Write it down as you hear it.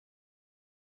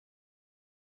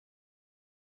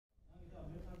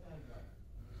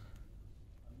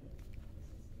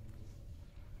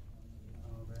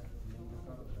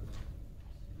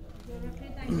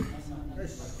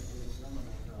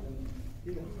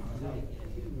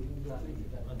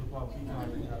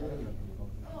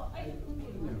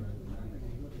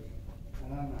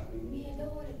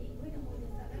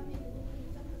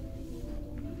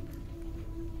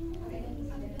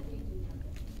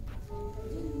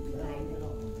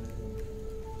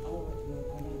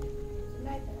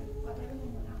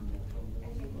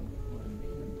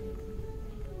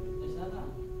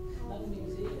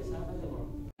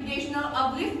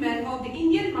Upliftment of the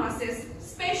Indian masses,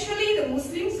 especially the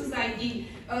Muslim society,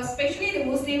 especially the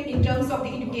Muslim in terms of the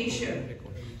education.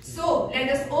 So let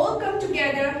us all come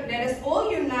together, let us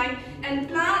all unite and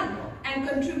plan and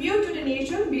contribute to the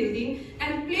nation building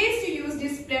and place to use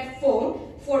this platform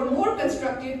for more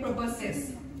constructive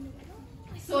purposes.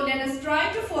 So let us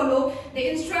try to follow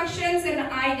the instructions and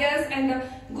the ideas and the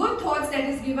good thoughts that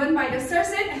is given by the Sir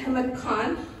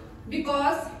Syed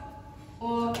because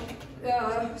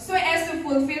so as to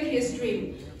fulfill his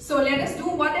dream. So let us do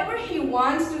whatever he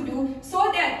wants to do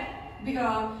so that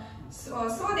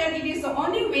it is the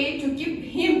only way to keep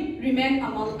him remain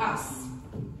among us.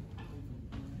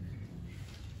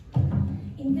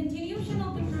 In continuation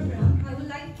of the program, I would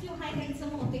like to highlight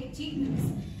some of the achievements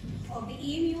of the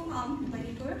AMU-AAM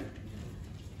Manipur.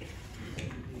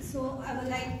 So I would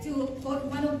like to quote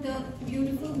one of the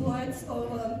beautiful words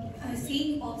or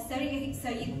saying of Sir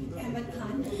Syed.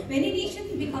 When a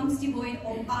nation becomes devoid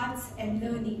of arts and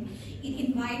learning, it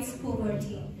invites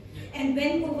poverty. And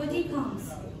when poverty comes,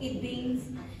 it brings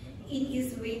in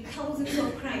his way thousands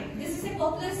of crime. This is a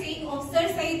popular saying of Sir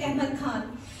Syed.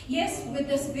 Yes, with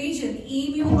this vision,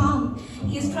 AMU-AAM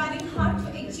is striving hard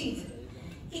to achieve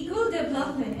equal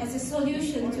development as a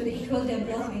solution to the equal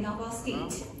development of our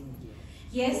state.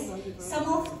 Yes, some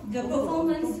of the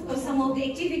performance or some of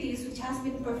the activities which has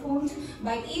been performed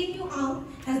by AMU-AAM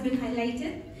has been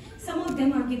highlighted. Some of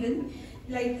them are given,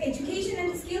 like education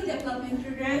and skill development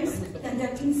programs,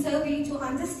 conducting survey to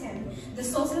understand the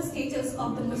social status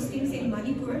of the Muslims in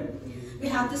Manipur. We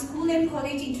have the school and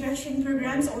college interaction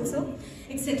programs also,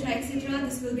 etc., etc.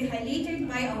 This will be highlighted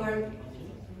by our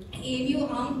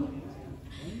AMU-AAM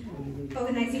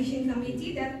organization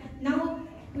committee. That now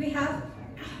we have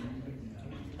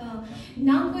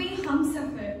ना कोई हम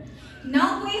सफर ना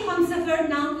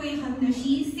कोई हम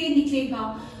नशी से निकलेगा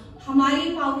हमारे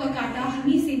पाँव का कांटा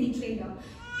हमी से निकलेगा.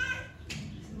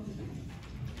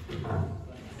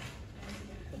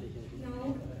 Now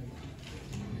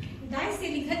that से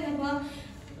लिखा था.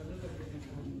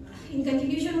 In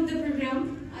continuation of the program,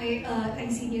 I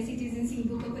senior citizens in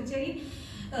Bukapachari.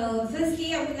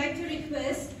 Firstly, I would like to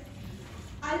request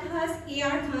Alhaz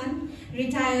A.R. Khan,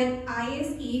 retired IS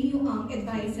AMU-AAM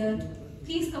advisor,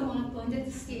 please come on up onto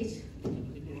the stage.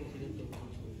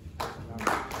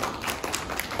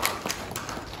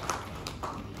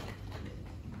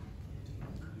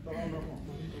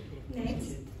 Next,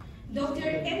 Dr.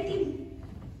 M.T.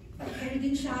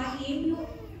 Shah,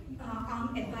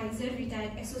 AMU-AAM advisor,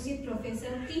 retired associate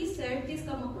professor. Please, sir, please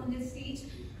come up on the stage.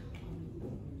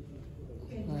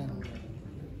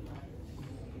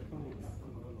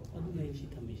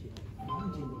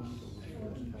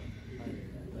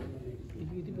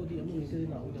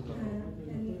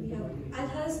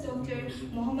 Alhaz Dr.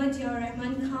 Muhammad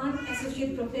Rahman Khan,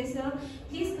 Associate Professor,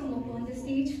 please come up on the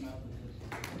stage.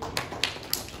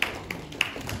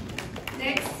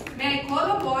 Next, may I call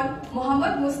upon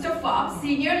Muhammad Mustafa,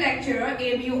 Senior Lecturer,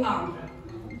 AMU-AAM.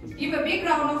 Give a big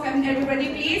round of applause, everybody,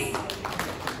 please.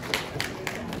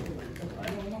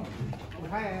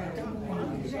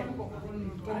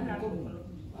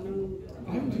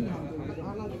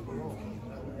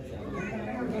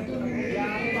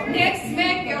 Next,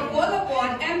 may I call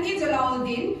upon M.D.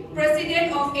 Jalaluddin,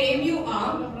 President of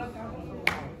AMU-AAM.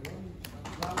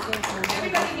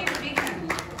 Everybody give a big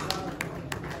hand.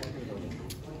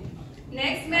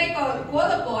 Next, may I call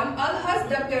upon Alhaz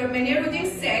Dr. Maniruddin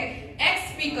Sheikh,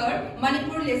 ex-Speaker,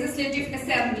 Manipur Legislative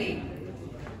Assembly.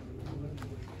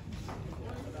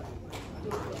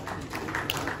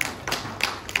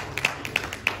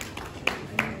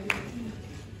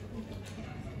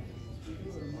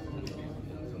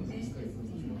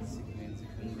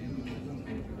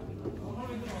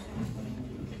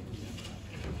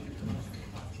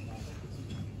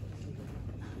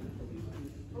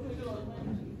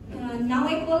 Now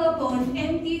I call upon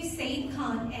M.D. Saeed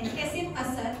Khan and S.M.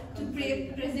 Asad to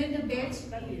present the badge.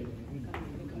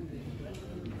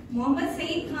 Muhammad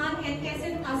Saeed Khan and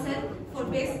S.M. Asad for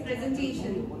best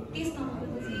presentation. Please come on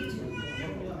the stage.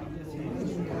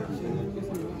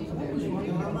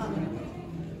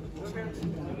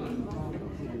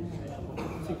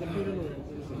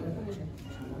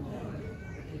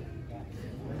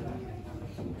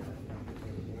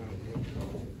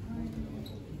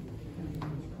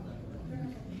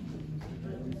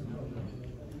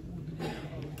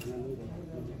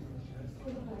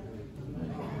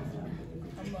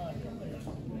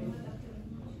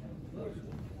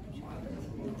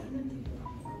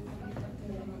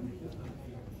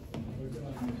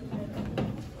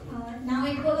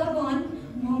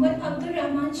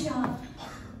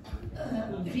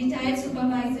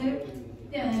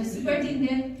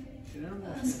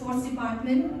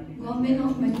 Department, Government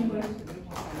of Manipur.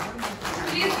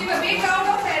 Please give a big round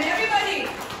of applause, everybody.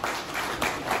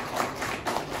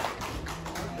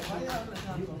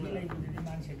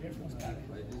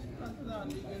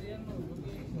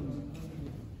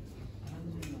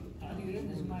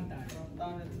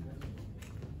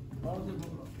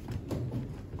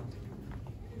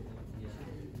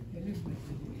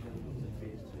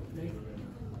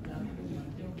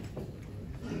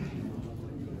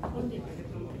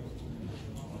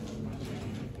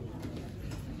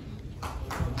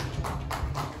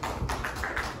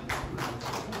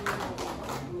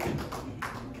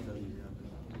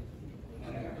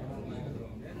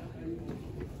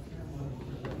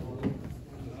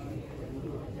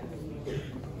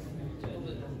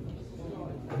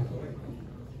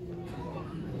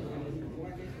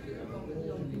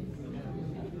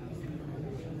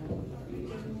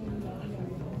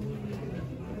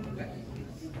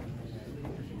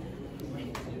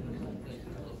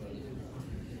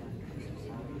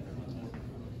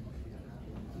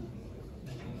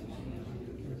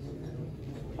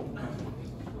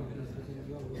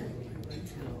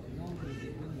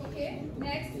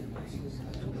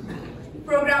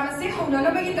 Program से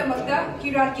होननबगी दमकता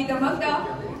किरात की दमकता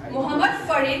Mohammad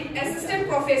Farid assistant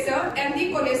professor MD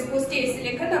college को stage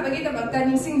selection नबगी दमकता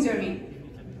Nising zari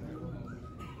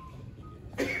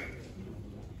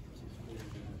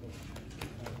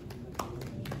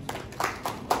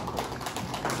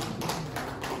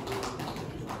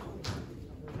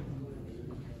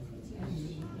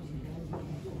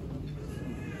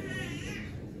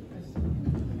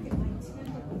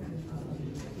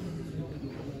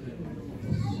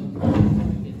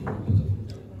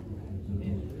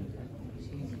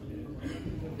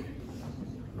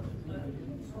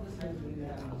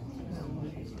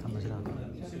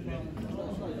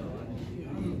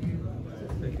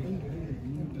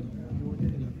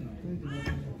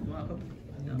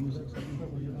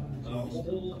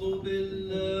أعوذ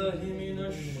بالله من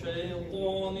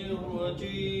الشيطان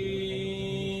الرجيم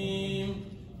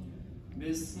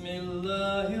بسم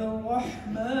الله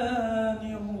الرحمن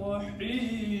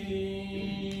الرحيم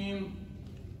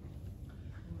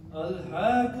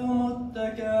ألهاكم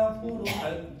التكاثر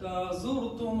حتى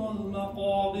زرتم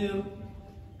المقابر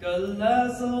كلا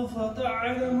سوف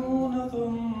تعلمون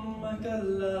ثم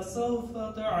كلا سوف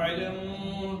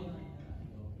تعلمون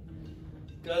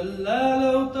كلا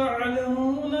لو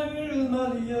تعلمون علم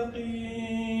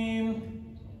اليقين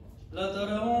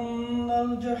لترون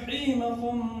الجحيم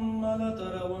ثم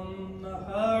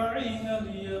لترونها عين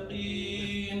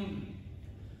اليقين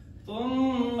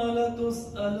ثم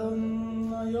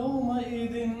لتسألن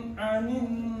يومئذ عن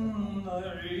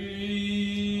النعيم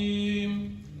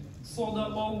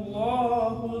صدق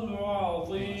الله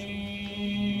العظيم.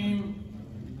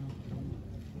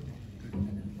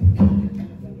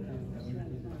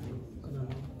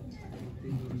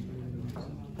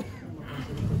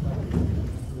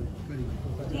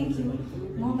 Thank you,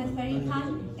 Mohammad Farid Khan,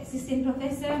 Assistant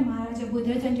Professor, Maharaja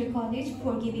Budra College,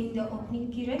 for giving the opening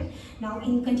keynote. Now,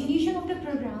 in continuation of the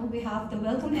program, we have the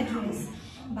welcome address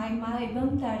by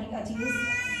Imphal Tariq Aziz,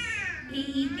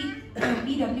 AEP,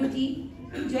 PWT,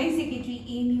 Joint Secretary,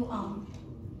 AMU-AAM.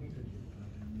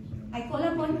 I call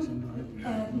upon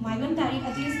Imphal Tariq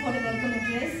Aziz for the welcome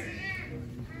address.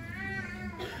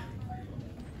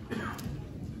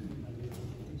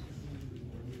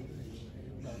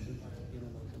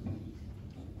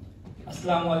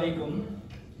 Assalamu alaikum.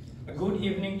 A good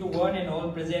evening to one and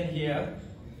all present here.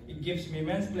 It gives me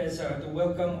immense pleasure to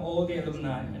welcome all the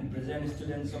alumni and present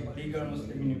students of Aligarh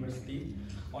Muslim University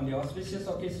on the auspicious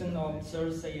occasion of Sir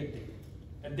Syed Day.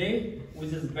 A day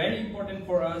which is very important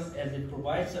for us as it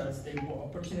provides us the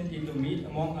opportunity to meet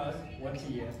among us once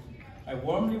a year. I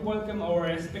warmly welcome our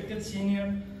respected senior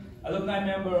alumni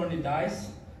member on the dais,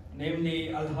 namely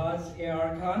Alhaz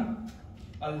A.R. Khan,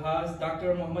 Alhaz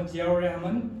Dr. Muhammad Ziaur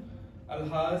Rahman,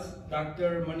 Alhaz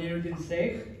Dr. Maniruddin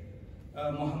Sheikh,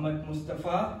 Muhammad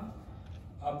Mustafa,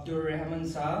 Abdur Rahman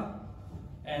Shah,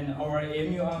 and our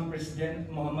AMU-AAM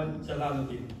President Muhammad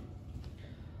Jalaluddin.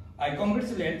 I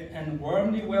congratulate and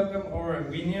warmly welcome our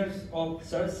winners of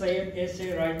Sir Syed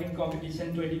Essay Writing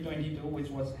Competition 2022, which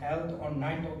was held on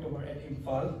 9th October at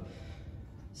Imphal.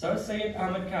 Sir Syed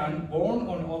Ahmed Khan, born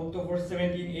on October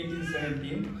 17,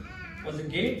 1817, was a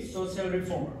great social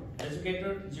reformer,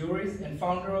 educator, jurist, and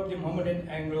founder of the Mohammedan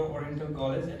Anglo-Oriental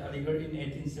College at Aligarh in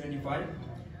 1875,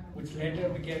 which later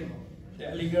became the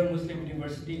Aligarh Muslim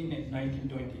University in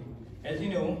 1920. As you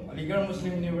know, Aligarh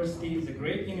Muslim University is a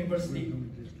great university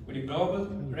with a global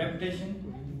reputation,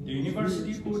 The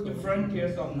university put the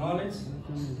frontiers of knowledge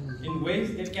in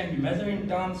ways that can be measured in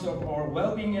terms of our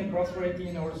well-being and prosperity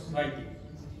in our society.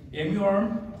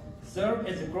 AMU-AAM served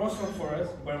as a crossroad for us,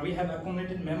 where we have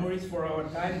accumulated memories for our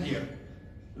time there.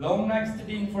 Long nights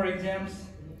studying for exams,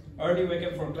 early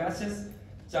wake-up for classes,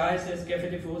 chais as cafe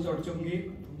de foods or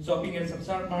chungi, shopping at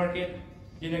Samsar market,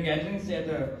 dinner gatherings at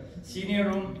the senior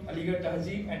room, Aligarh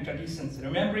Tahzeeb and traditions,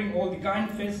 remembering all the kind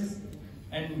faces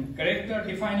and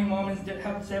character-defining moments that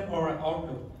helped shape our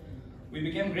outlook. We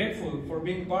became grateful for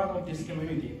being part of this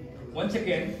community. Once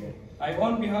again,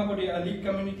 on behalf of the Alig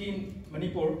Community in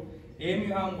Manipur,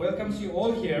 AMU-AAM welcomes you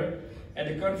all here at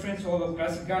the conference hall of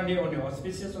Classic Grande on the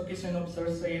auspicious occasion of Sir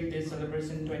Syed Day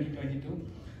Celebration 2022.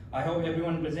 I hope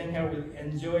everyone present here will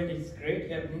enjoy this great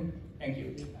evening. Thank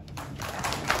you.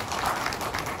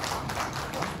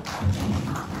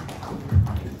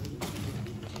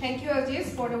 Thank you,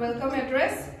 Aziz, for the welcome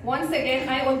address. Once again,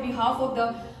 I, on behalf of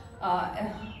the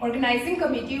organizing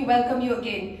committee, welcome you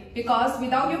again, because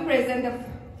without your presence, the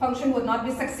function would not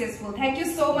be successful. Thank you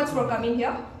so much for coming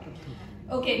here.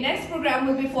 Okay, next program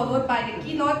will be followed by the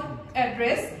keynote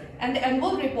address and the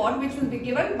annual report, which will be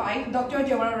given by Dr.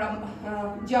 Jawar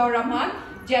Rahman,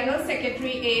 General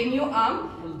Secretary,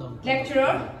 AMU-AAM,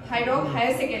 Lecturer,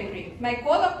 Higher Secondary. May I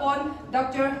call upon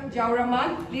Dr. Jawar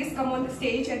Rahman, please come on the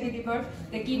stage and deliver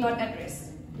the keynote address.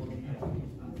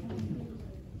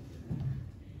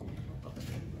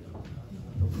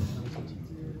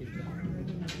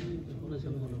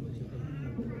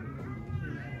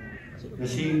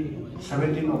 Ngasi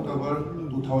 17 October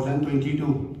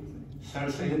 2022 Sir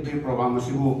Syed Day program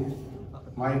asibu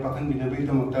mai pakan binabi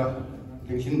damakta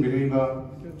tension bireba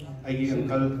aigi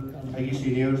uncle aigi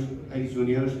seniors aigi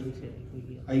juniors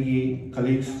aigi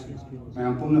colleagues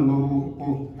mayam pumna mabu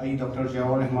pu aigi Dr.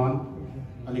 Jawar Rahman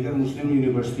Aligarh Muslim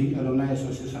University-Alumni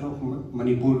Association of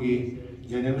Manipur ki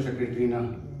General Secretary na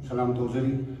salam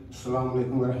tawzari. Assalamu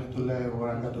alaikum wa rahmatullahi wa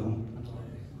barakatuh.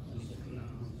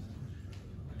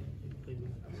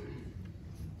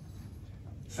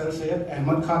 Sir Syed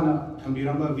Ahmad Khan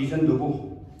Thambiramba Vision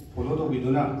Dubu follow to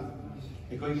Viduna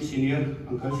Ekoi senior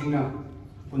Uncle Singna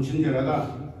Punchin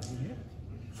Jaraga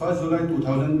 1st July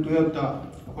 2012 ta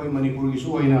Akoi Manipur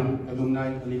isu hoina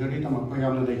alumni Aligarh tamak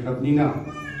payamna daikrabnina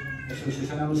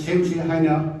association am same si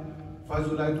haina 1st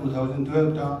July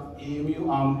 2012 ta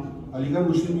AMU-AAM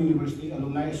Aligarh Muslim University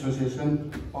Alumni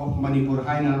Association of Manipur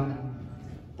haina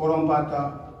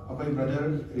Porompata Akoi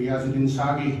brother Riyazuddin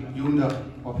Sagi Yunda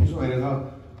office oiraga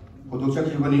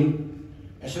Podokchakibani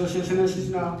Association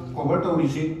asisna cover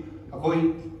tawrisi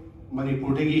akoi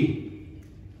Manipur degi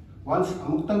once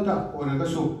amuktanta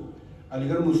oragasu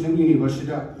Aligarh Muslim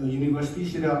University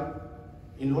sida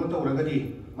enroll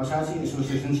tawragadi masasi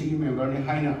association sigi member ne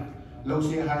haina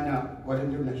lause haina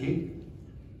warem lakhi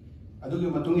adugi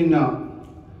matunginna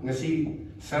ngasi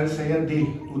Sir Syed Day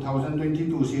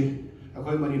 2022 se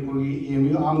akoi Manipur gi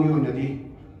AMU-AAM gi onadi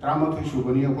 38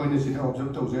 subani akoi na sida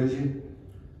observe tawjarisi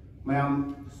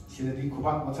Mayam Sinati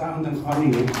Kubak Matsam and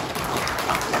Farming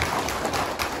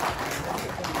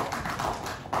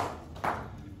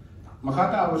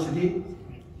Makata was the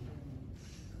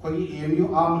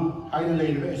AMU-AAM High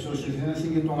Labor Association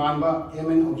Singing Tongamba,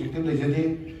 MN Objective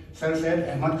Legende, Sir Syed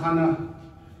Ahmad Khan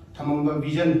Tamamba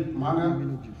Vision, Mana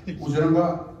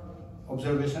Uzaramba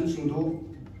Observation Singdu,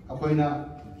 Akoina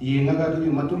Yenaga to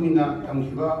Matumina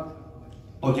Tamkiba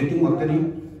Objective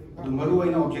Mokani, the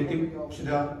Maruina Objective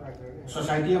Sida.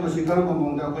 Society Masikar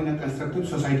among the constructive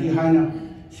society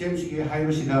Haina, same Siki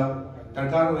Haivasida,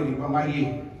 Tarkar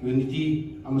Pamagi,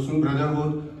 unity, Amasung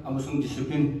brotherhood, Amasung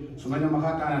discipline, Sumana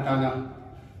Mahata Natana,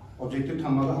 objective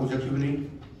Tamaga Objectively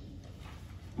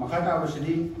Mahata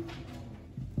Vasidi.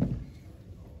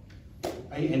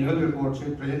 I annual report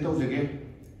present of the gate.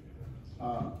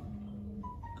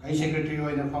 I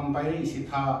secretary in a Pampire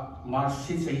Sita March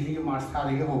 6 March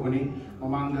Tariga opening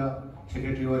among the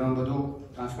secretary Rambado.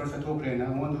 Transfer sa to krena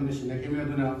mon dun sin ke me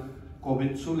duna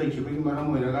covid su lai ki bi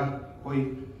maram hoiraga koi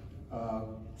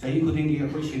sahi khuding gi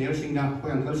koi senior singna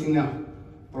koi uncle singna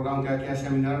program kya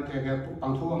seminar kya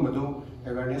pangtho amado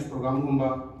awareness program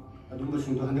gumba adu mo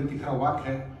sing to handak tikra wat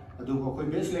khe adu koi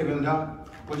base level da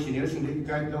koi senior sing de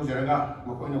guide do jaraga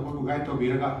mo koi na ko guide to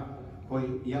biraga koi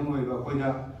young oi ba koi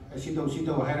da sito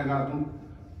hairaga tum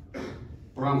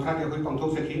program kha kya koi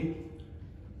pangtho sakhi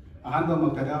ahan ba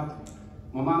makada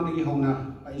Mamang di hona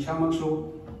ay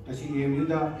samakso kasi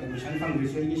AMU-da admission fund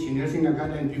research senior sing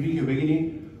guideline PB ke begini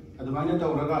adumanya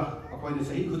tawraga akoy na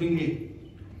sahi khudingi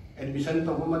admission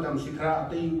to matam sikra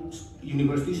atay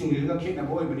university sing ga khena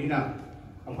boy banina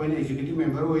akoy na executive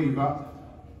member oi ba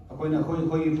akoy na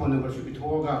khoi phone number si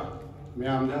pithoga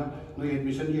ma'am no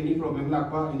admission की any problem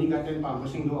लाप any guideline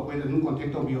पाबसिंग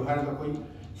contact तौर है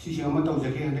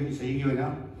तौजगे हमें की सही की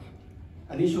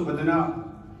अनीसुबदना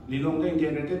Lilong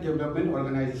integrated development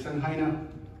organisation है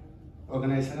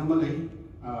organisation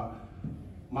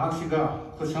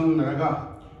खुसंगनरगा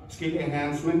skill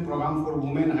enhancement programme for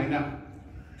women है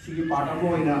सिगी part अमा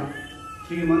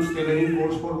 3 months tailoring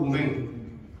course for women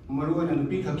मरुअन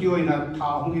नुपी खकी होइना था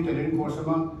अहुम की टेलरिंग कोर्स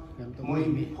अमा मोई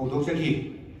हौदोकजखि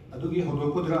अदुगी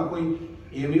हौदोकपुद्रा अखोई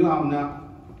AMU-AAM ना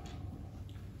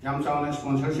याम चावना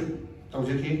स्पॉन्सरशिप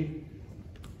तौजखि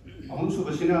अहुम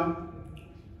सुबसिना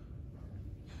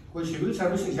कोई सिविल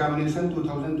सर्विस एग्जामिनेशन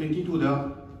 2022 दा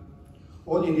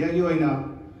ऑल इंडिया की होइना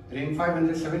रैंक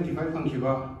 575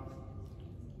 फंखिबा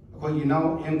अखोई नाउ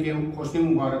MKM होस्टिंग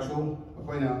मुबारक सो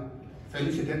अखोइना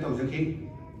फेलिसिटेट तौजखि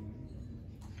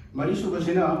मरी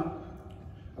सुबसिना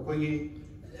अखोई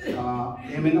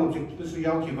एमएन ऑब्जेक्टिव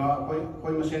यावखिबा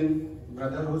अखोई मसेन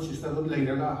ब्रदरहुड सिस्टरहुड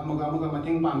लेरगा अमगा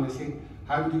मतेंग पांगसे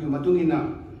हाबिदुगी मतुंगिना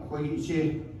अखोई इचे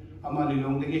अमा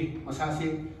लिलोंगदगी मसासे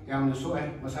यामना सोए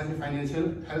मसासे फाइनेंशियल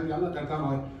हेल्प यामना दरकार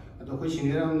होय अदो अखोई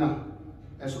सीनियर अमना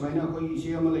एसुमाइना अखोई इचे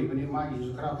अमा लेबनी मागी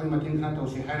खरा अखोई मतेंग खरा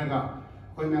तौसे हायरगा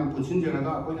अखोई मैम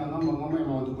पुनसिनजरगा अखोई नाम मम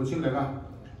अमाउंट पुनसिनलगा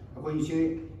अखोई इचे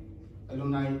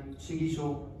एलुमनाई सिगिसो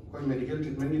अखोई मेडिकल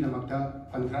ट्रीटमेंट की नमकता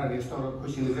फंड खरा रेस्ट तौर अखोई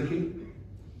सिनजखि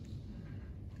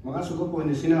मगा सुबह पॉइंट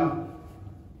सिना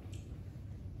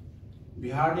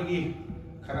बिहार की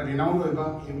खरा रिनाउंड होइबा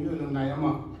AMU-Alumni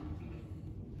अमा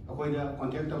अखोइदा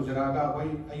कॉन्टेक्ट तौजरागा अखोई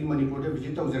मणिपुर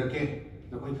विजिट तौजरके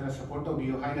नखोई खरा सपोर्ट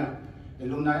तौबियो हाइना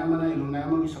Alumni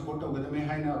की सपोर्ट तौगदमे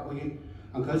हाइना अखोई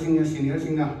अंकल सिंह सीनियर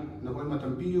सिंह नखोई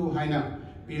मतम पियो हाइना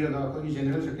पीरगा अखोई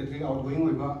जनरल सेक्रेटरी आउटगोइंग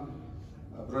होइबा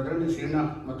ब्रदर नसीरना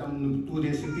मतम 2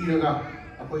 days पीरगा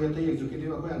अखोई अतै एग्जीक्यूटिव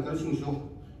अखोई अंकल सिंहसु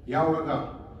यावरगा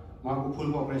माको फुल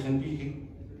ऑपरेशन पीखि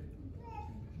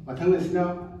मथंग नसिना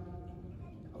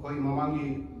अखोई ममांगी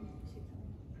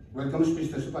वेलकम स्पीच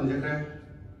तसु पंजखरे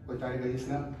कोई तारीख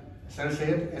इसना sir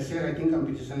Syed essay writing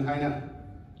competition हाइना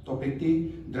topic T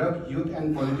drug youth and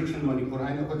politics in Manipur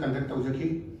हाइना कोई कंडक्ट तौजखि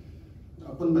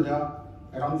अपन बदा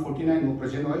अराउंड 49 मु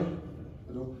प्रेजेंट होय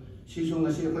अदो सिसु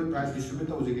ngasi अखोई प्राइज डिस्ट्रीब्यूट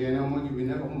तौजगे ना मोगी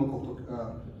विनर अहुम कोक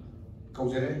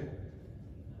कौजरे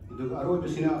दु अरोय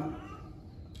बसिना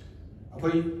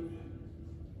अखोई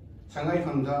संगाई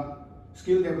फंदा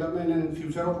skill development and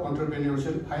future of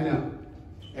entrepreneurship हाइना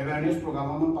awareness programme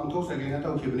अमा पांथोकसगेना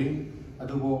तौखिबनी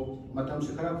अदुबो मतम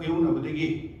से खरा खुयौनबदगी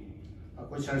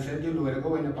अखोई सर सैयद के लोयरगा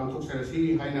ओइना पांथोकसरसी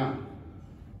हाइना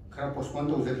खरा पोस्टपोन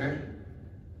तौजखरे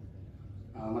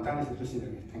मतांग से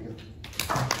तुसिनगे thank you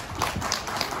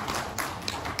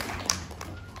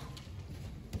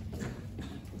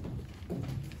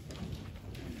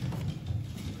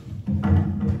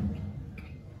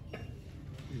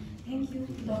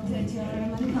Dr.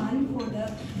 Chingmeirong Khan for the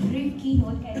brief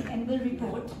keynote and annual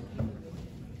report.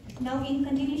 Now, in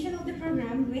continuation of the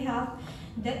program, we have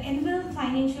the annual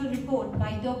financial report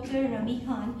by Dr. Rami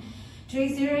Khan,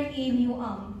 Treasurer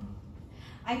AMU-AAM.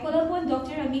 I call upon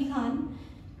Dr. Rami Khan,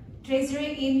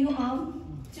 Treasurer AMU-AAM,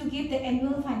 to give the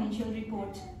annual financial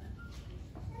report.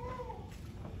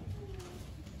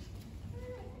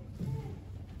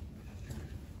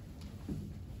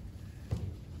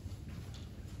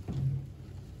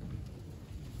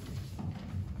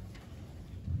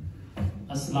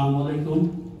 Assalamualaikum.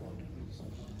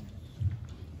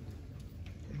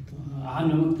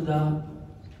 Ahanumuktada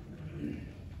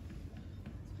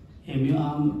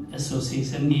AMU-AAM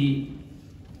Association की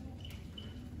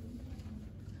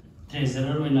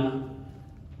treasurer वना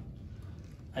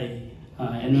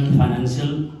annual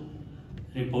financial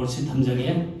report से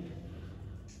थमजगे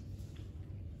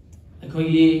अखोई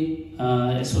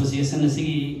association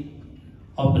असिगी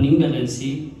opening balance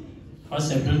 1st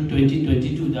April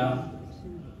 2022 दा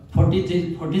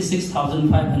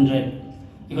 46,500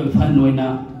 eco fund होइना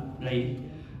लई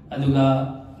अदुगा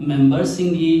members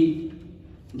सिंगी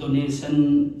donation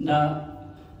दा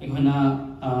इकोना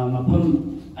मफम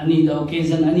अनि दा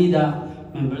occasion अनि दा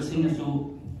मेंबर्स सिंगसु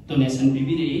डोनेशन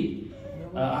बिबिरि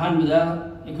अहानबदा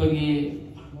इकोगी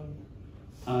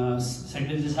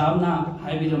सेक्रेटरी साहब ना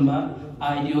हाइबिरंबा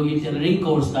आईडीओ की टेलरिंग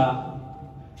कोर्स दा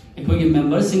इकोगी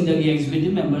मेंबर्स सिंग दगी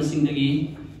एग्जीक्यूटिव मेंबर्स सिंग दगी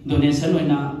donation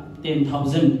होइना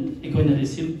 10,000 Ikauna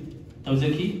receive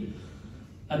तौजखि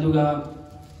अदुगा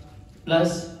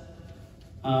plus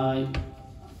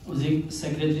उजिक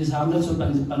secretary साहब ने सो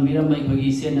पंगीरम बाई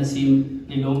कोगी से नसीम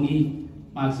लिलोंगी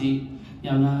माक्सी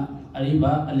याना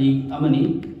अरिबा अलीग अमनी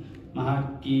महा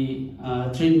की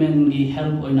ट्रीटमेंट की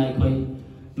हेल्प ओइना कोई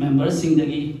मेंबर्स सिंग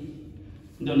दगी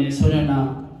डोनेशन ना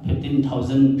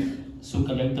 15,000 सु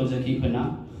कलेक्ट तौजखि कोना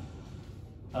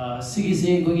Sigi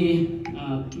se kogi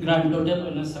grand total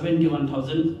on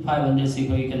 71,500 se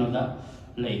kogi kanoda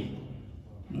lay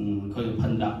kogi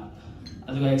phanda.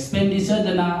 Aduga expenditure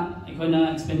dana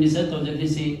ikona expenditure to jati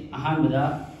si ahan bada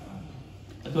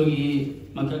kogi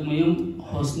Makakmayum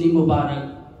Hosni Mubarak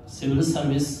Civil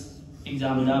Service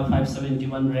exam da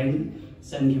 571 rank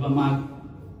send give a mark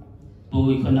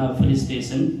bu ikona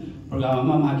felicitation program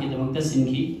ma ma ki damakta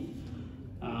sinki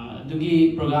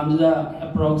dugi program da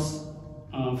approx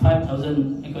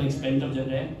 5,000 eko expend of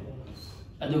jare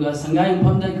aduga sangai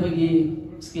phom da kogi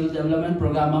skill development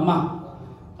program ma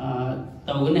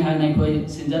tawgane hana koi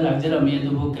sinja lagjara me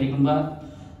adubu kaikumba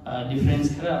difference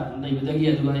khara laibadagi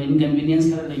aduga inconvenience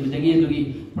khara laibadagi adugi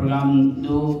program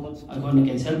do agona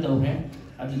cancel tawre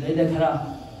adu daida khara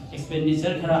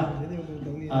expenditure khara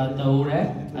tawre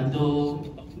adu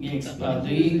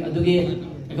adugi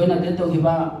agona de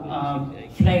tawgiba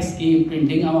flex ki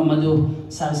printing ama madu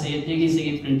Sir Syed ki se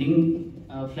printing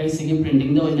flex ki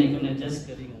printing do na ikona just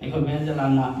iko be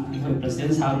jalana iko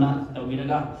president sauna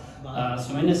tawiraga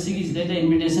somaina sigis data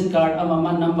invitation card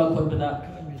ama number khotpada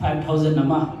 5,000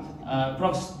 nama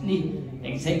approximately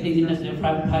exactly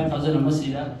 5,000 nama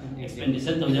sida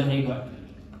expenditure to ja hai got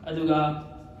aduga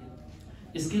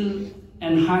skill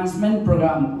enhancement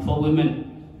program for women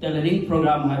tailoring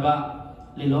program haiba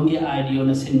lilongi idea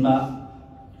na sinba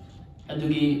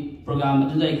adugi program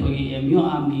adu dai khogi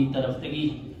AMU-AAM gi taraf tagi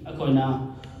akoina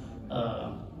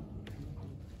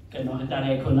kano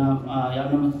hatare khona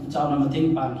yamna chawna mathing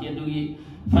pa ki adugi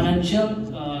financial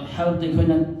help de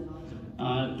khoina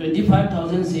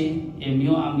 25,000 se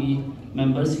AMU-AAM gi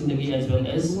members in the as well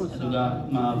as aduga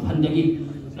fundagi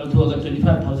lothuga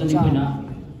 25,000 khoina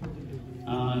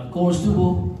course tu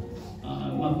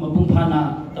mapung phana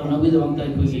tawnabi dawang tai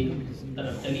khogi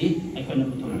taraf tagi akoina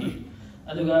puthoni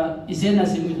aduga isena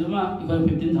simiduma ikon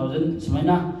 15,000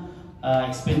 sumaina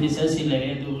expenditure si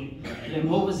lere du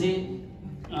lemho basi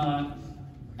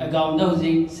account da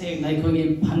hoji se nai khogi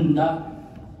phanda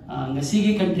ngasi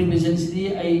gi contribution si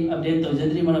ai update to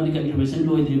jadri mana di contribution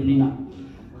to idri na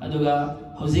aduga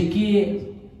hoji ki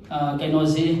kaino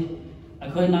si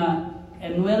akoina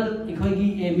annual ikoi gi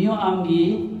AMU-AAM gi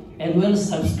annual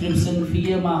subscription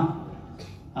fee ma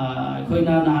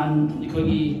akoina nan ikoi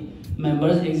gi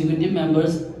members executive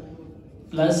members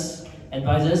plus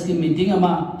advisors ki meeting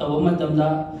ama tawama tamda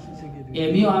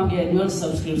AMU-AAM gi annual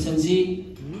subscription si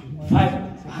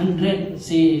 500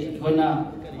 si akoina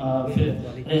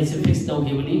rate fix to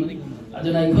giveni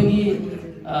aduna ikoi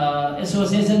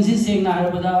association si seng na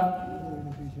harabada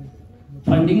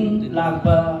funding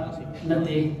lakpa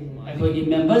nate ikoi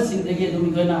members sing dege dum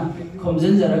ikona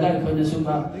khomjen jaraga ikona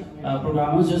sumba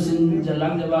program so sin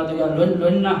jalang jaba duga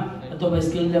lon na to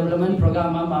skill development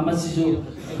program ma sisu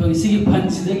ikoi sigi fund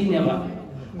sidagi neba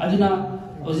aduna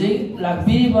oje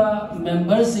lakbi ba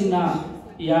members sing na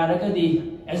yaraga di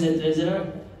as a treasurer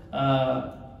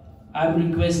I'm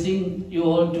requesting you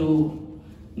all to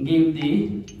give the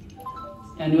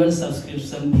annual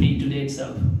subscription fee today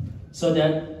itself, so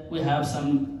that we have some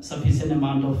sufficient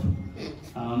amount of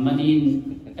money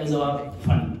as our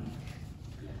fund.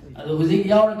 Ado huzik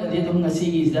yaur ka de tum ngasi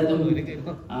is da tum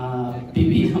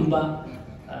PB hamba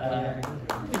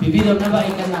PB dam na ba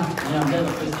ikana yam da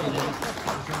request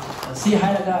si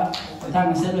hairaga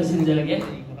thang se lo sin jalage.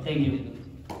 Thank you.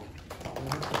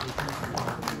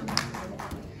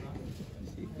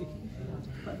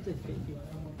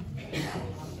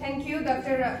 Thank you,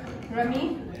 Dr.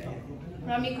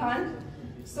 Rami Khan.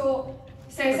 So,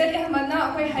 Sir Syed Ahmad na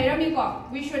koi hairami ko.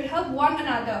 We should help one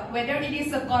another, whether it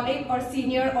is a colleague or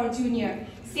senior or junior.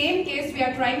 Same case, we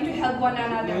are trying to help one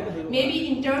another. Maybe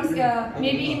in terms,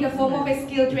 maybe in the form of a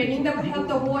skill training that will help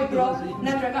the boy grow.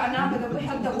 Natraga another that will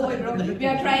help the boy grow. We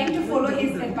are trying to follow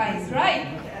his advice, right?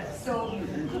 So,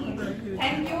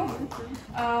 thank you.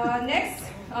 Next,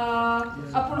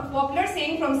 a popular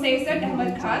saying from Sir Syed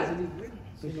Ahmad Khan.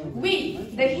 We,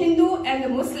 the Hindu and the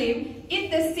Muslim, eat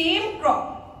the same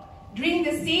crop, drink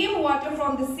the same water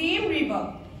from the same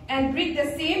river, and breathe the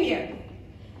same air.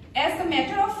 As a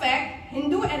matter of fact,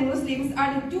 Hindu and Muslims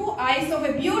are the two eyes of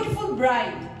a beautiful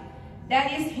bride.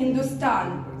 That is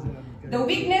Hindustan. The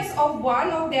weakness of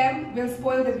one of them will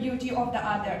spoil the beauty of the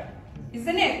other.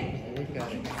 Isn't it?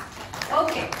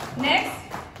 Okay, next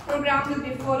program will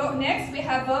be followed. Next, we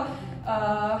have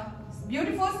a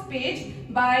beautiful speech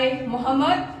by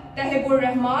Muhammad Tahibur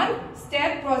Rahman,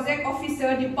 State Project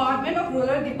Officer, Department of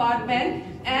Rural Department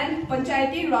and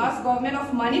Panchayati Raj, Government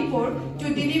of Manipur,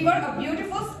 to deliver a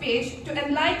beautiful speech to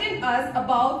enlighten us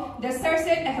about the Sir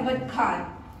Syed Ahmad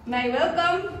Khan. May I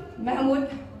welcome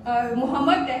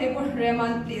Muhammad Tahibur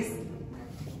Rahman, please.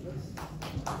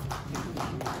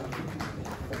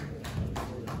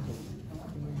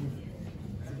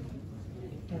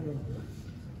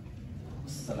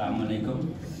 Assalamu alaikum,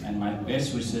 and my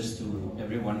best wishes to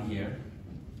everyone here.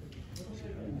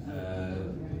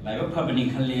 Laiba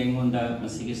phabani khalli engonda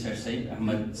masigi Sir Syed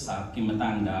Ahmad Saab ki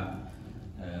matangda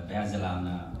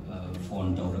Bayajalana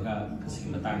phone tawraga kasigi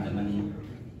matangda nani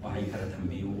wahai khara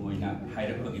thambiu oina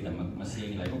hairakpagi damak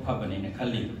masigi laiba phabani ne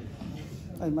khalli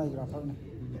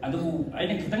adu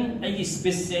aina kitang ai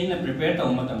space aina prepare taw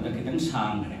matamda kitang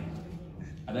sangre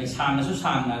adai sangasu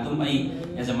sangna dum ai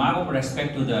as a mark of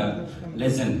respect to the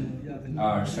legend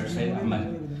or Sir Syed Ahmad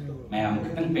mayam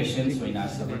kitang patience oina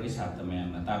sabar ki sath mayam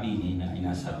tabi ni na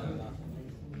ina sath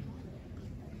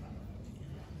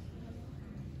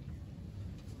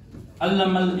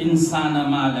Allamal insana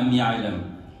ma lam ya'lam,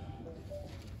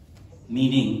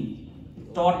 meaning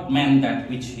taught man that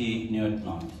which he knew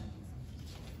not.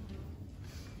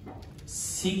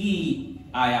 Sigi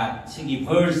ayat, sigi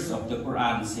verse of the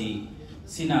Quran say,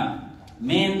 sina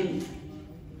main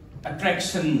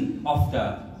attraction of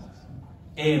the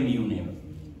AMU name.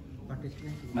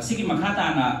 Masigi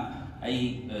makata na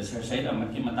ay Sir Syed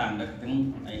Ahmad ki matang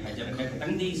dakitang ay hajar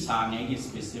dakitang di sange ki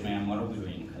space may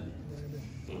marubiwin.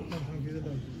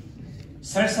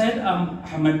 Sir Syed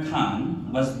Ahmad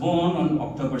Khan was born on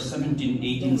October 17,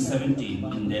 1817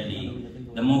 in Delhi,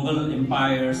 the Mughal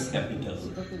Empire's capital,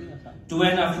 to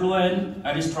an affluent,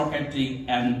 aristocratic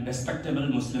and respectable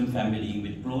Muslim family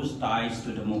with close ties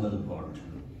to the Mughal court.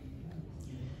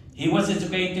 He was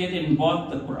educated in both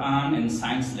the Quran and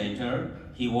science. Later,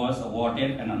 he was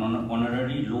awarded an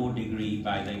honorary law degree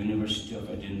by the University of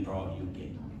Edinburgh, UK.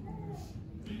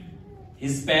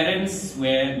 His parents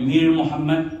were Mir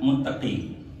Muhammad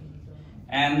Muttaqi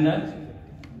and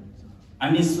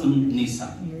Anis-un-Nisa.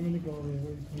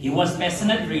 He was a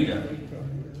passionate reader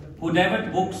who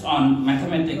devoured books on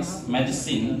mathematics,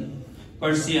 medicine,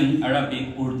 Persian,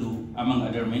 Arabic, Urdu,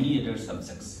 among many other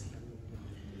subjects.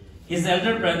 His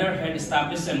elder brother had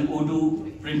established an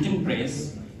Urdu printing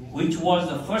press, which was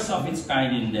the first of its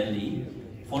kind in Delhi.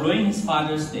 Following his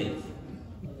father's death,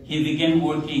 he began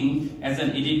working as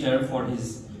an editor for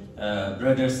his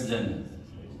brother's journal.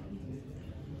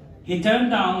 He turned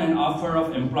down an offer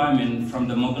of employment from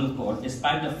the Mughal court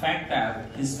despite the fact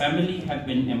that his family had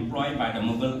been employed by the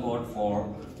Mughal court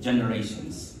for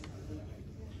generations.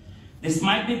 This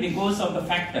might be because of the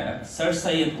fact that Sir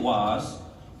Syed was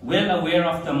well aware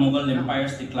of the Mughal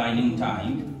Empire's declining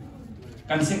time.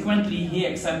 Consequently, he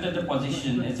accepted the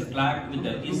position as a clerk with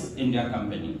the East India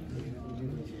Company.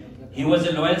 He was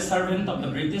a loyal servant of the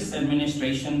British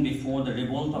administration before the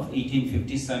revolt of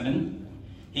 1857.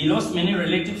 He lost many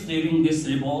relatives during this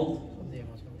revolt.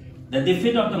 The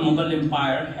defeat of the Mughal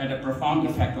Empire had a profound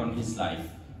effect on his life.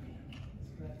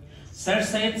 Sir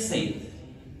Syed said,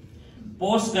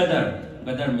 post-Ghadar,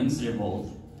 Ghadar means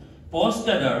revolt,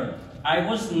 post-Ghadar, I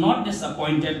was not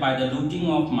disappointed by the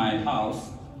looting of my house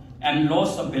and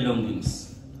loss of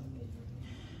belongings.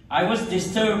 I was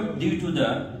disturbed due to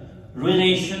the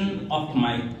ruination of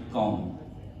my Qaum.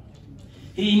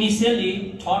 He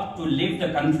initially thought to leave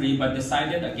the country but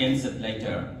decided against it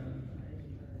later.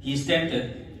 He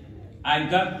stated,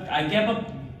 I gave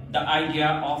up the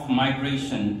idea of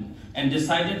migration and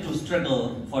decided to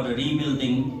struggle for the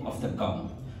rebuilding of the Qaum.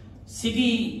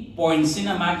 Sigi points in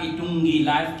magi tungi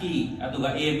life ki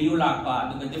aduga AMU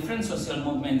lakpa aduga different social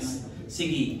movements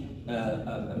sigi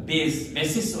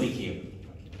basis oike.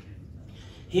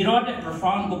 He wrote a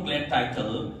profound booklet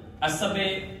titled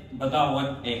Asabe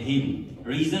Bagawat a Hymn,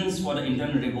 Reasons for the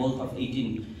Indian Revolt of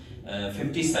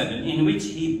 1857, in which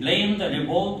he blamed the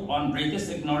revolt on British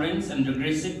ignorance and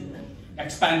regressive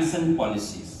expansion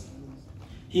policies.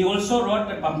 He also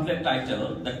wrote a pamphlet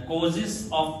titled The Causes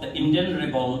of the Indian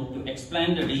Revolt to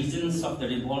explain the reasons of the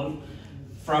revolt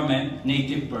from a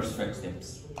native perspective.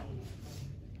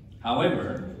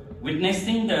 However,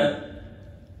 witnessing the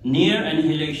near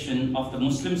annihilation of the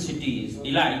Muslim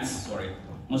elites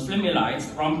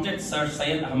prompted Sir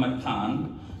Syed Ahmad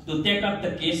Khan to take up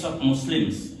the case of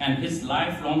Muslims and his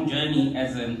lifelong journey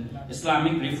as an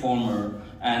Islamic reformer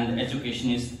and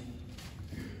educationist.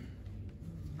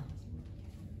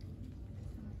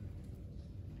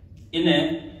 In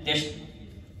a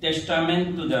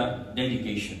testament to the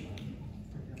dedication,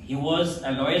 he was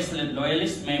a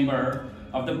loyalist member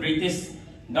of the British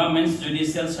government's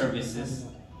judicial services.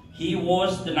 He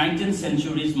was the 19th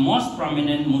century's most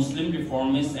prominent Muslim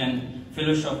reformist and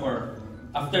philosopher.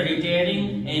 After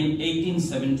retiring in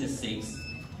 1876,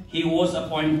 he was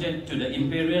appointed to the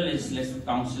Imperial Legislative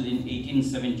Council in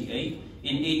 1878.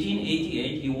 In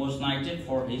 1888, he was knighted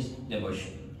for his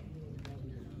devotion.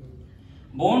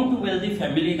 Born to a wealthy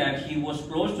family that he was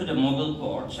close to the Mughal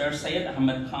court, Sir Syed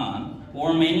Ahmad Khan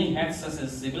wore many hats such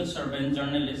as civil servant,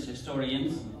 journalist,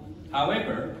 historians,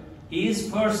 However, he is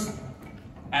first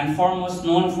and foremost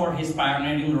known for his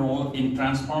pioneering role in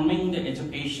transforming the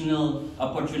educational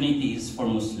opportunities for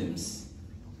Muslims.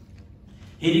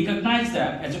 He recognized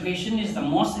that education is the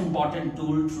most important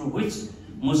tool through which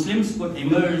Muslims could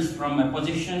emerge from a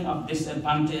position of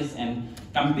disadvantage and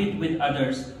compete with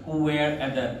others who were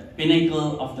at the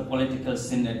pinnacle of the political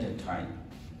scene at that time.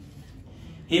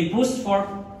 He pushed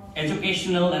for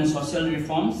educational and social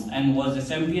reforms and was a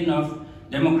champion of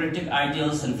democratic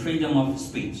ideals and freedom of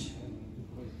speech.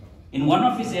 In one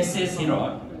of his essays he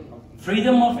wrote,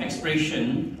 "Freedom of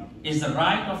expression is the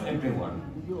right of everyone.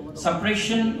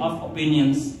 Suppression of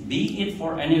opinions, be it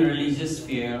for any religious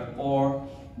fear or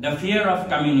the fear of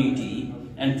community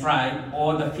and tribe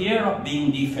or the fear of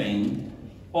being defamed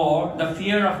or the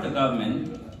fear of the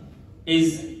government,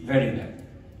 is very bad."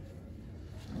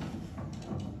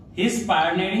 His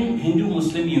pioneering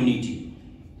Hindu-Muslim unity.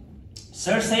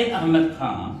 Sir Syed Ahmad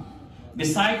Khan,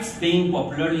 besides being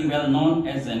popularly well known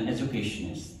as an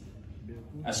educationist,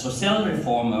 a social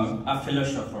reformer, a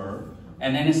philosopher,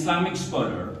 and an Islamic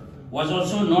scholar, was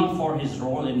also known for his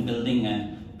role in building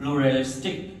a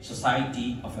pluralistic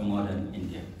society of a modern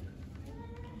India.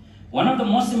 One of the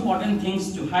most important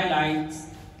things to highlight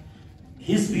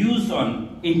his views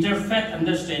on interfaith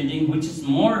understanding, which is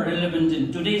more relevant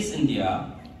in today's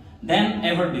India than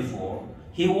ever before.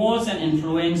 He was an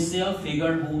influential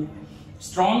figure who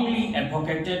strongly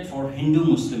advocated for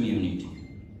Hindu-Muslim unity.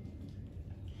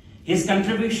 His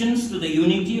contributions to the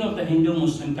unity of the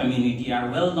Hindu-Muslim community are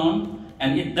well known,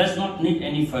 and it does not need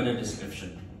any further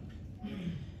description.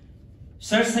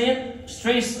 Sir Syed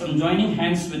stressed on joining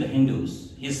hands with the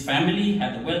Hindus. His family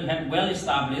had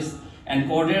well-established and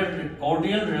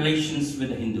cordial relations with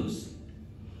the Hindus.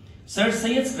 Sir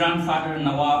Syed's grandfather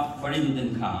Nawab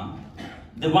Fariduddin Khan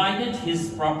divided his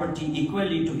property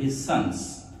equally to his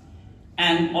sons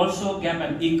and also gave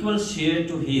an equal share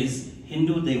to his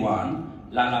Hindu Dewan,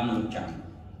 Lala Mulk Chand.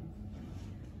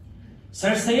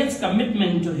 Sir Syed's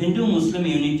commitment to Hindu-Muslim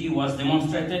unity was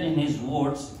demonstrated in his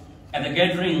words at a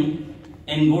gathering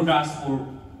in Gurdaspur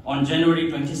on January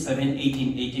 27,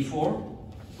 1884,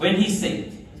 when he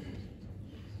said,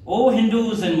 "O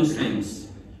Hindus and Muslims,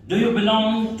 do you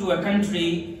belong to a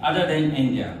country other than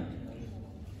India?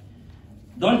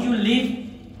 Don't you live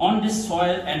on this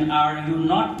soil, and are you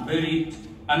not buried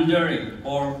under it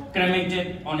or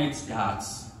cremated on its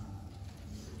ghats?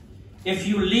 If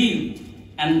you live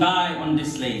and die on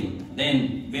this land,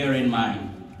 then bear in mind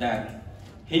that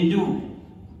Hindu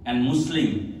and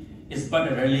Muslim is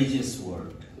but a religious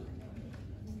word.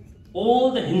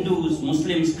 All the Hindus,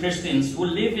 Muslims, Christians who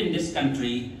live in this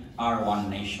country are one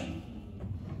nation."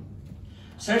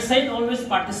 Sir Syed always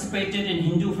participated in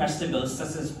Hindu festivals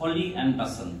such as Holi and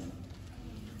Basant.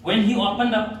 When he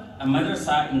opened up a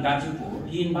madrasa in Gazipur,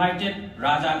 he invited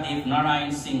Raja Dev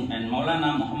Narayan Singh and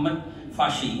Maulana Muhammad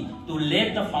Fashi to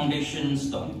lay the foundation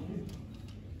stone.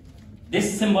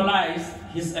 This symbolized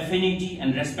his affinity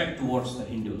and respect towards the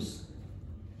Hindus.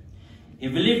 He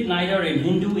believed neither in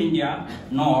Hindu India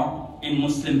nor in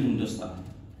Muslim Hindustan.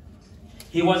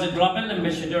 He was a global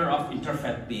ambassador of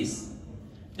interfaith peace.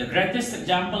 The greatest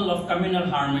example of communal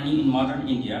harmony in modern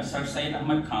India, Sir Syed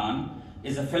Ahmad Khan,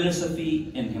 is a philosophy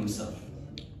in himself.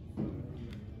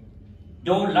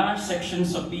 Though large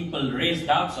sections of people raised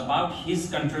doubts about his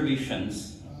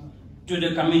contributions to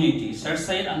the community, Sir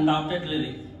Syed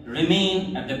undoubtedly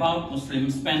remained a devout Muslim,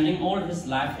 spending all his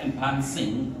life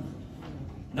advancing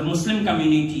the Muslim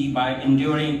community by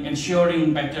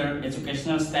ensuring better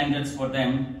educational standards for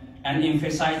them and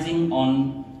emphasizing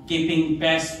on keeping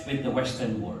pace with the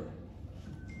Western world.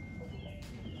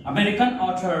 American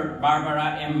author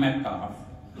Barbara M. Metcalf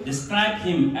described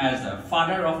him as a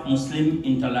father of Muslim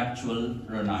intellectual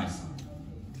renaissance.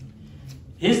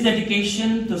 His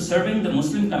dedication to serving the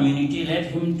Muslim community led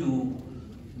him to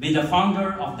be the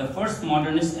founder of the first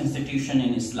modernist institution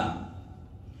in Islam.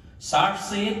 Sir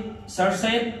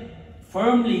Syed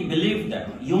firmly believed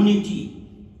that unity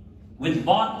with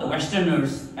both the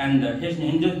Westerners and the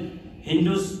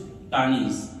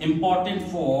Hindustanis important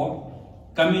for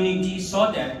community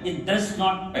so that it does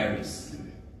not perish.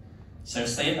 Sir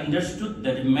Syed understood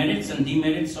the merits and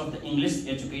demerits of the English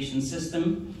education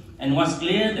system and was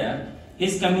clear that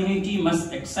his community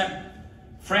must accept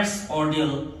fresh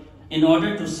ordeal in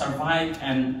order to survive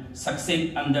and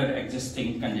succeed under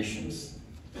existing conditions.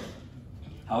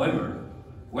 However,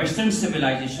 Western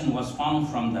civilization was found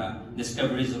from the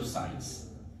discoveries of science,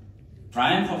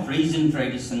 triumph of reason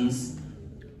traditions,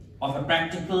 of a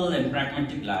practical and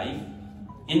pragmatic life.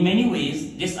 In many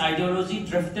ways, this ideology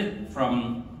drifted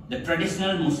from the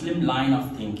traditional Muslim line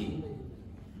of thinking.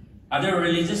 Other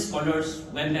religious scholars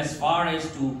went as far as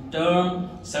to term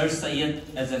Sir Syed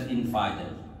as an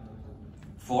infidel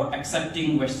for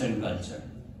accepting Western culture.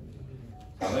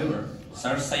 However,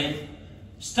 Sir Syed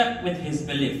stuck with his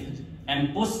belief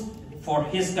and pushed for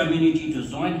his community to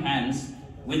join hands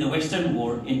with the Western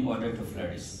world in order to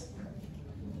flourish.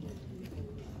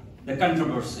 The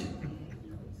controversy.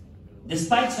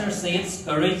 Despite Sir Syed's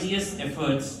courageous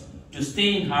efforts to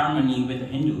stay in harmony with the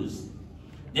Hindus,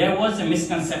 there was a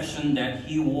misconception that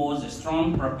he was a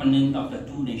strong proponent of the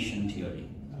two-nation theory.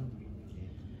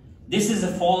 This is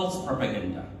a false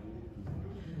propaganda.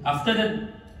 After the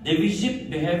divisive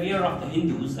behavior of the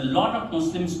Hindus, a lot of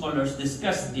Muslim scholars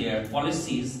discussed their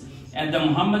policies at the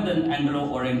Mohammedan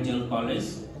Anglo-Oriental College,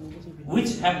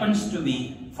 which happens to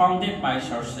be founded by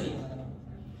Sir Syed.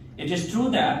 It is true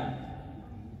that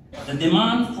the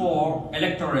demand for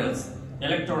electorates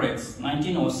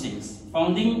 1906,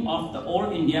 founding of the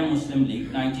All India Muslim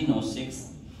League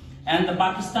 1906, and the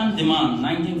Pakistan demand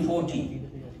 1940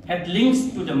 had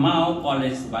links to the Mao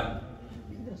College, but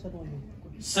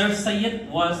Sir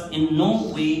Syed was in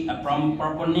no way a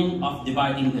proponent of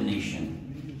dividing the nation.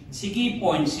 Siki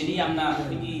point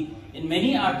in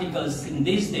many articles in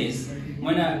these days,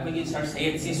 when Sir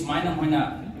Syed says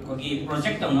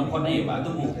project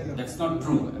that's not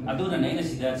true.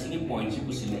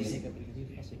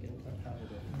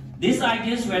 These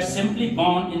ideas were simply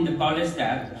born in the college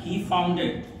that he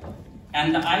founded,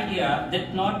 and the idea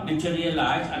did not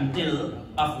materialize until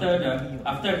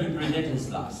after he breathed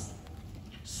his last.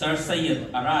 Sir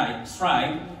Syed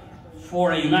strived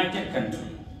for a united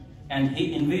country, and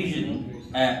he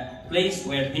envisioned a place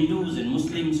where Hindus and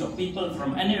Muslims or people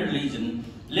from any religion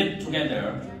lived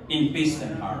together in peace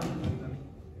and harmony.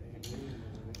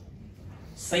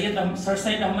 Sir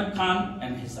Syed Ahmad Khan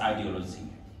and his ideology.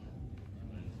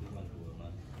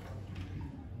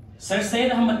 Sir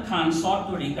Syed Ahmad Khan sought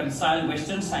to reconcile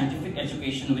Western scientific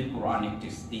education with Quranic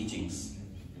teachings,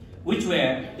 which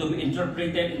were to be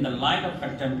interpreted in the light of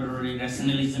contemporary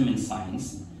rationalism in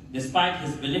science, despite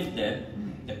his belief that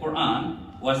the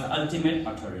Quran was the ultimate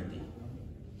authority.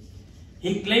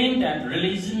 He claimed that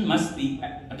religion must be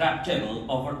adaptable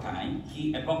over time.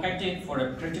 He advocated for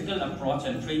a critical approach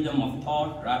and freedom of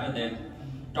thought rather than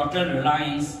total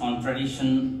reliance on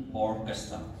tradition or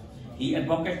custom. He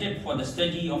advocated for the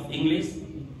study of English.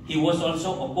 He was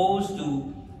also opposed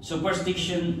to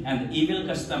superstition and evil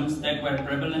customs that were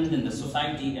prevalent in the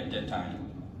society at that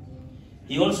time.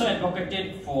 He also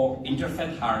advocated for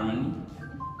interfaith harmony.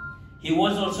 He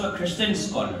was also a Christian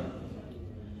scholar.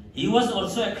 He was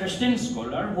also a Christian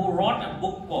scholar who wrote a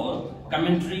book called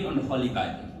Commentary on the Holy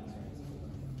Bible.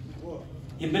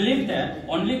 He believed that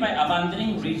only by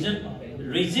abandoning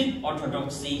rigid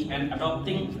orthodoxy and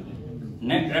adopting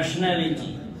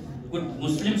rationality could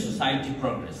Muslim society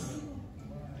progress.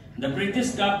 The British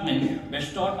government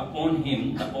bestowed upon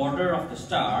him the Order of the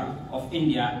Star of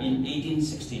India in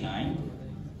 1869.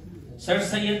 Sir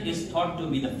Syed is thought to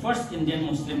be the first Indian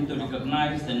Muslim to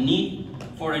recognize the need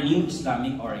for a new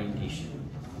Islamic orientation.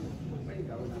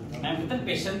 I'm a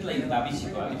patient like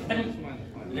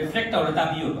reflect our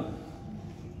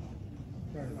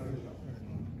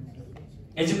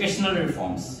educational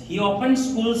reforms. He opened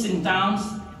schools in towns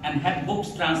and had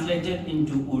books translated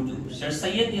into Urdu. Sir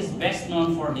Syed is best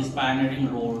known for his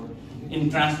pioneering role in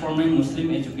transforming Muslim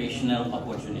educational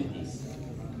opportunities.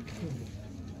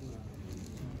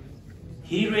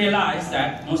 He realized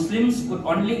that Muslims could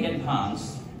only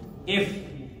advance if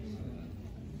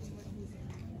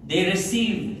they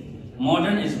received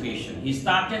modern education. He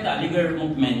started the Aligarh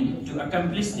movement to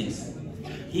accomplish this.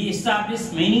 He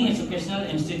established many educational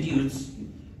institutes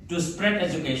to spread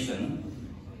education,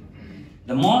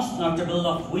 the most notable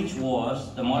of which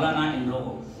was the Mohammedan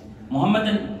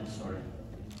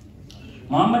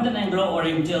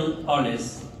Anglo-Oriental College,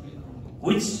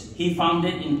 which he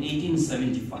founded in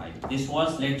 1875. This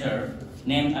was later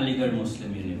named Aligarh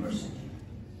Muslim University.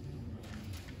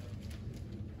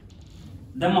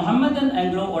 The Mohammedan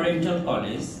Anglo-Oriental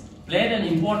College played an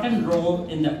important role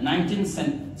in the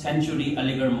 19th century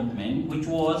Aligarh movement, which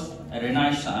was a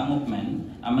Renaissance movement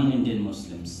among Indian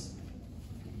Muslims.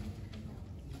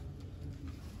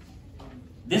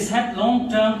 This had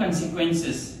long-term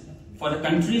consequences for the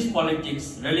country's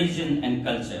politics, religion, and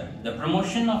culture. The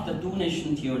promotion of the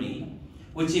two-nation theory,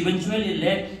 which eventually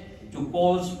led to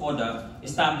calls for the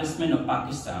establishment of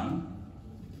Pakistan,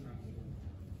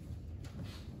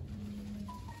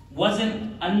 was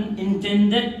an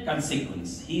unintended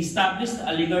consequence. He established the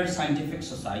Aligarh Scientific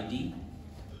Society,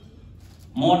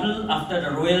 modeled after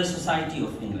the Royal Society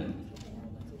of England.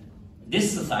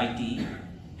 This society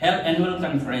held annual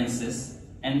conferences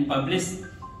and published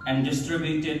and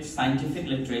distributed scientific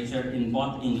literature in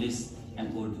both English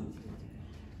and Urdu.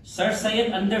 Sir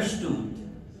Syed understood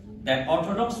that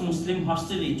Orthodox Muslim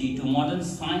hostility to modern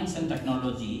science and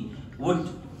technology would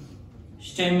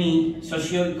stymie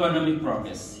socio-economic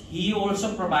progress. He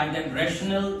also provided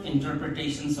rational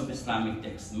interpretations of Islamic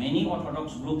texts. Many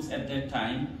Orthodox groups at that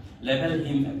time labeled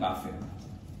him a kafir.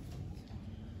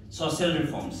 Social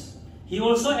reforms. He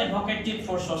also advocated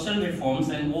for social reforms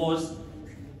and was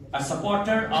a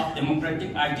supporter of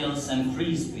democratic ideals and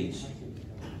free speech.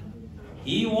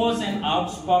 He was an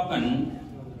outspoken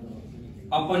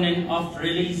opponent of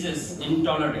religious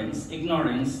intolerance,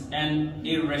 ignorance, and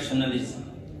irrationalism.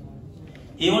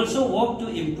 He also worked to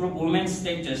improve women's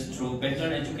status through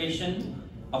better education,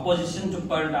 opposition to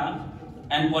parda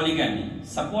and polygamy,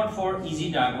 support for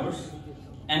easy divorce,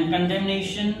 and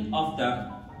condemnation of the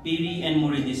Piri and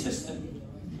Muridi system.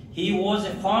 He was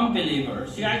a firm believer.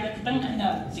 He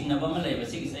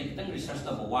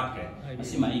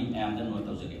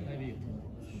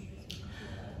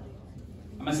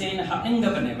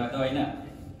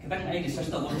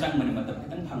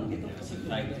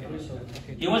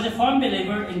was a firm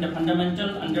believer in the fundamental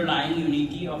underlying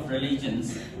unity of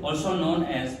religions, also known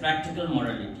as practical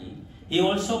morality. He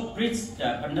also preached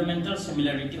the fundamental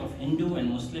similarity of Hindu and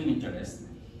Muslim interests.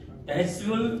 The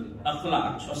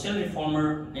Hizbul-Akhlaq, social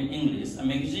reformer in English, a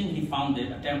magazine he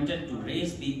founded, attempted to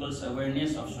raise people's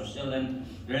awareness of social and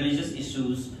religious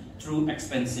issues through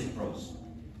expensive prose.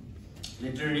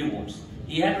 Literary works.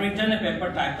 He had written a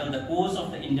paper titled The Cause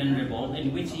of the Indian Revolt,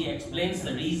 in which he explains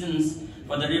the reasons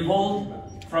for the revolt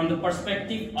from the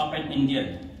perspective of an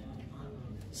Indian.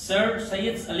 Sir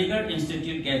Syed's Aligarh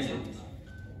Institute Gazette,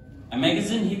 a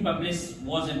magazine he published,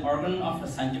 was an organ of the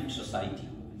scientific society.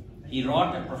 He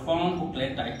wrote a profound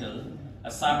booklet titled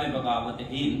Asabe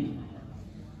Bagawat-e-Hind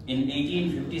in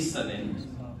 1857,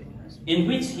 in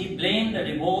which he blamed the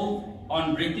revolt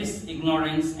on British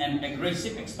ignorance and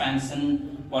aggressive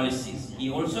expansion policies. He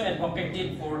also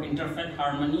advocated for interfaith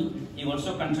harmony. He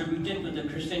also contributed to the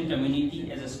Christian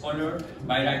community as a scholar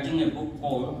by writing a book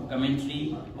called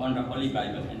Commentary on the Holy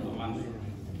Bible and Quran.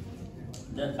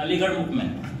 The Aligarh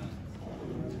movement.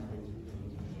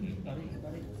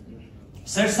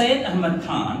 Sir Syed Ahmad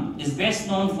Khan is best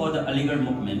known for the Aligarh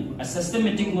movement, a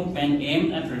systematic movement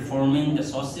aimed at reforming the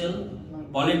social,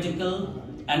 political,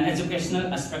 and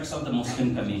educational aspects of the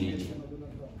Muslim community.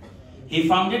 He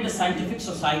founded the Scientific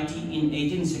Society in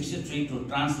 1863 to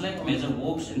translate major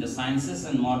works in the sciences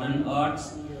and modern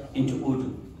arts into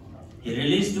Urdu. He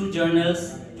released 2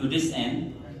 journals to this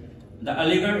end, the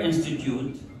Aligarh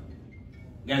Institute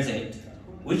Gazette,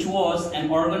 which was an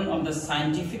organ of the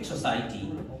Scientific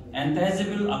Society, and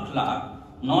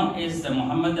Tehzib-ul-Akhlaq, known as the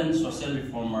Muhammadan social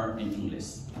reformer in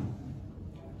English.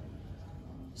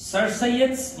 Sir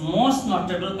Syed's most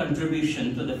notable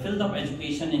contribution to the field of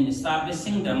education in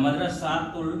establishing the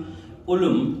Madrasatul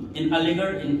Ulum in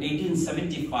Aligarh in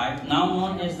 1875, now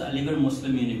known as the Aligarh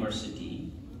Muslim University,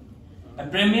 a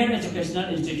premier educational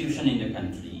institution in the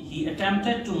country. He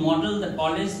attempted to model the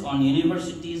college on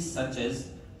universities such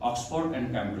as Oxford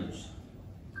and Cambridge.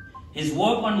 His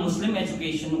work on Muslim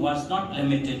education was not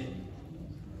limited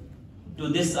to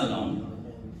this alone.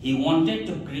 He wanted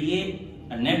to create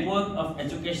a network of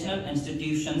educational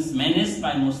institutions managed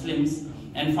by Muslims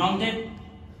and founded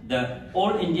the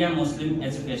All India Muslim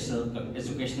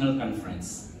Educational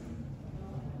Conference.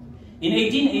 In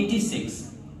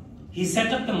 1886, he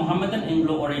set up the Muhammadan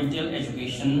Anglo-Oriental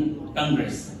Education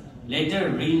Congress, later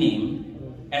renamed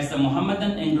as the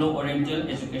Muhammadan Anglo-Oriental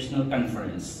Educational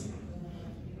Conference,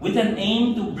 with an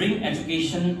aim to bring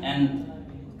education and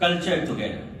culture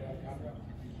together.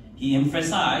 He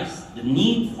emphasized the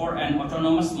need for an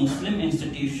autonomous Muslim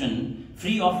institution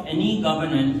free of any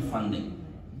government funding.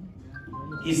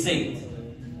 He said,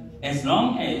 as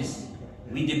long as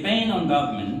we depend on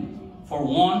government for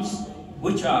wants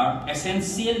which are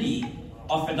essentially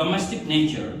of a domestic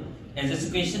nature, as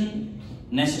education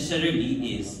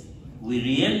necessarily is, we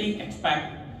really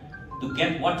expect to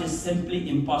get what is simply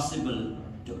impossible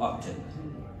to obtain.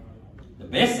 The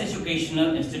best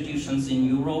educational institutions in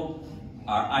Europe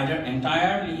are either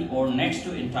entirely or next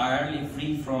to entirely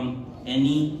free from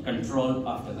any control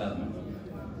of the government.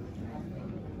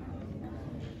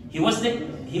 He was a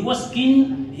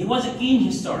keen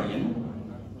historian.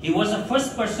 He was the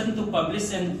first person to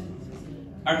publish an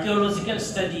archaeological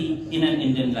study in an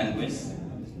Indian language,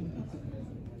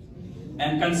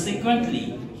 and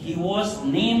consequently, he was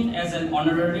named as an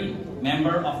honorary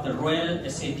member of the Royal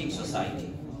Asiatic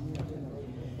Society.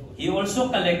 He also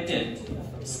collected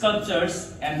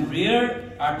sculptures and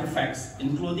rare artifacts,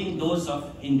 including those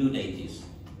of Hindu deities.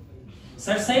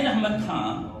 Sir Syed Ahmad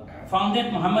Khan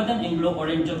founded Mohammedan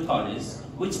Anglo-Oriental College,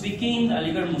 which became the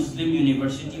Aligarh Muslim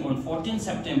University on 14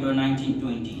 September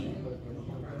 1920.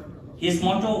 His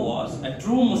motto was, "A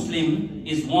true Muslim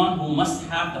is one who must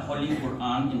have the Holy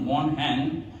Quran in one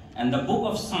hand and the Book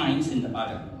of Science in the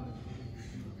other."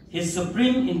 His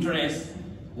supreme interest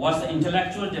was the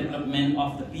intellectual development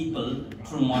of the people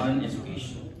through modern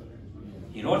education.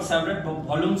 He wrote several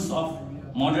volumes of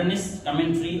modernist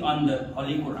commentary on the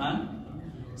Holy Quran,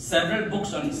 several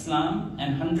books on Islam,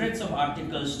 and hundreds of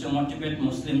articles to motivate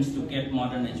Muslims to get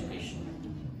modern education.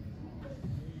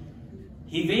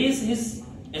 He based his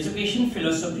education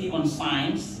philosophy on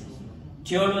science,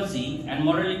 theology, and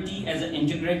morality as an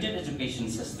integrated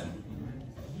education system.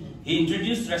 He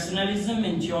introduced rationalism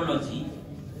in theology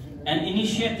and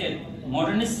initiated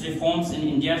modernist reforms in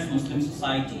India's Muslim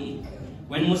society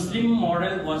when Muslim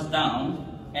morale was down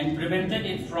and prevented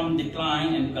it from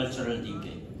decline and cultural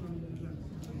decay.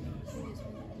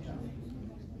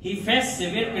 He faced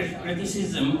severe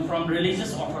criticism from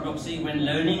religious orthodoxy when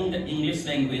learning the English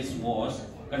language was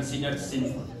considered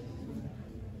sinful.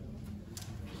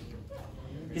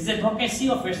 His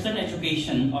advocacy of Western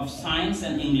education of science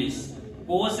and English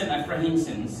posed an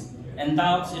apprehensions and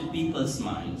doubts in people's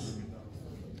minds.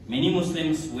 Many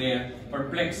Muslims were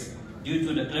perplexed due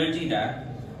to the clergy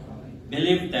that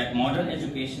believed that modern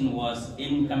education was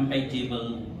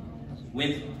incompatible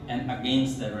with and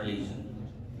against the religion.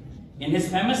 In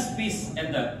his famous speech at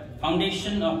the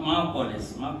foundation of Mao College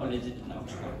in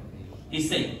Oxford, he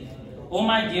said, "Oh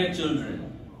my dear children,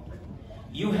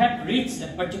 you have reached a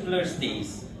particular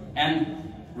stage, and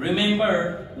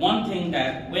remember one thing,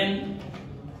 that when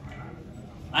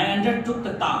I undertook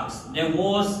the task, there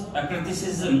was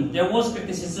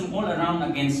criticism all around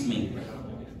against me."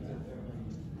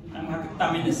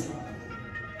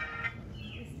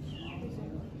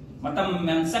 Matam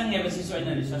mensang ya besi so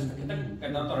ina research kita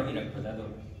kada tor irak pada do.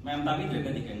 Mem tabi de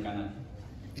gadi kan kana.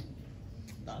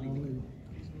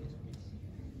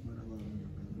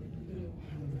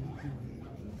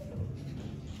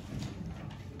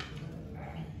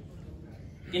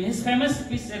 In his famous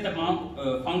speech at the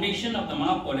foundation of the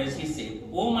Mao College, he said,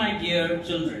 "Oh my dear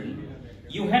children,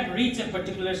 you had reached a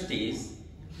particular stage,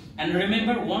 and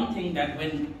remember one thing, that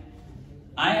when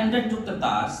I undertook the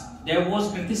task, there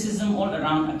was criticism all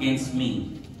around against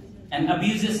me and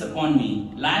abuses upon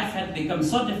me. Life had become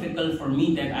so difficult for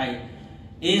me that I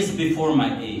aged before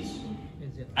my age.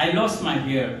 I lost my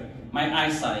hair, my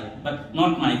eyesight, but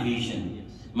not my vision.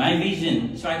 My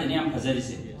vision,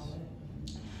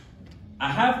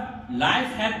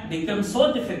 life had become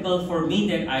so difficult for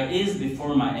me that I aged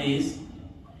before my age.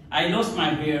 I lost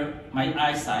my hair, my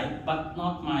eyesight, but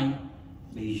not my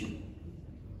vision.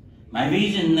 My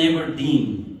vision never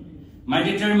dimmed. My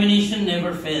determination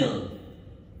never failed.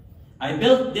 I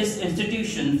built this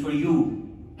institution for you,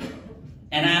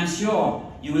 and I am sure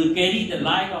you will carry the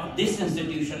light of this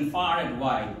institution far and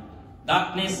wide.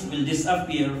 Darkness will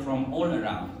disappear from all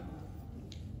around."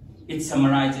 It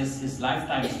summarizes his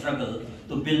lifetime struggle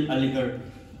to build Aligarh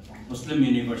Muslim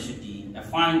University, a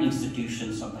fine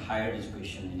institution of the higher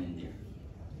education in India.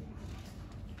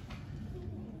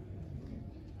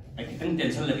 I think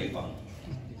tension lagi ko.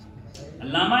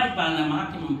 Lama Iqbal na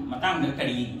mahaki matang na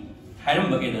kari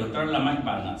hiram bagay Dr. Lama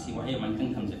Iqbal na si wahay man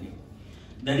kang kamsabi.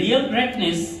 The real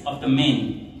greatness of the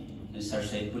man, Sir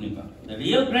Syed Puniba, the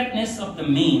real greatness of the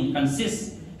man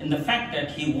consists in the fact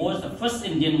that he was the first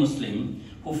Indian Muslim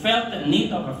who felt the need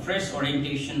of a fresh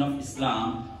orientation of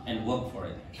Islam and worked for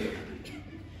it.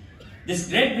 This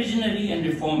great visionary and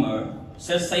reformer,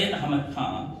 Sir Syed Ahmad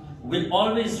Khan, will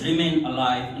always remain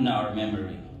alive in our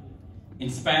memory,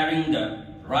 inspiring the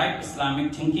right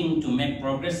Islamic thinking to make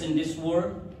progress in this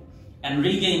world and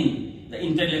regain the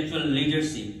intellectual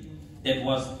leadership that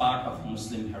was part of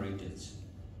Muslim heritage.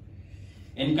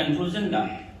 In conclusion,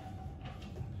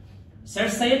 Sir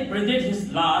Syed breathed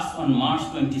his last on March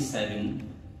 27,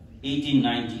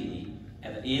 1898,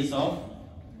 at the age of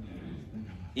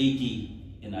 80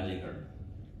 in Aligarh.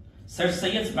 Sir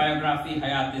Syed's biography,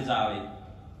 Hayat-e-Zawed,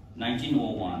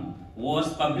 1901,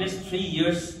 was published 3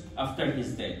 years after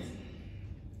his death.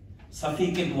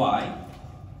 Safiq Idwai,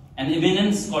 an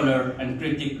eminent scholar and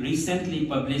critic, recently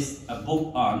published a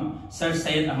book on Sir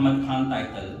Syed Ahmad Khan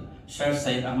titled Sir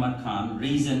Syed Ahmad Khan,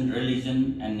 Reason,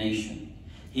 Religion and Nation.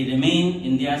 He remained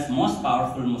India's most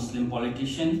powerful Muslim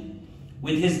politician,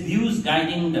 with his views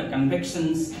guiding the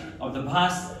convictions of the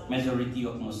vast majority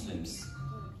of Muslims.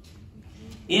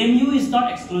 AMU is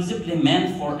not exclusively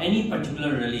meant for any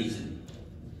particular religion,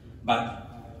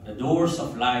 but the doors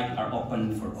of light are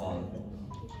open for all.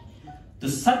 To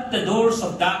shut the doors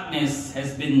of darkness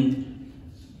has been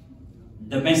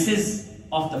the message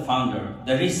of the founder.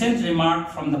 The recent remark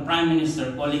from the Prime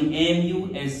Minister calling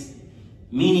AMU as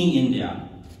mini India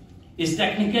is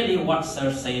technically what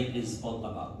Sir Syed is all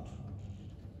about.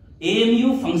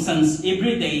 AMU functions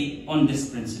every day on this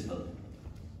principle.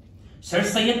 Sir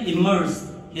Syed immersed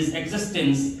his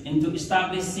existence into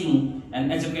establishing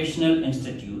an educational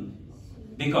institute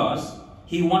because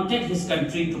he wanted his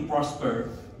country to prosper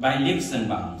by leaps and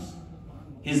bounds.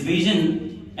 His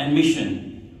vision and mission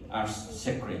are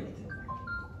sacred.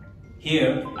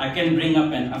 Here, I can bring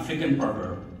up an African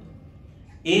proverb.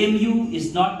 AMU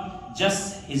is not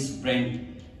just his brainchild.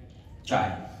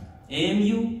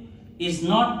 AMU is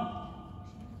not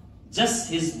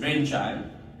just his brainchild.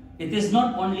 It is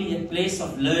not only a place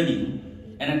of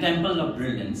learning and a temple of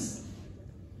brilliance.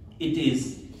 It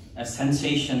is a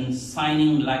sensation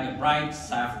shining like a bright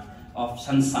shaft of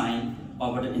sunshine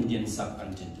over the Indian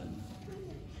subcontinent.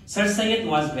 Sir Syed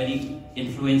was a very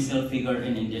influential figure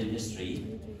in Indian history.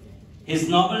 His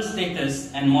noble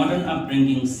status and modern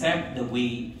upbringing shaped the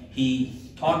way he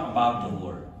thought about the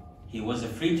world. He was a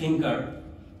free thinker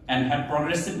and had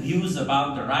progressive views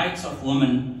about the rights of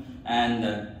women and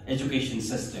the education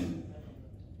system.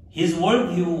 His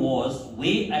worldview was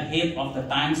way ahead of the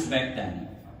times back then.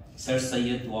 Sir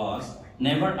Syed was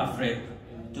never afraid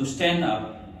to stand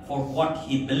up for what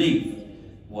he believed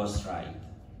was right.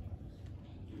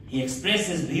 He expressed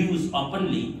his views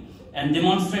openly and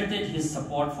demonstrated his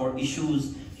support for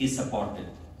issues he supported.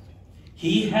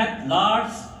 He had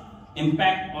large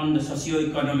impact on the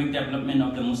socio-economic development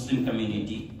of the Muslim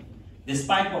community.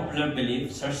 Despite popular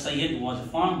belief, Sir Syed was a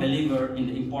firm believer in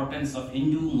the importance of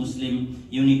Hindu-Muslim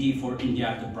unity for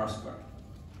India to prosper.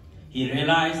 He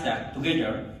realized that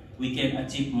together we can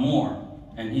achieve more,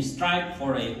 and he strived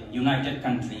for a united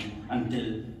country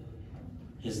until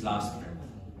his last breath.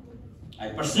 I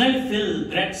personally feel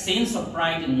great sense of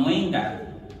pride in knowing that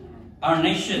our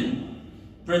nation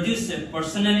produced a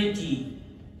personality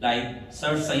like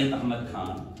Sir Syed Ahmad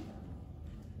Khan,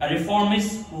 a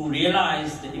reformist who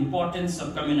realized the importance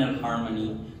of communal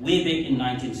harmony way back in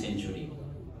 19th century.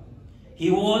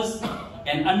 He was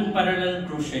an unparalleled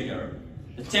crusader,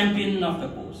 the champion of the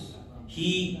cause.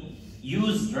 He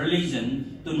used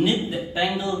religion to knit the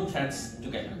tangled threads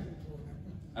together.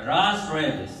 A Raj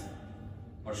royalist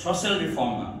or social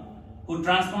reformer who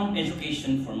transformed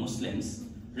education for Muslims,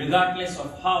 regardless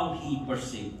of how he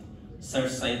perceived, Sir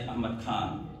Syed Ahmad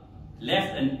Khan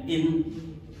left an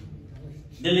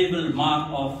indelible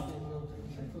mark of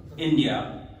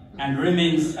India and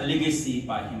remains a legacy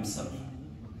by himself.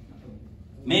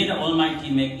 May the Almighty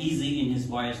make easy in his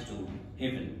voyage to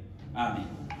heaven. Amen.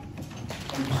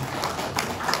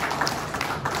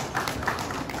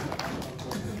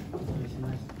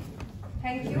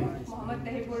 Thank you, Muhammad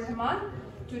Tahibur Rahman,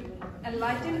 to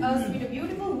enlighten us with the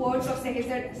beautiful words of Sir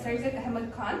Syed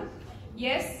Ahmad Khan.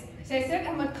 Yes, Sir Syed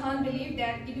Ahmad Khan believed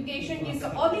that education is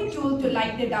the only tool to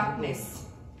light the darkness.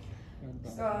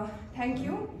 So, thank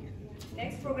you.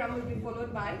 Next program will be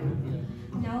followed by.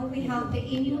 Now we have the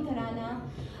AMU Tarana.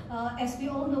 As we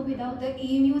all know, without the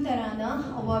AMU Tarana,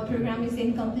 our program is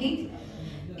incomplete.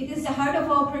 It is the heart of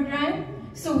our program.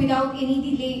 So without any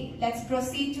delay, let's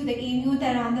proceed to the AMU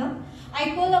Tarana.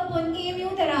 I call upon AMU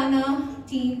Tarana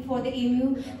team for the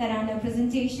AMU Tarana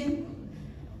presentation.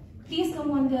 Please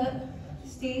come on the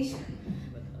stage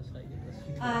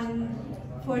and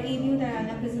for AMU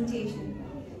Tarana presentation.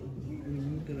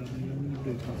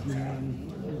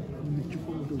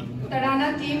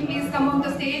 Tarana team, please come on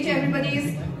the stage. Everybody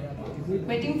is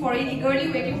waiting for it,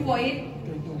 eagerly waiting for it.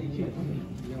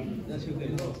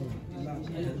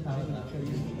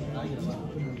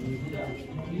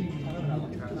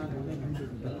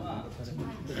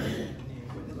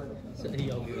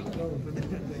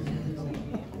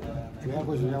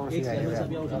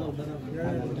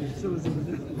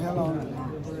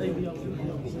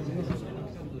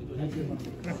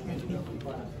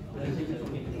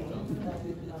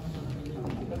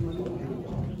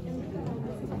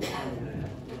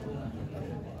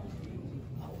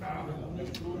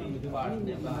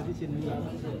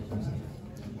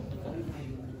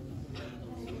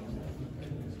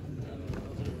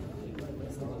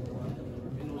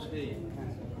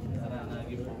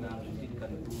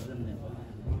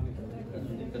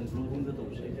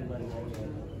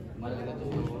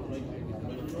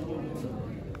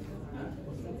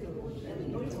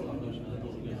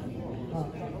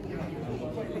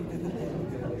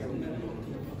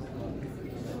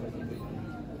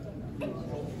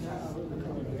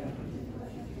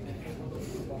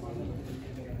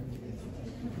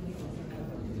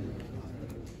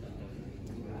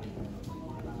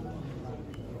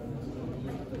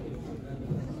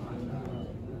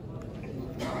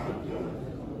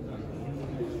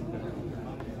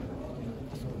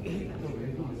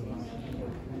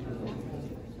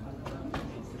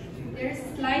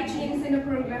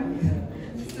 program.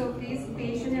 So please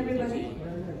patient everybody.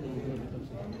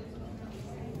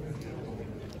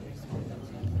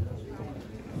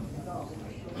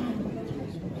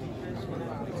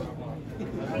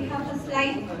 We have a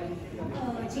slight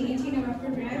change in our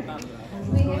program.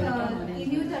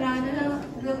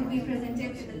 AMU-Tarana will be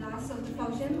presented at the last of the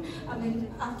function.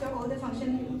 After all the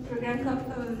function program,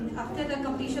 after the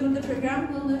completion of the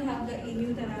program, we will have the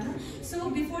AMU-Tarana. So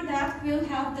before that, we'll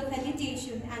have the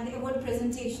felicitation and the award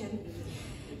presentation.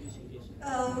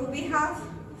 We have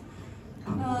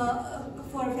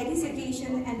for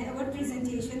felicitation and the award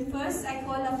presentation. First, I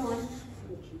call upon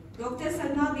Dr.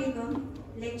 Salma Begum,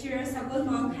 lecturer, Sabul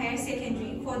Mang, Higher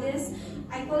Secondary. For this,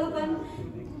 I call upon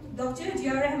Dr.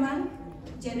 Jia Rahman,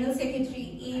 General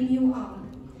Secretary, AMU-AAM.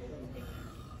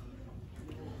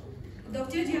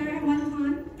 Dr. Jia Rahman,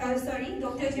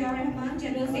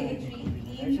 General Secretary,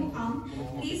 AMU-AAM,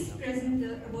 please present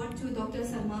the award to Dr.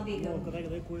 Salma Begum.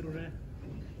 Regular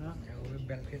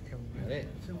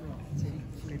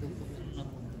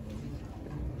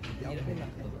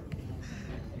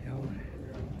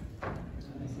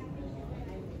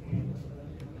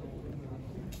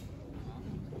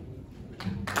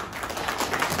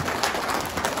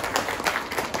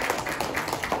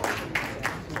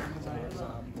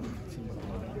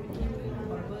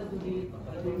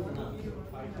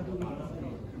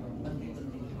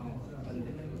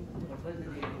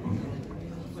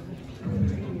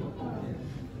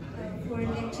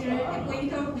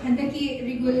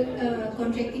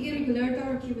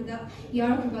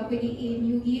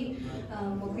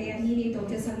AMU-gi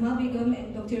Dr. Salma Begum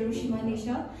and Dr. Rushima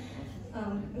Nisha.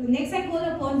 Next, I call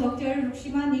upon Dr.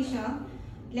 Rushima Nisha,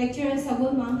 lecturer,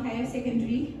 Sabul Mang, Higher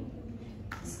Secondary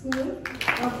School.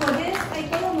 For this, I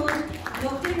call upon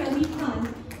Dr. Ravi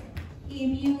Khan,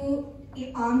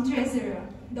 AMU-AAM Treasurer.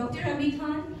 Dr. Ravi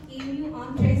Khan,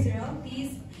 AMU-AAM Treasurer,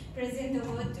 please present the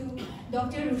word to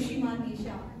Dr. Rushima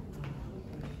Nisha.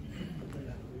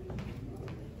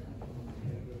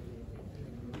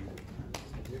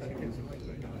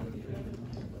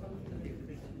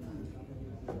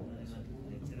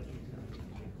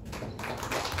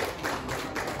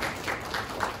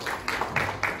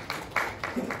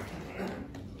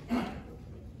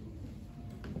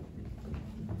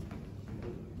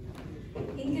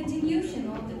 In continuation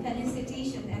of the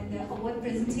felicitation and the award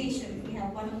presentation, we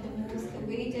have one of the most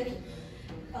awaited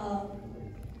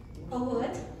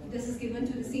award. This is given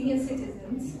to the senior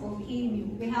citizens of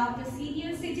AMU. We have the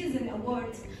Senior Citizen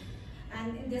Award,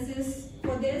 and this is,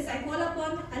 for this, I call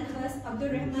upon Alhas Abdul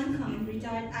Rahman Khan,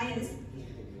 retired IS.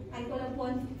 I call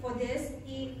upon, for this,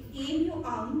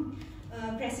 AMU-AAM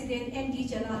President MD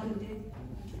Jalaluddin.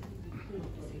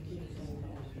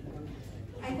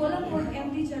 I call upon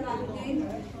MD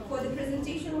Jalaluddin for the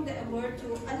presentation of the award to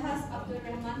Alhas Abdul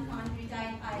Rahman Khan,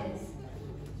 retired IS.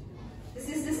 This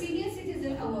is the Senior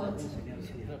Citizen Award.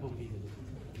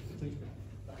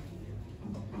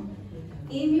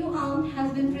 AMU-AAM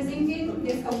has been presenting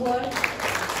this award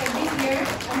every year,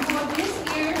 and for this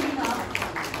year we have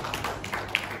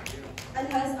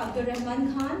Alhas Abdul Rahman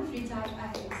Khan, retired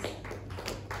IS.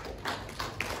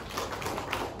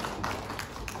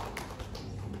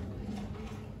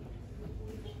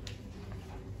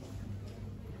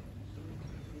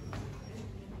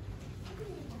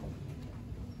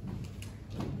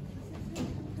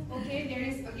 Okay, there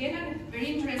is again a very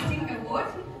interesting award.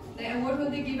 The award will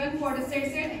be given for the Sir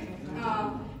Syed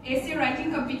essay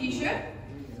writing competition.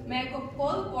 May I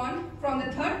call upon from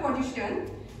the third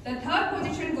position. The third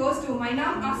position goes to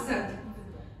Mainam Asad.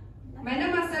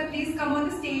 Mainam Asad, please come on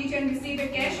the stage and receive a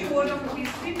cash award of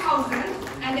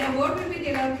 ₹3,000, and the award will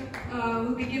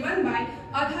be given by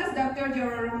Alhas Dr.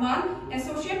 Jawar Rahman,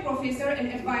 Associate Professor and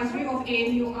Advisory of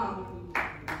AMU-AAM.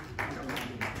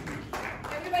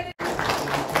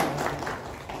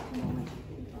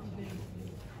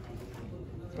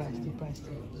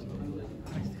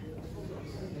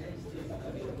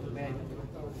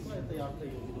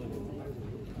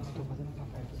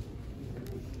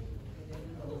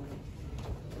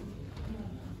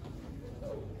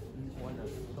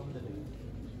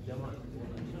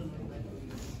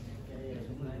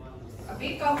 A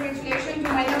big congratulations to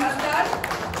Mainam Asad.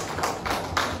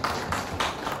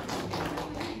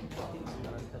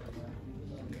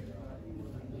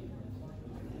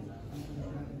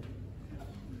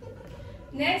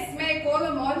 Next, may I call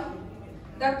upon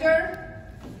Dr.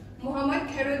 Muhammad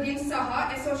Khairuddin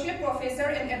Saha, Associate Professor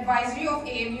and Advisory of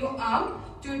AMU-AAM,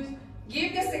 to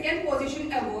give the second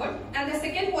position award. And the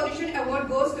second position award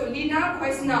goes to Lina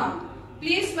Khoisna.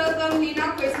 Please welcome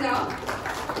Lina Khoisna.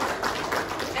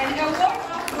 An award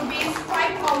of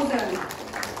 ₹5,000.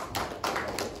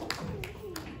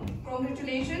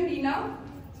 Congratulations, Lina.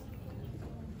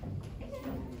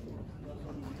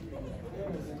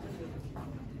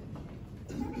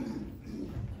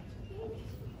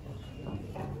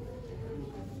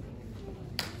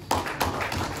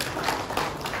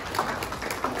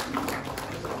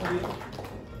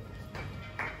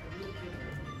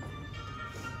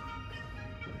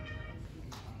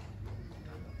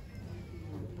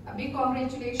 A big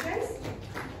congratulations.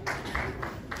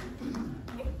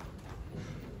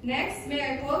 Next, may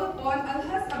I call upon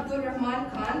Alhaj Abdul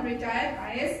Rahman Khan, retired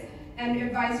IS and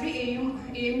advisory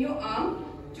AMU-AAM,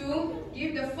 to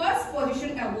give the first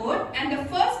position award, and the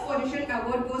first position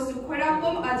award goes to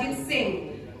Kharapom Ajit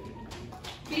Singh.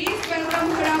 Please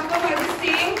welcome Kharapom Ajit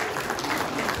Singh.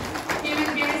 He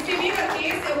will be receiving a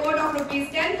case award of rupees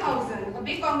 10,000. A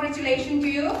big congratulations to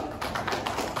you.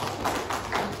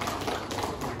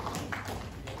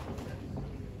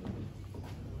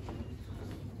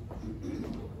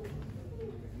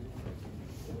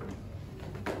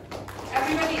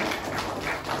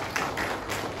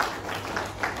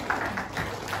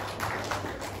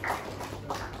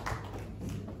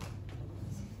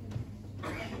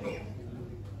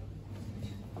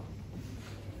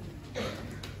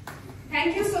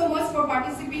 Thank you so much for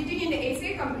participating in the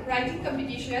essay writing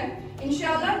competition.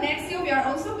 Inshallah, next year we are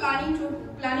also planning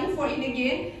for it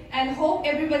again, and hope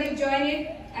everybody join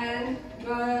it. And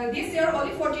this year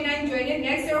only 49 join it.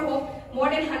 Next year hope more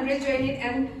than 100 join it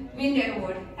and win the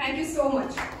award. Thank you so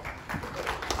much.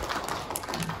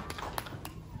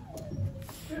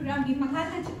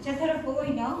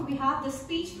 We have the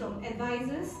speech from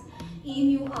advisors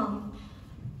AMU-AAM.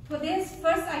 For this,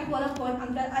 first I call upon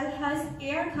Uncle Alhaj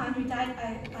A.R. Khan, retired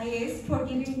IAS, for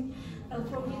giving a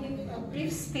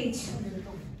brief speech.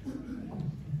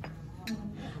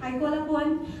 I call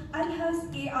upon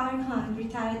Alhaj A.R. Khan,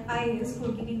 retired IAS,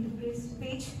 for giving the brief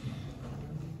speech.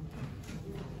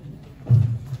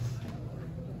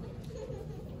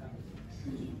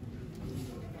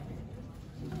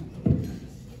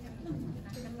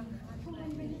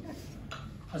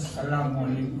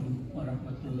 Assalamualaikum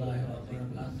warahmatullahi wabarakatuh.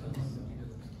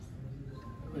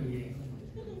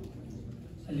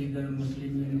 Aligarh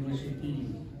Muslim University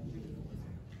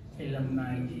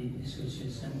Alumni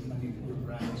Association Manipur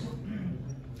branch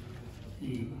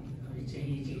di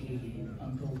Chahi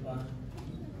Pangtopa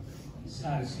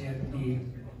Sir Syed di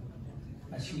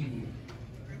Asili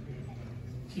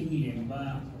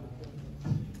Chingmeirong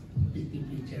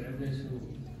picture agasu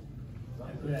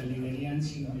aku Aligarhian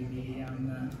singgi yang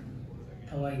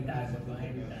thawai tajaba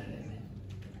haibtare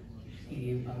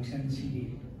ini function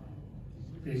si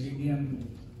presidium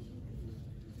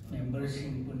members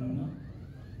sing punama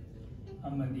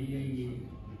amadi ai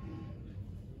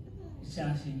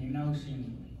isa sing inau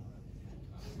sing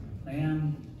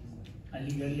mayam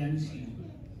Aligarhian sing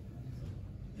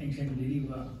tension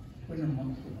diriba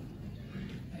punama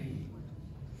ai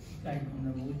kai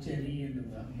kuna buceri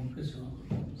eduga mukaso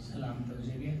salam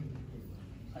tawjege.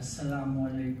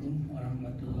 Assalamualaikum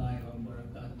warahmatullahi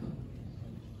wabarakatuh.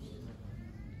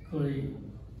 Koi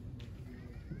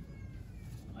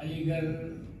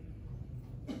Aligarh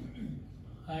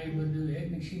hai badu ek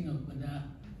nixing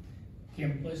pada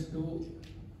campus tu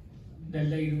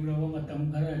dalai lurawa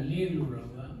matam khara le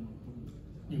lurawa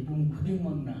ipung khuding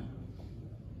magna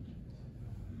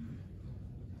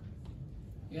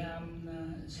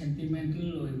yamna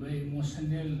sentimental oiba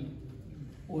emotional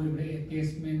oiba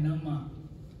attachment nama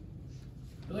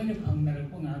loina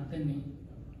phangnarakpa ngakani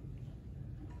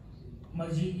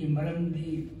majigi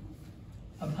maramdi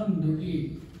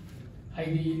afamdugi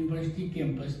haidi university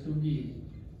campus tugi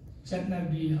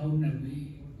chatnabi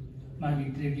haunabi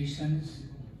magi traditions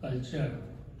culture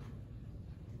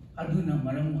aduna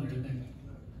maram oiragani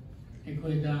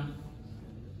ekoida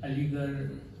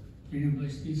Aligarh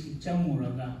University si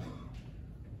chamuraga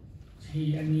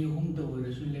si ani humto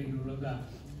orasu leiruraga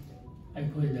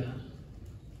aikoida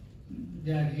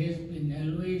there has been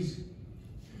always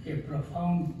a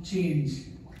profound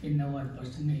change in our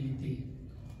personality.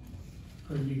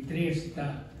 Koi trace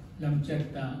ta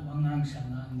lamchat ta wangang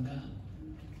sanganga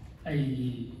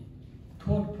ai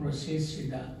thought process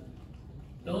sida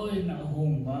loi na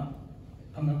hongba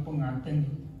pangapangatan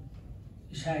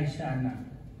isa na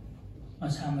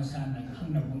masa-masa na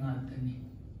khangnapangatani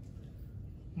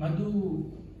madu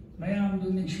mayam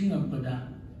do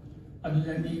nixingapda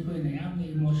adulani ko na yam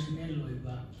emotional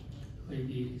oiba ko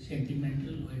di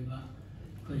sentimental oiba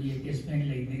ko ye attachment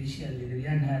like initial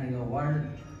yan haraga word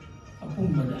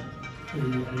apumbada ko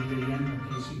Aligarhian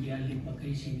pakisigi ali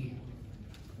pakisigi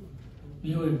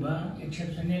yoiba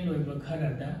exceptional oiba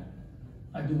kharada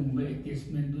adumba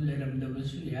attachment du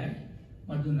leramdabasu yai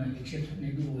maduna exception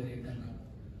edu ore kana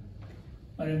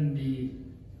marandi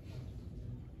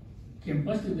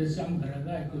campus to the sam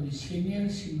garaga ko di senior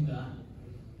singa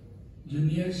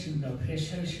junior singa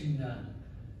fresher singa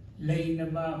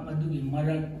lainaba madugi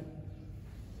marak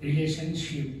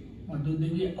relationship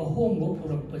madudagi ahombo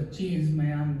purakpa change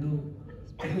mayam du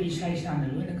ko isai sana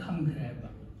loina khamgreba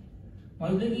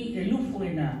madudagi eluf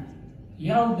oina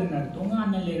yaudana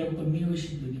tongana lerappa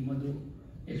miyosidudi madu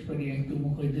experience to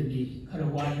mokoidadi khara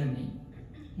walani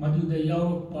maduda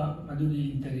yaurpa madugi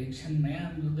interaction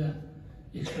mayam duda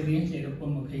experience lerappa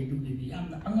mokaidudi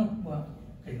yamna angappa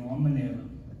kaino amaneba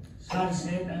Sir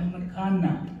Syed Ahmed Khan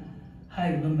na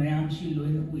haiba mayam si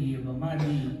loina uyeba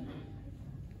madi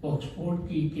Oxford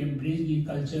ki Cambridge ki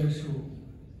culture su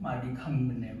madi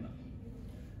khangbaneba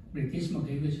British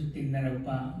makaiga su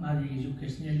tinnarapa madi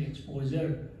educational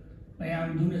exposure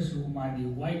mayam duna su madi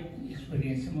wide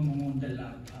experience mamonda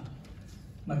lakpa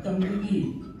matamgi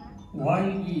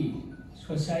world ki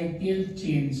societal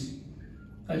change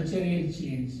cultural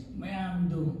change mayam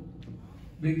do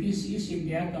British East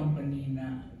India Company na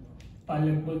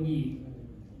palapagi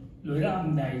loira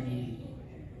amdai gi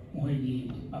moigi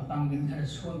apangin thar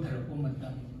son thar ko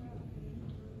matam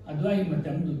adwai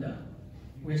matam duda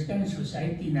western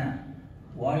society na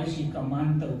world si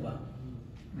command tauba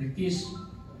British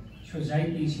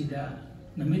society sida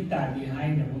namita di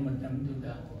hai na ko matam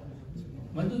duda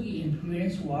madugi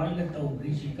influence world la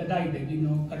taubri si kadai dagi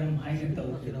no karam hai na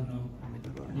taubri no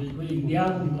di ko India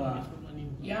gumba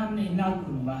yamne ina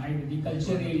kunba hai di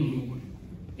culturally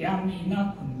yamne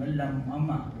ina kunba lam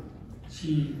ama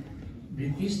si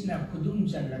British na kudum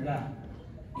chalaga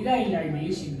ilai ni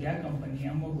India company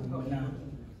amo gumna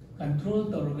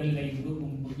control torogal lai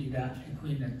gumbuida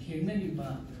ikoina thengna liba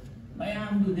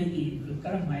mayam du degi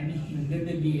karam haini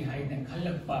hingdadi haina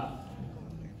khalakpa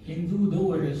Hindu do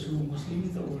warasu Muslim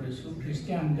do warasu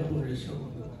Christian do warasu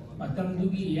matam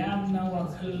dugi yamna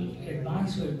wakhal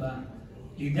advance hoiba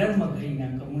leader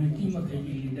makaina community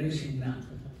makaini leadership na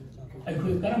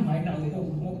akhoi karam haina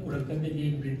mo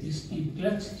purakadagi British ki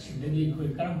clutch sidagi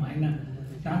khoi karam haina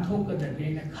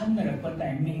nathokadagi na khannarakpa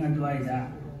timing adwaida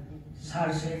Sir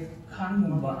Syed Khan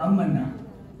mumba amana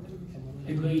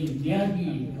akhoi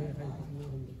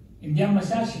India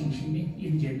masa singni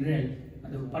in general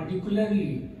ado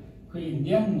particularly khoi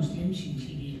Indian Muslim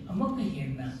singsi amak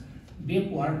henna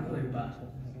backward hoiba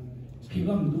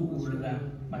phibam du urga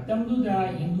matam du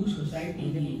da Hindu society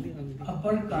ni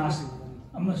upper caste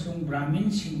amasung Brahmin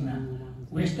singna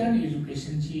western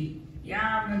education si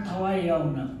yamna thawai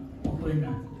yauna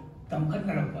mokoina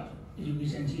tamkhatnarapa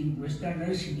education si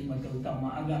westerners si matau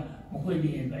tamaga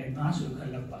mokoini advance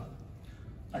khalapa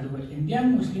aduga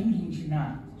Indian Muslim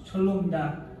singina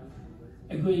solomda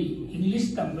agoi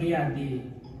English tamba yade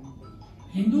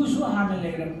Hindu su hana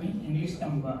lerammi English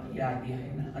tamba yade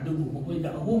haina adugu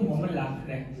mokoida ahom mama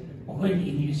lakre mokoini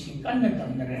English kanna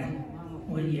tamnare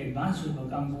mokoini advance ba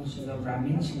kambu siga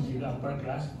Brahmin singa upper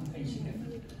class kai siga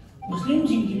Muslim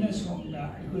singina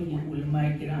somda agoi ulama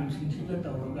kiram singa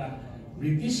tawga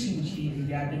British singi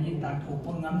India dagi ta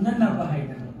thopa ngamna na ba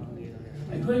haida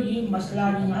agoi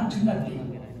masla ni ngam thingati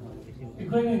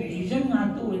agoi religion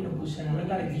na to in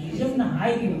busanaga religion na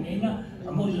hairi na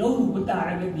amo low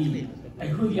butaraga di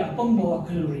agoi apambo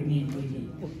wakhalori ni agoi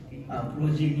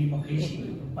project ni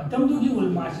makaisi matam du gi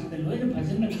ulma si da loina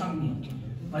phajana khangni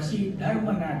masi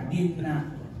dharma na din na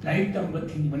laik tamba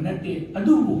thing banate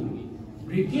adubu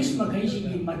British makaisi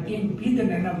gi maten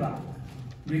pidana na ba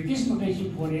British makaisi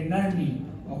foreigner ni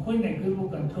makoi na ko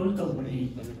control to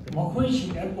bari makoi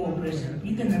si da cooperation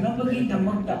pidana na ba gi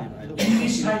damakta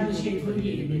English hai si ko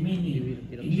gi enemy ni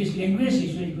English language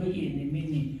is ko gi enemy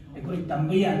ni ko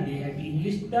tambaya de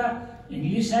English da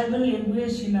English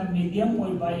language in a medium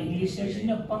or by English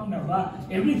in a pang nava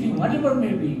everything whatever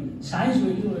may be science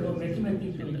will you or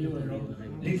mathematics will you or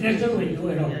literature will you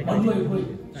or adu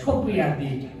scope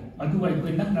yadi adu ko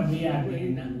nak na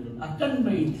yadi na akan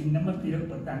bai thin nama pirak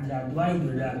patanja dwai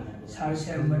dura Sir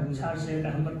Syed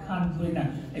Ahmed Khan ko na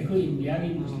ko India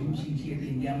ni Muslim singsi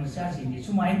India masa sing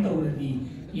sumain tawradi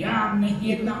yam na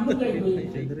hiet na mo kai ko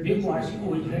be wasi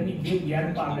ko ni be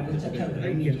gyar pa ga chakha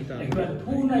ni ko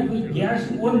thuna ko gyar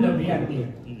si on da be ate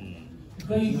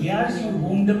ko gyar si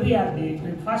hom da be ate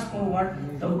ko fast forward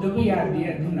taw da be ate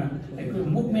aduna ko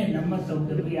movement namma taw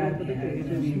da be ate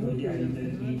ni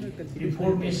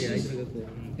ko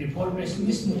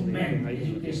reformist movement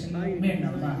education movement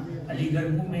namma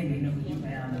Aligarh movement ni ko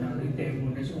mayam na rite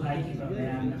mo na so hai ki ba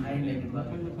mayam na hai le ba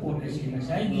ko na si na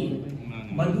sai gi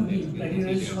Madubi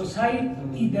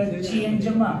society the change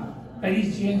ma, very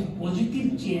change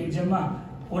positive change ma,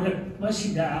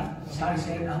 Masida, Sir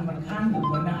Syed Ahmad Khan,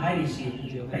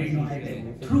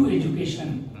 through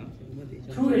education,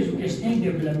 educational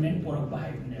development for a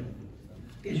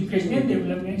educational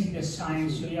development in the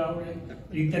science,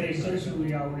 literature,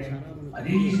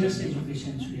 religious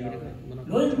education,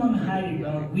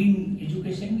 wing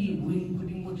education, wing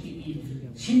putting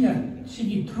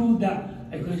through the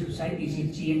society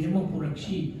change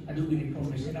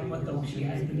information about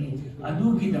institution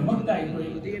movement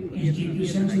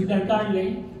institution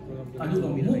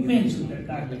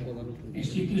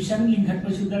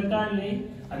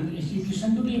institution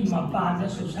to be Mapa,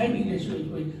 society,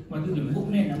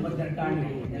 movement,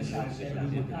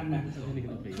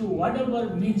 through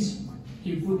whatever means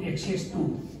he could access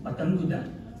to Matanguda.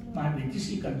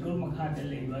 British control Makata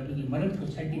labor to the Marat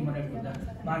society Marakuda,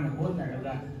 Manahona,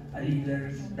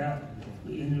 Aligarh,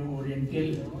 Oriental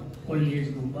College,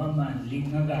 Gubama,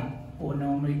 Lingaga, or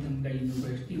now making the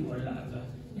University or Laga,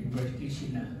 University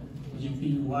Sina,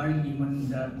 GP world given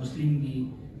the Muslim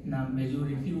na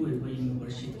majority of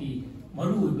university,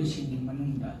 Maru Bishini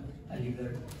Manunda,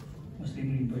 Aligarh, Muslim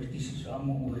University, so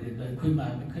among the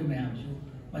Kumasu,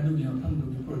 Madugi of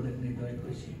the product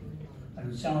negotiation.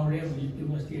 And Saure,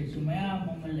 University, Sumaya,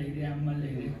 Malay,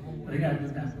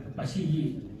 Regaduna,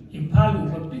 Pasigi, Imphal,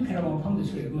 but pick up from the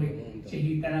Sway,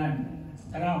 Chehi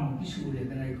Taran, Pisu,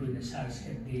 and I could the Sir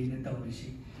Syed, the Taurisi.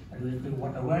 And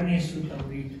what awareness to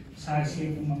Tauri, Sir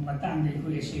Syed, Matan, they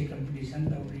could say competition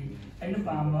Tauri. I know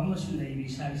Pamamas lady,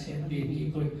 Sir Syed, they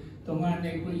could, Tonga,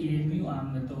 they could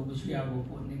AMU-AAM, the Tobusiabo,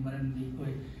 Nimaran,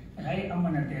 I am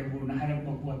on a table,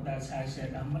 Naharapok, what that Sir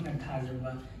Syed, I'm on a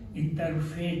Tazaba,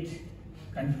 interfaith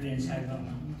conference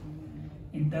Haibama,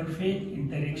 interfaith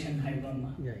interaction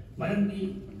Haibama.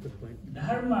 Marandi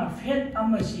Dharma, faith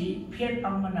Amasi, faith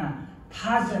Amana,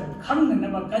 Tazab,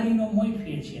 Kanganaba, Kalino Moi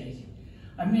faith.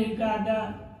 America,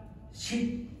 the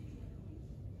ship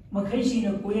Makashi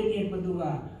of Kuwait at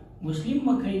Badua, Muslim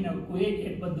Makain of Kuwait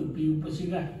at Badupi,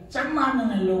 Pasiga,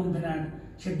 Samana alone than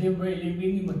September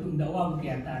 11 Matunda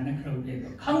Wapiata and a crowd.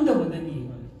 Kanda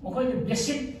Badani, Mokai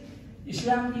basic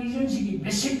Islam religion, she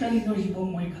basically knows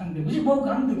about my country. Was it both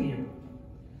country?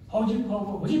 How did you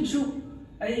call was it true?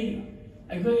 I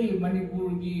go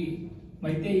Manipur,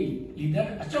 my day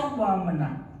leader, a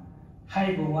chopamana,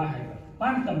 Haiba Wahaiba,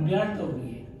 one cambiato.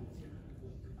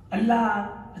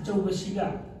 Allah, a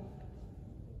chopasiga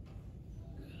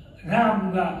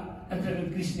Ramga, a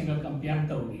Christian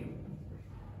cambiato.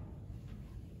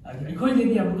 I go to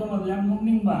the Abdom of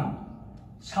Lamumba.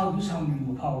 South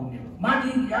sounding power.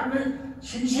 Martin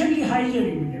sincerely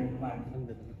hiring them.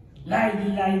 Lie,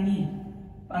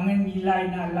 Angani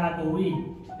Lina Lagowi.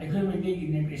 I could be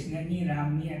taking a Krishnani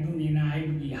Ramni and Dunina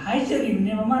Haidi. Hiring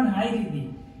never man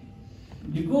hiding.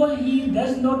 Because he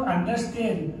does not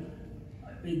understand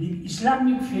the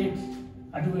Islamic faith,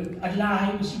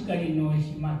 Allah Sikari knows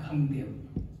Hima Kangdil.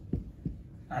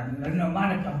 And no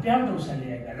man compared to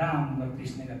Salia, Ram, but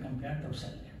Krishna compared to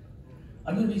Salia.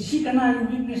 Although she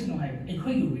cannot witness no have, a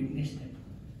quick witness them.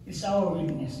 It's our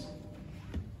witness.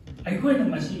 I quit a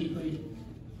machine,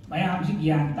 my arms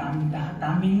again,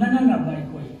 Taminana by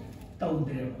Koi, told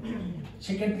them.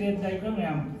 Secretary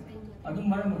diagram, I don't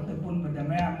matter what the pun, but the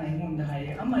man I want the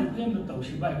high. I might claim the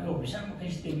Toshi by Go, some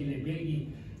case they will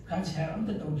be can't have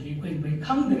the Toshi, but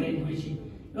come the language.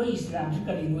 No Islam,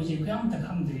 was a come to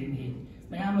come the day.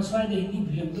 My arm was why they need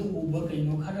him to work in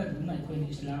no color, not quite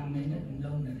Islam, and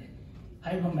lonely.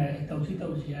 I am a Toshi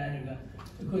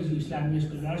because Islam is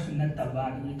to nurse not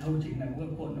Tabad, we told him that we're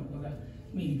going to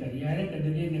mean that the Arab at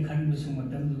the day the country was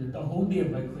them to the whole day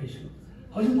by question.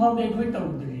 How you probably quit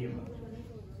out the river?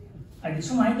 I did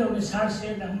some idea of the Sir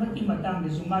Syed Ahmad Madame,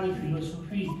 the Somali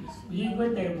philosophy, we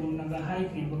went there on the high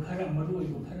cream, Bakara Maru,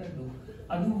 Bukarado.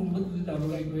 I do with the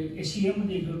right way, a CM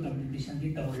they go competition,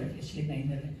 the tower, a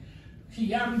CN.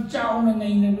 She am chow and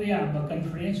in the way of a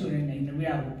conference or in the way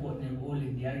of a port and all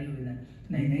in the area.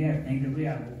 In the way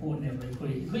of a port never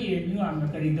quit. We knew I'm a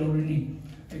corridor.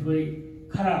 I go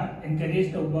Kara,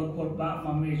 encouraged the work for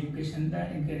Bama education,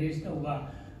 encouraged the work.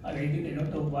 I did not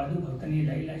know what Tani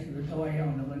Laila, the Tawaya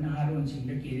on the Vanaharo in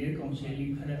the career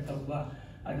counseling Karatawa,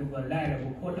 Aduba Lila,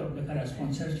 a quarter of the Kara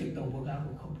sponsorship of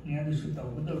Bogaco company, and the suit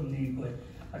of Nico.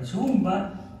 And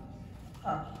Zumba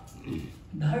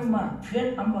Dharma,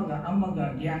 Fed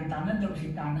Amaga, Yantana,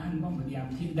 Doxitana, and Mamadiam,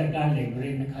 the Gale,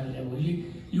 Brain, Kalevoli,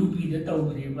 you be the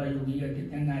Togri by Yugi at the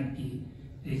Tanaki,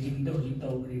 regime Dogi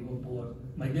Togri board.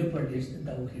 My dear Pradesh,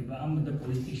 the Togri, I'm the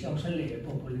politician,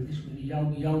 politics with the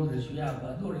Yaudres,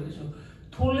 Yaba, so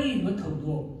Tole, but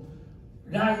Togo.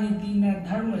 Rajnitina,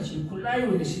 Dharma, Kulai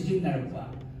with the Sijin Narva.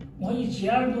 Moi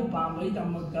Chiardo Pamay,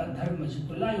 Dharma,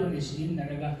 Kulai with the Sijin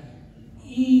Naraga.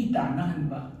 इ ताना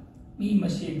हनबा मी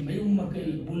मसे मयुम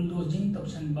मकई bulldozing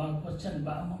तौसनबा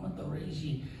खोचनबा अमम तौरइसी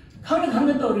खांग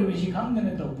तौरिबिसी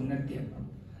खांगना तौबु नते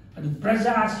अदु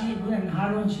प्रजा सी गुन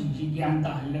हारोन सिंजी ज्ञान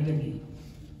ताहलगदी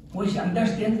moist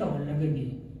understand तौहलगदी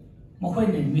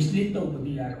मखोइने mislead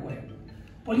तौबुदी यारोय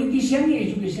politician की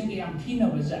education के याम थीना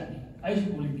बजानी आइस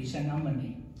पॉलिटिशियन अमने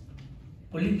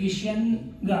पॉलिटिशियन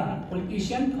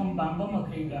फंबांबा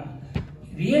मखैगा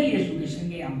रियल एजुकेशन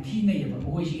के याम थीना येबा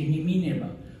मोइस एनिमीनेबा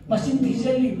मसिन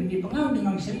थीजली बिदि पंगांग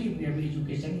दिंगांग सली बिदि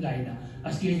एजुकेशन गाइदा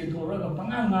अस्टेज थोरगा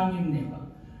पंगांग nganginनेबा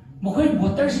मखोइ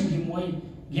वोटर सिंगी मोइ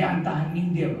ज्ञान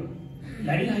ताहनिंगदेबा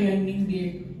लाइक हायनिंगदे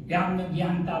यामना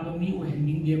ज्ञान ताबा मी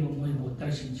ओहनिंगदेबा मोइ वोटर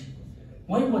सिंगी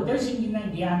मोइ वोटर सिंगिना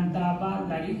ज्ञान ताबा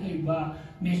लाइक हैबा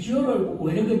मेच्योर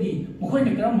ओइरगदी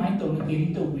मखोइने करम हाइन तौना केरी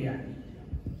तौबा यानी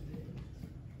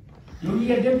योगी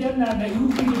अध्यक्षना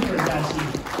यूपी की प्रजासी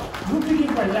यूपी की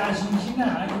प्रजासिंगसिना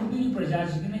यूपी की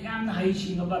प्रजासिंगना यामना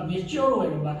हाइसिंगबा mature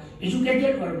ओइरबा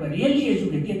educated ओइरबा really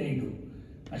educated आइदो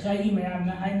acai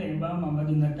मयामना हाइनेबा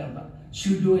ममदु नतबा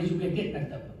pseudo educated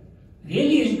नतबा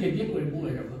really educated ओइबो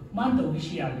ओइरबा मान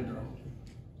तौबिसि यागदरो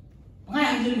पंगाय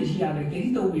हाइजलिसि यागदो केरी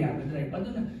तौबा यागदो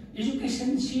अदुना एजुकेशन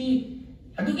सी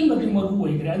अदुकी मतिंग मरु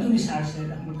ओइग्रे अदुनि सारसे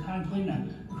हम खान थोइना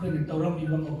अखोइना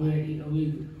तौरमिबा मखोइ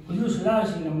हुजूर सल्लल्लाहु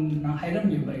अलैहि वसल्लम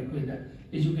हाइरमिबा अखोइदा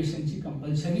एजुकेशन सी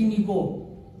कंपलसरी निको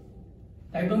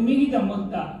ताइबंगमिगी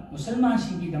दमक्ता मुसलमान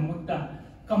सिंगी दमक्ता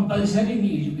कंपलसरी नि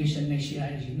एजुकेशन ने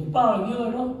सियाइसी नुपा ओइगे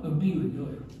ओरो नुपी ओइगे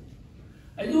ओरो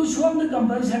अदु सोम द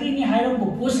कंपलसरी नि हाइरम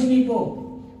पोसनि को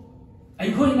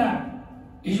अखोइना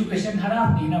एजुकेशन हराम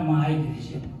दिना माहाई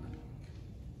दिसे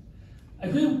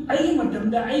अखोइ आई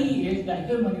मतमदा आई एज दा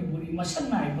अखोइ मणिपुरी मसन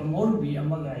नाइबा मोरबी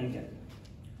अमगा आइगा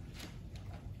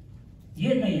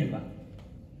ये नहीं बा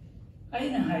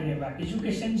आइना हाइरेबा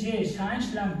एजुकेशन से साइंस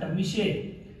लाम तमिसे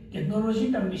टेक्नोलॉजी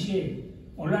तमिसे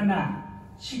ओलाना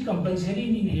सी कंपलसरी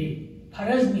नि ने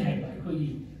फरज नि हाइबा कोई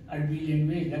अरबी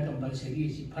लैंग्वेज दा कंपलसरी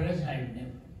सी फरज हाइबने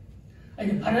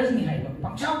आइने फरज नि हाइबा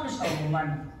पंचाव के साउ मान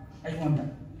आई मोंदा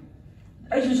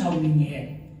आई सु साउ नि ने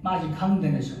माजी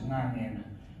खंगदने सु nganena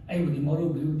आई बुदी मोरु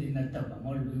बिउदी नतबा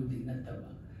मोर बिउदी नतबा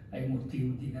आई मुक्ति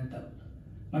बिउदी नतबा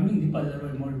ममिंग दि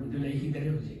पलरोय मोर बिदु लई हिदरे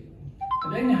होजे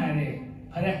अदने हारे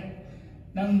फरे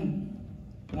नंग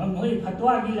मोइ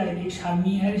फतवा की लाइक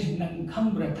सामी है नंग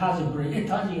खंब्र थाजब्र ए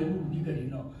थाजे रुदी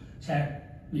करिनो सा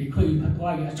मी खोइ फतवा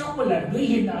की अचोप लाइक दुई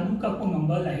हेना अदु कप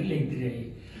नंबर लाइक लेद्रे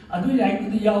अदु लाइक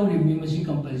दु याउरि मी मसी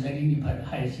कंपलसरी नि फर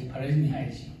हाइसी फरज नि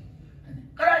हाइसी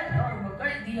कराइ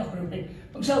कराइ दि अखरते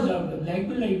पक्साउ जाब लाइक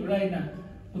दु लाइक राइना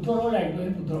पुतोरो लाइक दु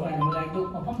पुतोरो आइ लाइक दु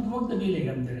मफम दुमक दि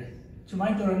लेगमदरे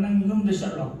सुमाइ तोर नंग नुम दे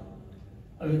सरो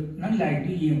नंग लाइक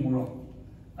दु येमुरो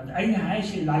अगर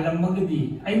हाइसे लालमगदी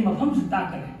आई मफम से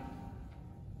ताकरे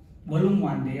वॉल्यूम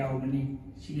 1 दे यावनी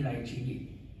सिगी लाइक सिगी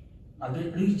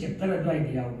अदु चैप्टर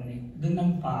अद्वाइदे यावनी दुनम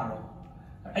पारो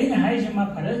आई हाइसे मा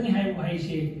फरज नि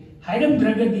हाइसे हाइरम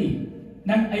द्रगदी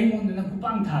नंग आई मोन न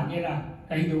कुपांग थागेरा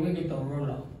कहि दोगे के तोरो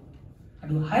लो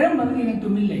अदु हाइरम मगदी न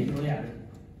तुमिल लेरो यार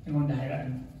एमोन द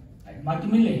हाइरम मा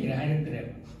तुमिल लेरे हाइरम द्रे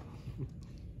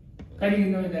करि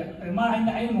नो द मा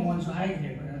आई मोन सो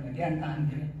हाइदे ज्ञान तान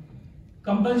दे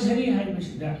कंपलसरी है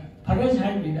बिसदा फरज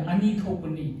है बिद अनी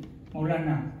थोपनी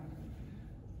मौलाना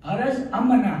फरज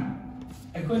अमना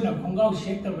अकोना खोंगाव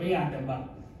सेतब यादबा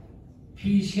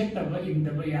फी सेतब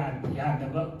इंदब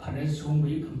यादब फरज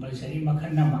सोंबई कंपलसरी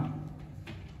मखनमा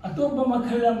अतोप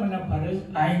मखलमना फरज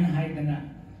आइन हाइदना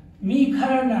मी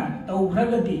खरना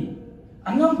तौखरगदी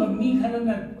अंगम मी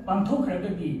खरना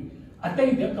पांथोखरगदी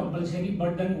अतै the compulsory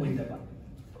burden ओइदबा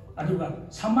अदुगा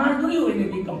समाजगी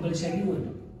ओइनदी compulsory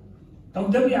ओइदबा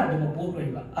तौदब Yadav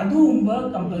पोरबा अदुंबा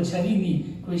compulsory नि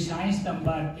कोई साइंस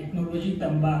तंबा टेक्नोलॉजी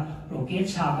तंबा रॉकेट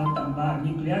साबा तंबा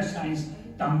न्यूक्लियर साइंस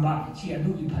तंबा सी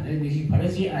अदुगी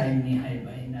फरजी आइनी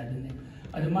हाइबा इन अदुने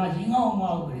अदमा जिंगाव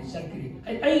माव गरि सकरि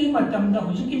आई मतमदा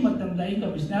हुजुकी मतमदा आई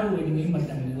कमिश्नर ओइनी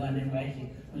मतमदा वाने बाइसी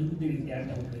हुजुकी रिटायर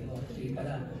तौबो सी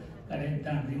करा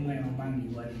करेंटा बिंगय मांगी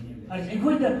वाली आज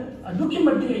एकोइदा अदुकी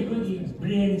मते एकोइगी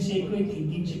ब्रेन से कोई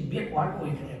थिंकिंग से बैकवर्ड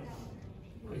ओइदरे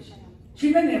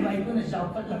सिनने बाई को ने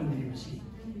चावपत लंगरिबसी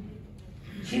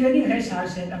सिननी है सार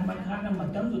से नंबर खाना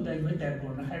मतम तो दai बे टाइप को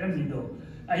हैरम दिदो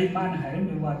आई मान हैरम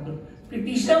में वात तो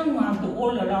क्रिटिसिज्म मान तो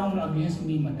ऑल अराउंड अगेंस्ट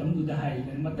मी मतम तो हाई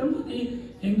मतम तो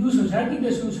हिंदू सोसाइटी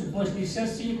दे सुपरस्टिशियस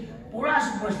सी पूरा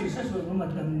सुपरस्टिशियस हो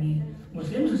मतम नि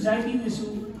मुस्लिम सोसाइटी दे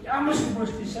याम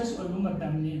सुपरस्टिशियस हो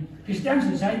मतम नि क्रिश्चियन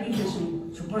सोसाइटी दे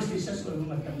सुपरस्टिशियस हो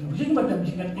मतम नि हुजिक मतम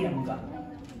सिगते हमका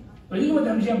वही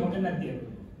मतम से हमका नते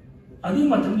अभी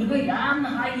मतलब जो याम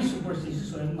हाई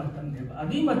सुपरस्टिशियस होय मतलब ने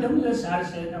अभी मतलब जो सर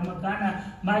से नमकाना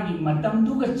मागी मतलब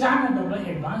दु का चाना दबा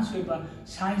एडवांस होय बा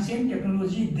science and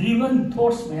technology driven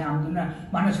thoughts में आमदुना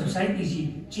माना सोसाइटी सी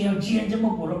चेंज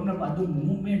म पोरक ना बादु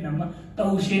मूवमेंट नम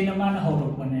तौसे न माना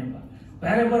हौरक बने बा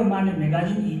wherever माने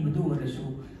मैगजीन ई बदु वरसु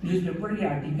न्यूज़पेपर के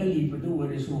आर्टिकल ई बदु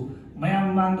वरसु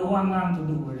मयाम मांग दो वांगाम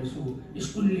बदु वरसु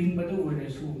स्कूल लिंक बदु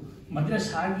वरसु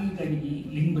मद्रसा की करी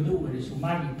लिंक बदु वरसु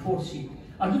मागी थॉट्स सी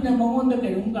अदुना मंगोंदा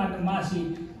करूं का मासी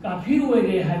काफी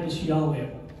ओरे हाइबसु यावे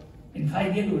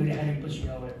इनफाइडेड ओरे हाइबसु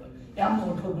यावे याम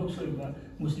ऑर्थोडॉक्स ओइबा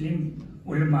मुस्लिम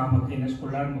उलमा मखैना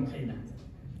स्कॉलर मखैना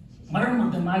मरम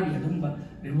मत मागी अदुंबा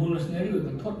रिवोल्यूशनरी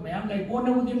ओइबा थॉट मयाम लाइक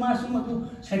कोनबुदि मासु मतु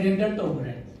सरेंडर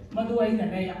तौबरे मधु आइना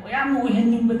ने याम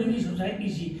ओहेनिंग बदगी सोसाइटी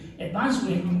सी एडवांस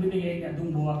ओहेनिंग बदगी आइना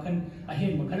अदुंबा वाखन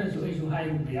अहेन मखरसु आइसु high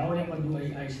बियावरे Madhu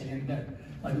I surrender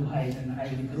Madhu हाइना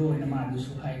I grow in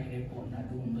मादुसु high grey कोना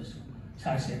अदुंबसु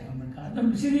Sir Syed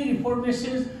the city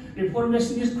reformation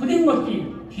is putting Maki,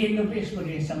 King of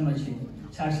Experience, some machine.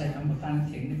 Sir Syed Amakan,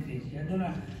 King the Crazy. I don't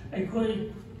know. I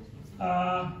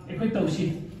quit Toshi.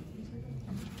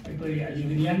 I quit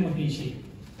Aligarh Mafishi.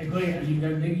 I quit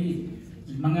Aligarh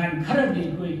Mangan Karabi,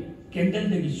 Kendall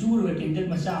the Gizur, Kendall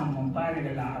Masam, Mumpire,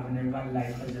 the Lab, and one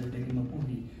life as a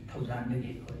Mapudi, Tozan the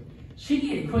Gateway. She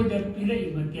quit the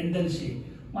period of Kendall say.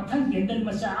 मथन केंदल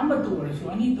मचा अम तोरसु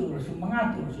अनि तोरसु मंगा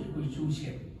तोरसु कोई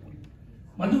चूसे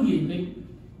मधुगी पे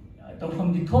तौफम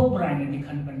दि थोक Bryan नि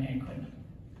खन बने कोई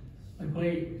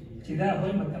कोई सिदा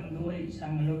होय मतम दोय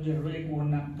सांगलो जरवे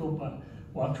कोना तोपा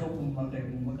वाथो कुम के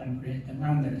मुम कॉन्फ्रेंस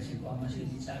तंगाम दे से को मसे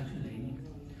दि चासु लेनी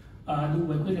दु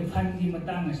कोई ने फन की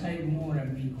मतंग sai mo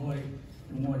रबी होय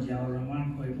mo जाव रमान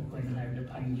कोई कोई ने हाइब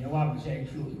फन के वा से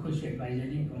कोई से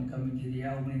एडवाइजरी कमिटी दिया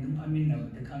उन्हें तुम फमिन न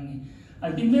तखांगी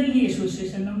Ultimately,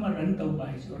 association number run to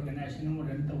by organization number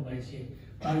run to by say,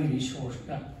 Pali resource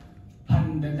ka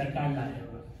fund the Kala,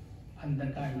 fund the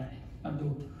Kala.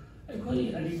 Adu, I call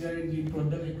it Aligarh the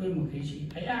product equipment.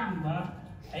 I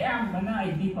am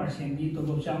Mana 80% to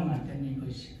go down at any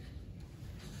question.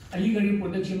 Aligarh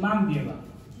production man giver.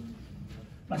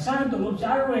 Masan to go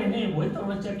Jarro and a wet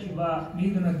or Chakiba,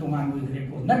 Miduna to man with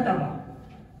report, not about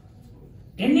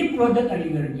any product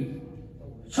Aligarh.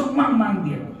 Sukman man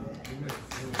giver.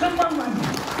 Sukman man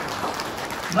giver.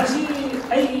 Masi,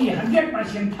 I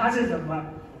 100% hazard of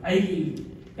I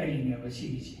carrying a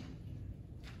series.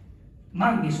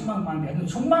 Mangi, Sumang Manga,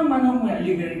 Sumang Manam,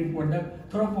 Aligarh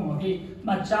product, Tropomaki,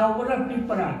 Machao, or a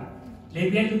Pipara.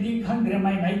 Level to the country,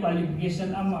 my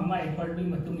qualification, my effort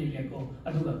being Matumiliako,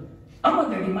 Aduga. Among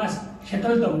the must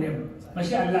settle down them.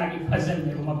 Masha Alagi,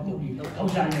 Hazan, Mapubi,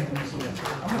 Tozan,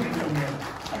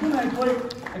 I do not call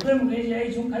it. I don't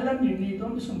know, some calamity,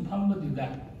 don't be some pump to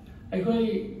that. I go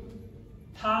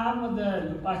time of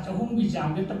the Pachahum is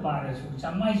young at the Parasu,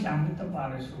 Samai young at the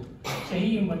Parasu, say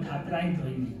him what had trying to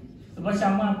me. The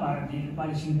Basama party, the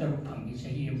Palishing the Rupangi, say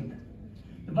him.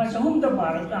 The Basahum the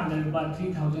Parakan, about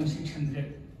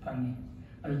 3,600 Pangi.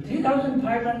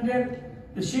 3,500,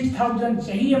 the 6,000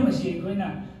 Sahia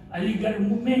Masina, Aligarh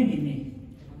movement in me.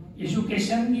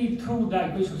 Education through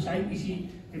the society,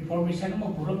 information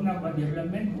of Purokna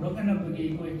development, Purokana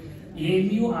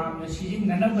AMU-AAM, seizing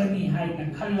Nanabani, High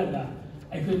and Kalaga.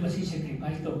 I could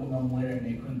sacrifice the Mungamware and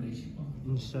Ekon.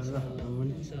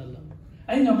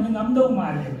 I know Namdo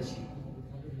Marlevasi.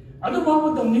 Other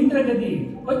Papa the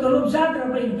Mindragadi, but the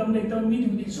Lobzatra income they told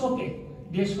me it's okay.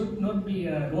 They should not be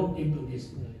roped into this.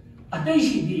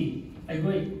 Ataishi di, I go,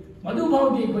 Madu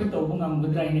Bau de Koto Bungam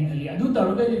Budrainically, I do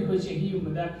Taroga, because he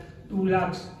with that 2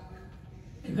 lakhs.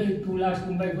 2 lakhs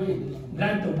come by way,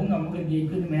 drive to Bungam, the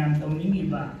equipment,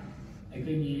 Tominiba. I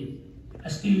could a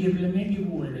skill development you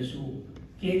were so,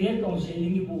 career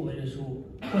counseling you were so,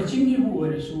 coaching you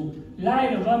were so, lie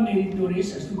of a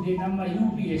meritorious student number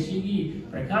UPSC,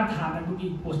 Prakat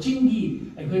Hanabuki,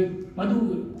 coaching, I could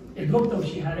Madu, a doctor of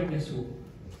Shiharagasu.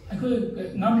 I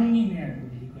could nominate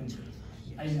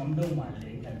I am no one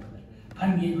like that.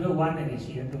 And give her one that is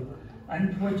here.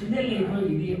 Unfortunately,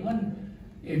 one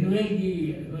annual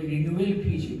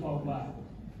fee of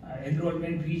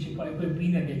enrollment fee for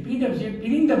peanut. Peanut said,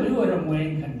 pinning the blue or a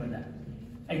Moyan Canada.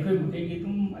 I could take it to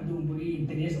Adumuri,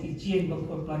 interesting chain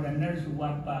for runners who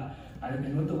want I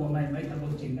don't know what my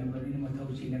about in the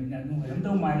Matoshin and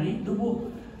Nando Mali,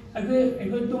 Dubu. I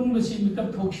go to Machine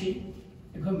Makeup Toshi.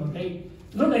 I come okay.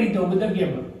 Look at it over the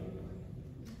giver.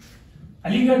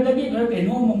 Aligarh the giver, a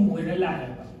no mum with a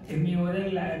liar. MU or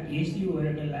a liar, PhD or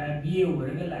a liar, BA or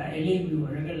a liar, LAB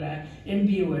or a liar,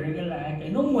 MBA or a liar,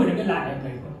 and no more a liar.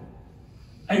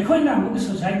 I call now the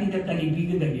society that can be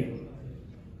the giver.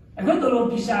 I got to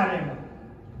love Pisare.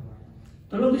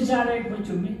 tolong bicara ko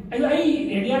cumi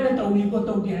ai area da tahu ni ko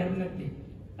tahu dia hai nanti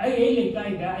ai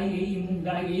lekai da ai imung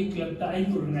da ai club da ai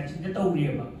guru na cinta tahu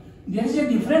dia ba there is a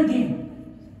different thing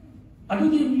adu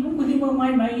di imung ko di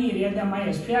mai area da mai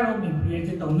sphere of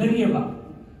influence tahu ngari ba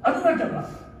adu na ba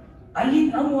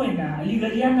Alig amoina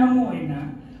Aligarh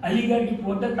amoina Aligarh ki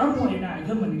product amoina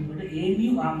ida Manipur da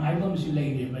AMU-AAM haibam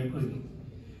silai de bai ko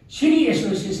City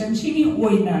Association City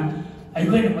oina ai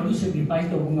ko na madu sacrifice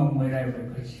to ngam moi rai bai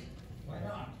ko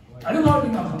adu ba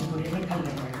dinga phang ko ina khal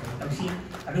le taksi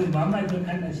adu ba mai ko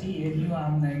khan asi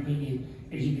AMU-AAM na ko ki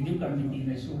executive committee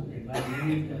na su e ba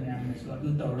ni ko na na su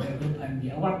adu to re ko phan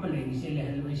dia awat pa le se le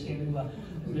hal bai se ba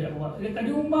le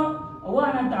kadu ma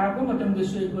awana ta ko matam de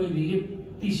su ko relief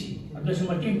PC atau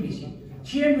semua tim PC.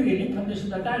 Siapa begini, kami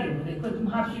sudah tahu, mereka itu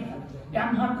hapsi,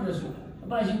 yang hap terus,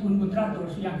 apa sih pun kontraktor,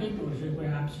 yang itu terus, kau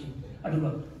hapsi.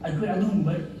 Aduh, aku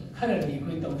mbak, kalau dia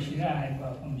kau tahu sirah,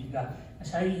 aku juga,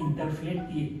 saya interfere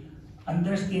di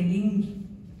understanding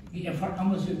di effort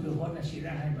kamu sih kau buat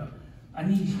sirah,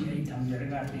 ani sirah itu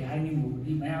hamzarga, hari ini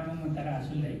budi, maya mentara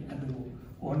asulai, aduh,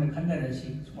 orang kandar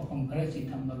sih, semua kongres itu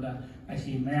hambaga,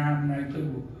 asih maya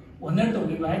itu Owner to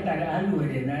give I alu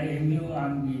na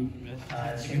AMU-AAM di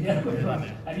senior ko ba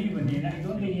ali bani na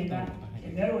ito kay na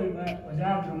senior ko ba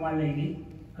wala ko malay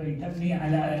kay tabni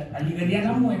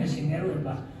Aligarh mo na senior ko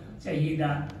ba sa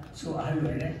ida so alu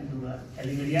na duwa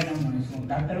Aligarh mo na so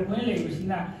doctor ko le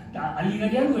bisina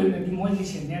Aligarh ko na di mo ni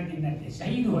senior din na sa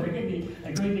ida ho ke di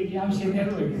ko di am senior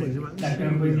ko doctor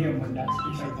ko di mo da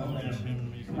speaker ko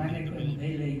mane ko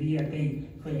dai di atay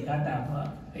ko kata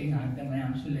ba ay nga ta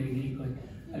mayam su lady ko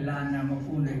Allah na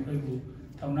mapun ay koy bu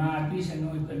tauna ati sa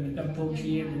noy koy makeup talk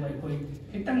siya duay koy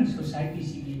kitang society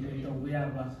sige ito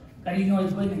buya ba karinoy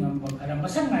koy ngam ba kara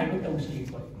masang na ito siya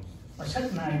koy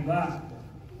masak na iba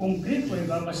concrete koy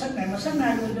ba masak na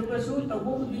ito da so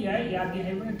tabo di ay ya di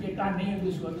ay na ka na yung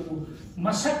gusto to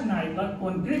masak na iba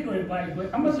concrete koy ba koy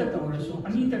amasa to raso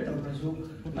anita to raso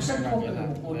masak ko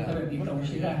ko kara dito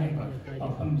siya ay ba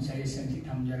pam sa isang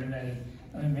tamjara ay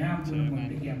मैं आपको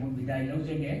मंत्री की आपको विदाई लो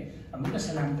जगह अब का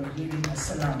सलाम तो जी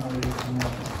अस्सलाम वालेकुम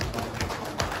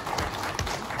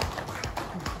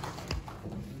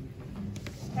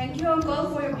Thank you,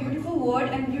 Uncle, for your beautiful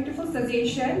word and beautiful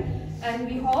suggestion. And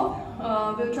we hope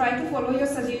we'll try to follow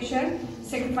your suggestion.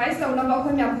 Sacrifice the ulama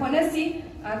ko myam honasi.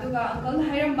 Aduga Uncle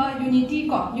hairamba unity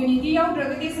ko. Unity yaw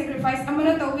dragati sacrifice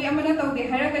amana tawgi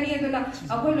hairagani aduna.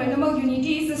 Ako loinamag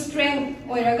unity is a strength.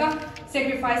 Oiraga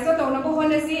sacrifice to tauna ko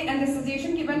honasi, and the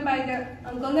suggestion given by the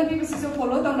Uncle na people to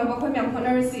follow tauna ko myam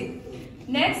honasi.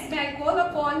 Next, may I call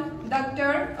upon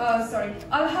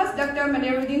Alhas Dr.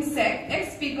 Maniruddin Sek,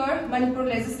 ex-speaker, Manipur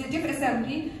Legislative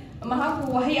Assembly, Mahapu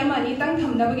Wahi Amani Tang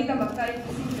Thamnabagi Tamaktai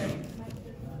Procedure.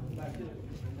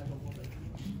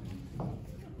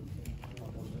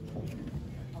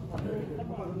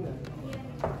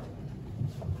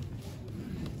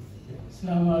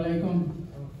 Assalamu alaikum.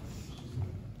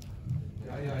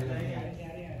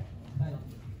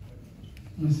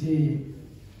 Masih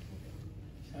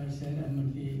Sir Syed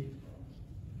amati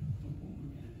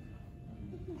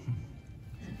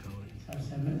Sir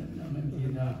Syed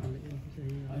amati da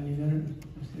Aligarh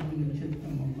Muslim University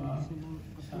Mumbai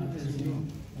Sir Syed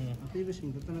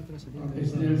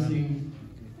Professor Singh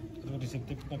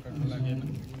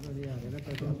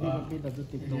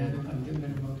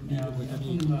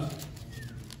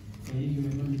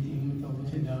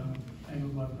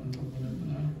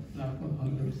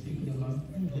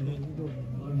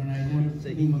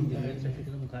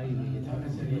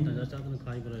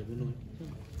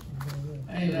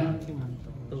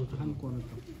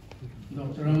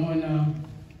Dr. Moina,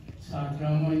 Satra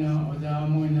Moina, Oda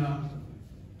Moina,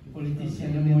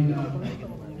 politician Moina,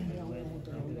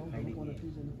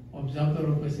 observer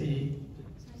of the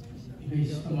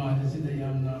Samaj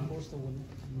Sidayamna,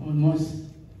 almost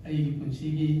I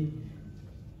consigi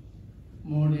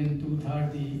more than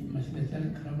 230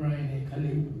 Masletan Kabra in a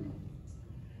Kali.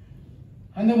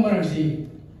 And the Marashi,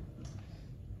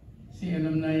 see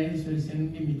alumni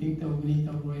association meeting to meet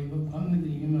up with the Pang.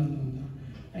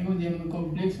 I go the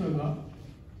complex over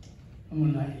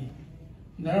Amulai.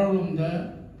 There are room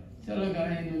the Salaga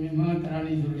and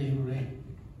Mimatarani Zule.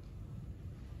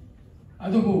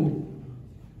 Adugu,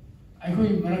 I go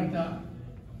in Marakta.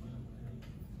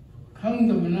 Come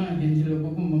the Mana Angela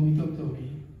Bokum Tobi.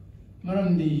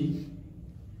 Maramdi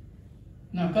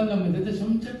Nakala Meda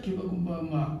some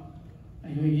Chakibakuma. I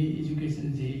go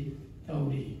education Z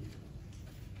Tauri.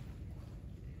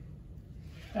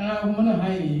 Mana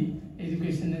high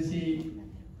education as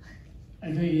I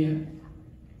go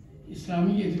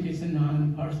Islamic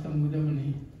education first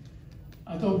Mudamani.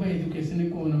 Atopa education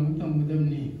Kona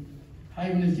Mutamudamni.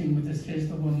 हाइबने चिंग में stress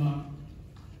तो बोमा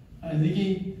अदिगी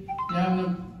यामना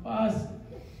पास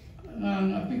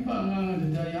अपिपा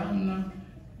अंगांगदा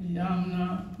यामना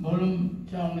volume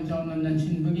चावना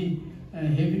नंचिन बगी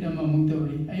habit अमा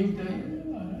मुक्तवरी अयुक्ता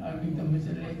अपिक तम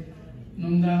चले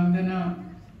नुंदांगदना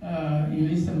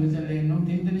English तम चले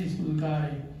नोटिंदने school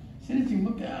कारे सिने चिंग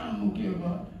क्या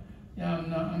मुक्योबा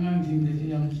यामना अंगांगजिंगदे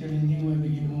याम चैलेंजिंग वे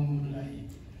बगी मोम लाई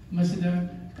मसदा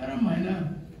करम हैना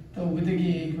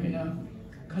तौगदगी कोइना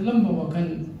खलम बवखन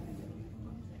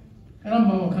करम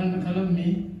बवखन खलम मी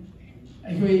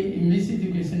अखोई इंग्लिश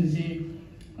एजुकेशन से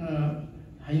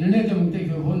हाइनने दमते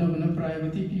को होनबना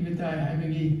प्रायोरिटी पीबता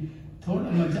हाइबगी थोट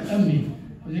अमा चलमी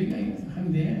हजिक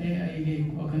खंदे आइगे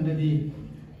वखंददी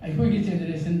अखोई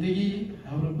जनरेशन दगी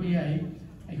हौरपो याई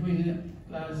अखोई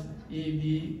क्लास ए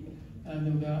बी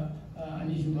अदुगा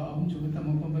अनिसुगा अहुमसुगा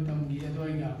तमको मतमगी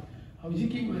अदोइगा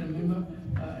हजिकी ओरमेबा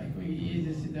अखोई एज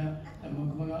सिदा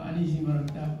तमको अनिसि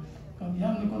मरक्ता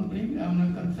यामना कॉन्फ्लिक्ट यामना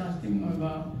कंट्रास्टिंग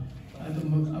ओइबा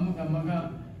अमगा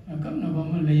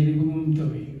कपनबम लेरिबुम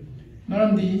तोबी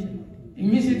मरमदी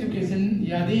इंग्लिश एजुकेशन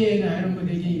यादे ना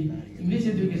हरमबदगी इंग्लिश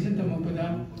एजुकेशन तमपदा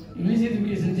इंग्लिश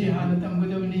एजुकेशन से हाना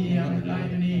तमगदबनी याम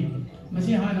लाइनी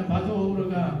मसी हाना फादो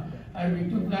होरगा अरबिक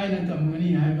टू लाइन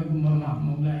तमगनी हाइबगुम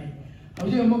मामलाई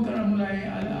हौजे अमकरम लाई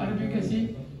अरबिकasi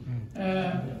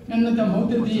नन्न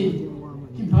तमौददी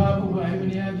किफाबु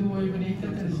हाइबनी अदु होइबनी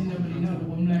ततरसिनबनी ना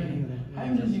गुमलाई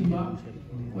हाइबना जिंबा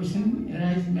क्वेश्चन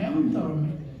राइज मैम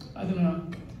तौरमे अदुना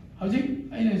हौजिक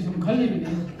अइना सुम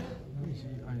खल्लिबनी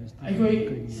अखोई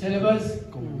सिलेबस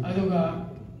अदुगा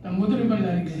तमुदुरिबा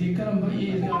लारिकसी करंबा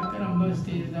एजा करंबा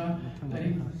स्टेजा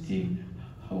लारिकसी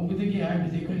हौगदगी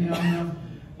हाइबजे को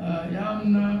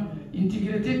यामना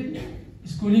इंटीग्रेटेड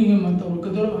स्कूलिंग में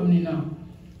तौरकदर हमनिना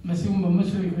मसिम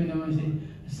मसोई कोइना मसे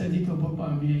स्टडी तो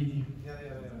पामी आइदी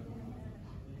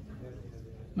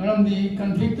मरमदी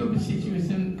conflict of the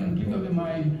situation, conflict of the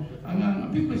mind, angang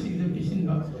apik pasig the pisin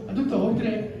ba. Adu to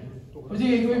hotre, oje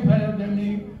ekoi phana dami,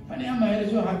 phane amai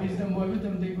jo habis the moi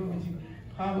betam dei ko pasig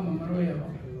khab ngamaroya ba.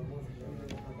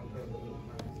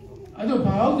 Adu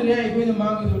phau tre ekoi the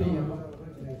mang do ri ba.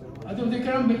 Adu de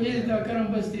karam ba yes da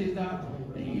karam ba stage da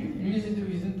English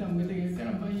education tam ga de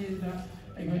karam ba yes da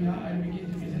ekoi na Arabic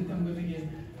education tam ga de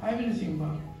hai bin sing ba.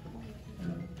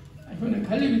 Ekoi na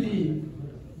khali biti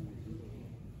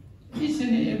each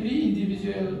and every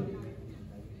individual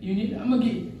unit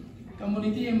amagi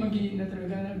community amagi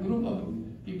natragana group of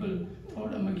people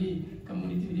thought amagi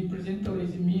community represent or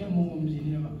is me among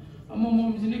zinaba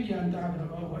among zine gyan ta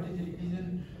ba what is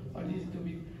religion, what is to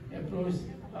be approached,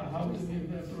 how to be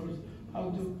approached, how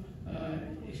to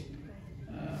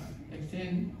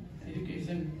extend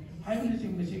education haibna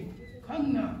sing basic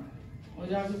khangna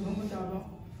oja su khamta ba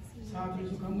sabru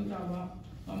su khamta ba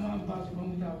mama pa su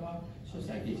khamta ba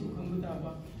society su khamta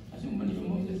ba asum bani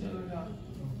mo de salaga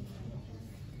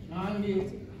nangi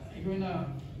aigona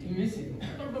English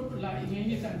la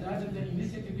English and the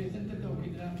English education to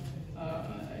bidra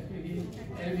aigoi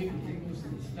Arabic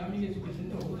Islamic education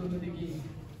to hodo de ki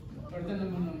pardana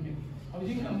manam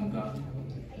housing amuka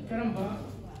karamba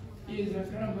is a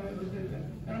karamba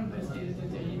stage the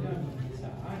jahida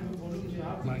sahar volume se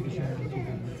aap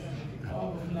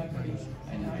और हमला करी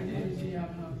and I did see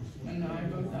and I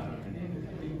got that and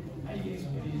I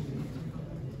experience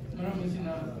मरा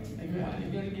मसीना एक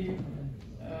अलीगढ़ की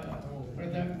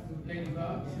product लेगा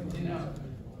समझना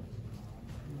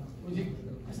मुझे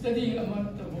study अमर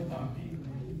तो वो पापी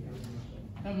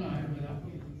तब ना है बता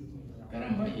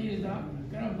करम भाई ये दा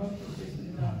करम भाई प्रोफेशन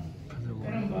दा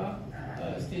करम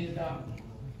भाई स्टेज दा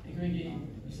एक वेगी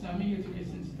इस्लामिक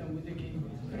एजुकेशन सिस्टम मुझे की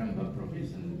करम भाई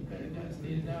प्रोफेशन करेगा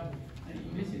स्टेज दा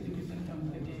English education tam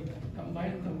ke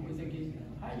combine tam ke ke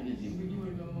hai ne जिंदगी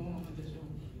में गम मत सो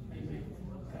आई वे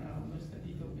करा बस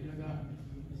तदी तो बिलगा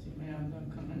से मैं आंदा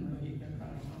खनन बगी का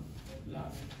कारण ला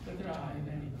कतरा आए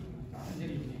नहीं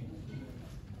अंजलि ने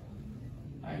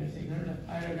आई से घर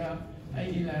आएगा आई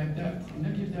लाइफ दा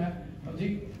न कि दा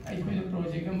प्रोजेक्ट आई पे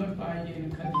प्रोजेक्ट नंबर पाए के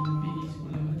खाली बी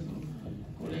स्कूल में तो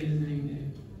कॉलेज लिंग ने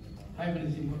hai bana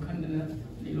sim khandana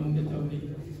lilong de tawi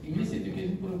English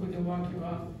education puro ko jawa ki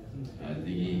wa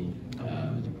the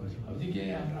abdike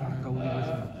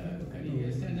kari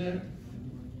standard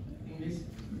English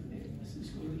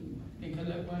school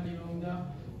nikhala pa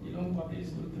lilong public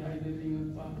school private ling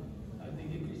pa the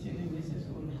Christian English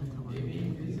school devi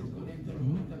English school ek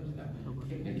tabta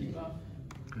ekne ki pa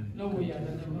lo ya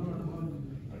da maro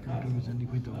prakar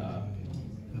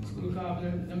school ka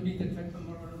lambi tak tak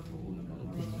maro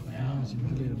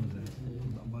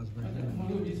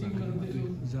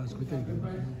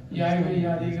यार भाई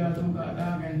यादेगा तो गाता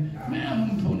है मैं हम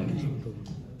थोड़ा नहीं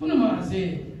पुनः मासे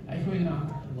ꯑꯩꯈꯣꯏꯅ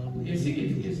ꯕꯦꯁꯤꯛ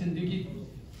ꯑꯦꯖꯨꯀꯦꯁꯟꯗꯒꯤ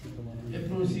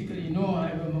ꯑꯦꯄ꯭ꯔꯣꯆꯁꯤ ꯀꯔꯤꯅꯣ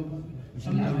ꯍꯥꯏꯕ ꯑꯃ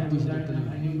ꯁꯝꯅ ꯍꯥꯏꯔꯕꯗ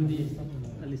ꯍꯥꯏꯅꯤꯡꯕꯗꯤ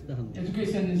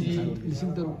education is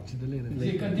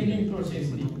a continuing process.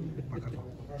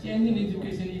 Change in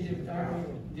education is a part of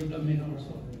development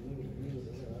also.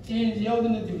 Change is how to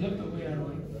develop the way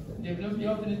around. Develop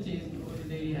how to change the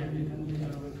daily habit and way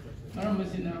around.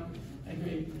 Maramasina, I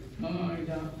go, Mama,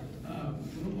 Ida,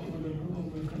 group of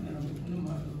Kanara,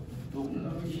 Punuma,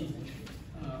 Tokunagi,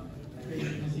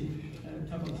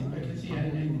 Tabaki,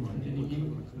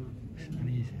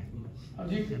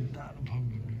 Object.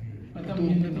 Matam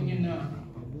hindi tingin na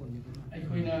ay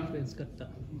ko na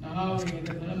nahaw ng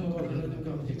italam mo ba kung ito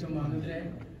ka ito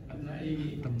manudre at na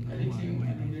i-kalixing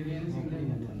at ingredients ng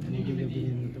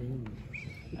nanigiliti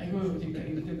ay ko ito ka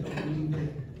ito ng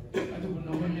at kung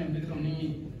naman yung ito ng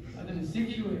at ang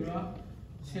sige ko iba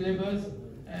syllabus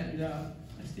and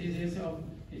stages of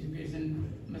education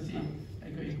masi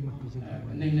ay ko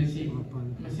nang nasi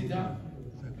masida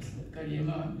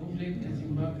kariyama booklet na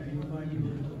simba kariyama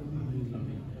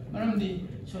Maramdi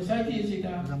society is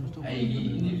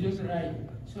individual right,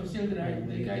 social right,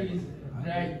 the guy is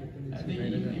right, the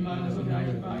iman of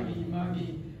right, bagi, magi,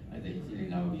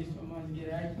 the now is for Magi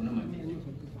right, Punamati,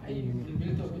 I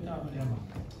built up with our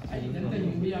I didn't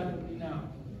think we are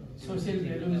now social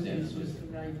values and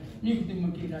social right, make the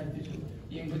monkey right to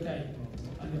young Batai,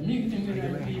 and the make them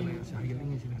right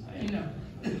I know.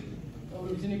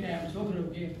 Originally, I am so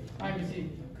okay, I will say,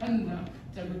 Kanna,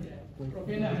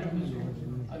 Propena Haramusu,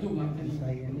 Adu Martani,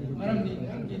 Maramdi,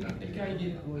 the guy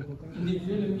did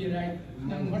individual right,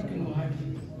 none what can have.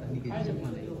 I don't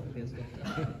want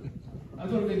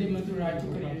Adorgadi Maturai to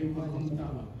carry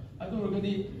Makumtama.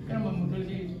 Adorgadi Karma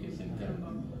Mugadi education, Karma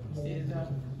stays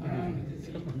around the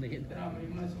city,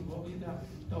 Ramamas, Bobita,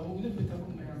 the Hoga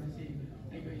Pitakumasi,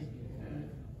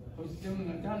 Hostum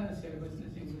Natana service,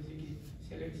 nothing was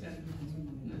selection,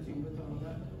 nothing but all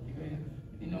that.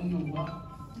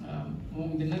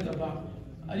 Mong din na taba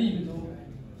ari ito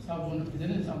sabon na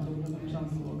din sa samto na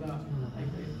samto ga ay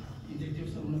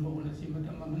introduce na po na si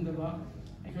madam Mandaba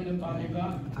ay ko na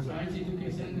pamega science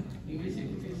education, English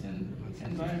education,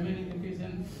 environment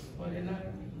education, foreign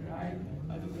right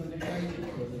adu ko na kay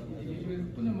individual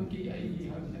po na maki ay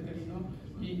hab na karino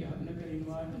mi hab na karino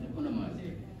ano po na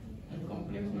mase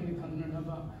complex mo ni kanna na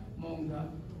ba mong ga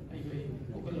ay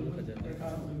ko ko lo ka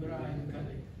ko bra ay ka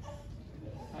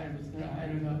I am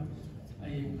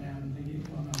thinking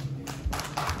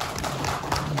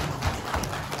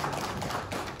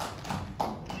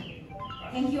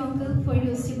Thank you, Uncle, for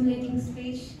your stimulating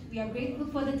speech. We are grateful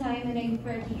for the time and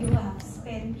effort you have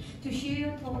spent to share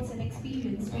your thoughts and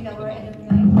experience with our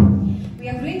alumni. We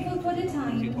are grateful for the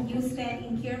time you spent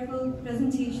in careful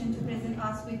presentation to present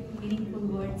us with meaningful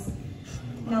words.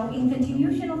 Now, in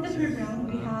continuation of the program,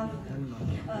 we have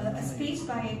a speech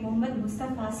by Mohammad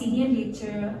Mustafa, Senior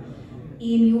Lecturer,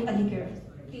 AMU Aligarh.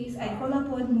 Please, I call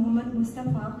upon Mohammad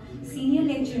Mustafa, Senior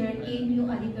Lecturer, AMU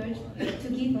Aligarh, to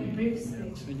give a brief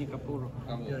speech.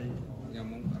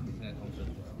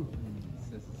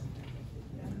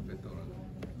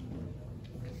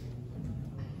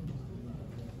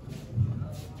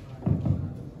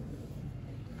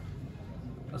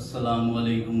 Assalamu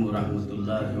alaikum wa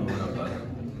rahmatullahi wa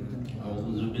barakatuh.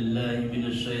 أعوذ بالله من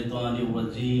الشيطان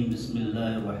الرجيم بسم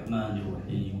الله الرحمن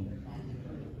الرحيم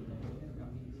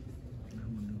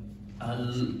أهل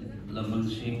لمن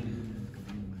سينغ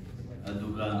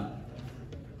أدوغا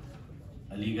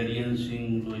أليغريان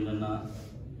سينغ لويننا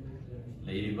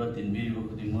ليريبا تنبير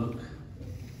وقدمك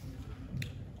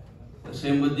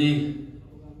تسمبدي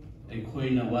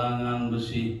أيخوينا وانغان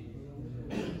بسي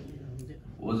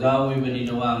وزاوي بني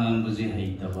وانغان بسي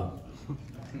هيتبا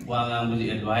Wangang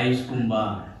buji advice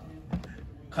kumba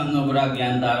khangabra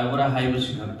gyan darabra hai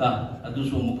basi khakta adu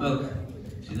somukak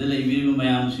sida lebi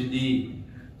mayam sidi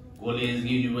college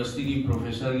ki university ki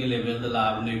professor ki level da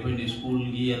lab ne koi school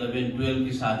ki 11 12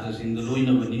 ki chhatra sing da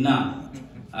loina banina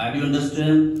do you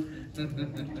understand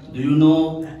do you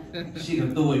know si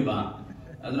khakta hoi ba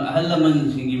adu ahalaman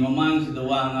singi mamang sida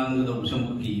wangang da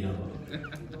usam ki ya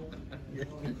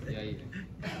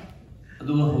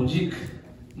adu hojik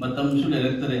matam su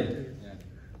director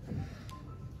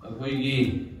akoi gi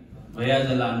baya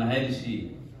jalan hai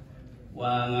si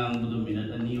wangang budu minat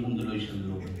ani hum do loishan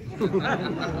lo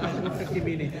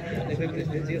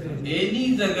any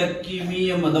jagat ki mi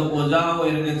amada oja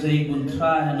oiraga chai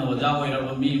kuntra hana oja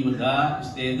oiraba mi muda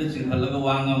stage singhalaga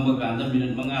wangang ma ganda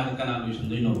minat manga kana loishan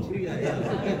doino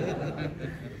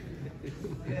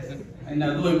aina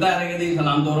do ibda rage di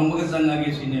salam dorong ma sanga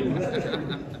ge sine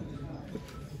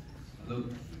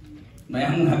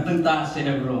mayang hatang ta se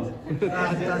bro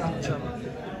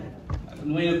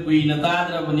Noy Queen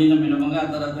Tadra Bonina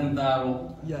Minamanga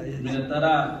Taro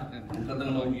Minatara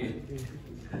Katanogi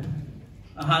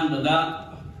Ahandada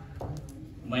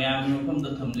Mayam from the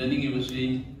Tamjani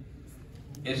University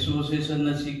Association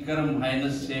Sikaram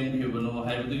Highness Same Cubano,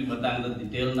 Hybrid Matanga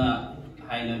detail na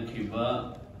Haina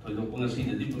Cuba, Togopunga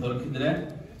the Dipor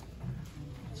Kidre.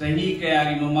 Sahi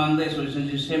Kayagi Mamanda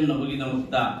Association Same Nobugina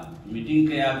Mukta, meeting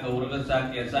Kaya Kauraka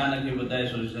Asana Kibata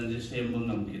Association Same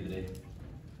Bungam Kidre.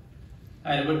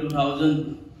 I remember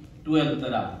 2012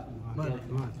 Tara.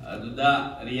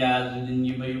 Aduda Riyaz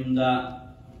Nibayunda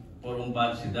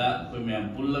Porumpat Sida,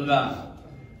 Pumia Pulaga.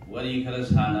 Wari kara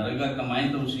sanaraga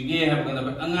kamai to sige hai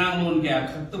kada angang lon kya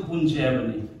khat pun che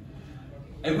bani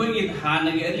ai koi ki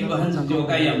thana ge ari bahan jo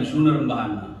ka yam sunar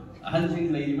bahana ahan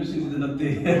sing lei ba sing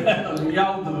dinate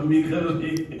yaw to mi kharo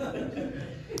ni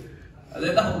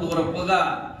ade ta hu ro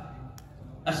paga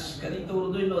as kari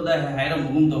to do no da hai ram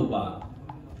bum to ba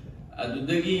adu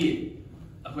dagi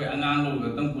akoi angang lo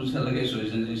ga tang pusal ga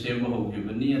association je sem ho ge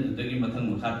bani adu dagi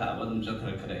mathang makha tha ba dum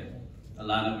chakhra khare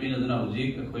alana pin aduna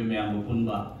hojik akoi mayam bun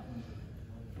ba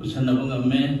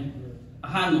Usanabungame,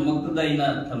 Han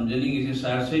Moktaina, Tamjani is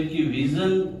Sir Syed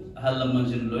vision,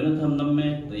 Halamansin Loina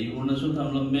Tamlame, the Unasu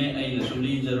Tamlame, I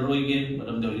Suli Zeroige, but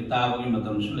of the Itawi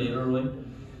Matam Sularoy.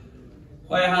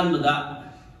 Why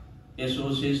Hanbada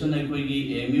Association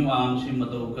Equigi, AMU-AAM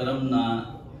Simato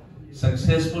Karamna,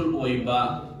 successful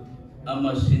Oiba,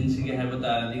 Amasin Sigi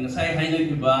Habitat, Sai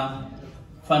Hainakiba,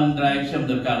 fund drives of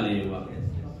the Kaleva.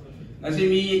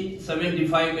 Asimi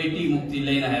 75-80 Mukti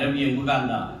Lane Arabian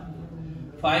Buganda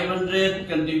 500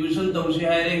 contribution to she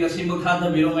hiring a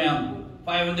Simakata Biromayam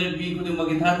 500 people to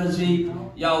Makitasi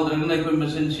Yao Dragon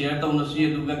Equipment share to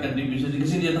Nasia Duga contribution in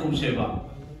City of Sheba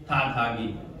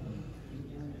Tatagi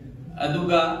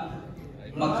Aduga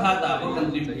Makata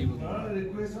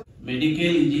contribution medical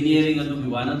engineering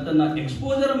Aduguanatana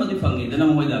exposure Madifangi, then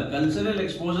Amoida cultural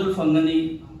exposure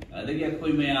Fangani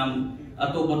Adagiakoyam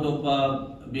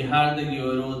Atopa Bihar the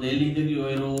Euro, Delhi the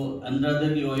Euro, Andhra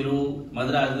the Euro,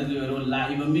 Madras the Euro,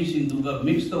 Laiba Mission to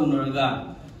mixed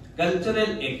ownerga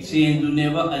cultural exchange to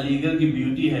never Aligarh ki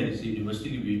beauty has University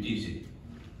ki beauty.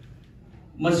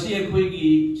 Masia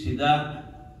Quigi Sida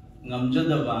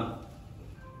Namjadaba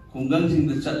Kungang Sing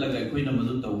the Chatlaga Queen of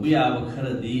Maduta, we are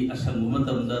Karadi,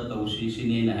 Asamumatam da Taushi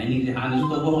Sinin, I need the hands of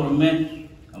Horme,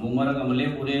 Amumara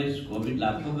Kamale Pures, Covid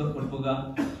Lapuga,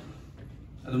 Purpuga,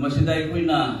 and the Masida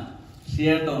Quina.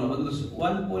 Share town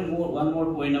one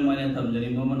more point of money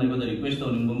Tamjani woman I got a request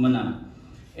on Mumana.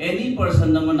 Any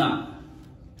person namana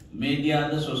media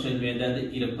the social media the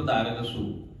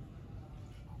Irapatarasu.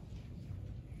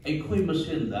 A queen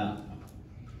Basinda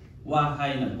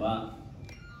Wahainaba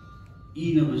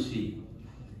Inabasi.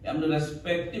 I'm the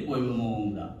respective boy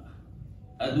Monda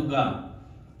Aduga.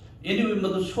 Anyway,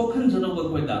 Mother Shokans and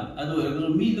Overqueta,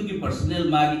 Adu me to give personal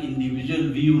mag individual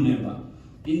view never.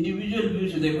 Individual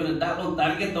views they could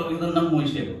target or the number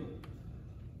shape.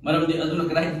 Madam the other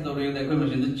cried to the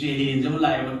equipment the change of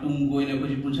life to go in a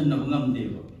position of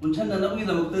Gumdeva. Punchana with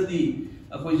the Mukti,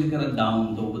 a position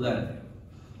down over there.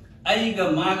 I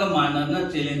got Magamana,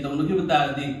 not chilling to give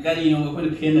that the carrying over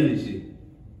the canary.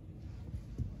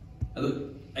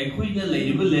 I quit the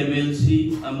level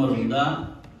C, Amarunda,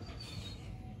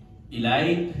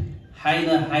 Elite,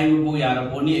 Haina, Highway,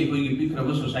 Pony, a quick pick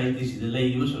of society, the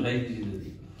lady society.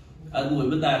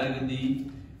 Adu Badaragadi,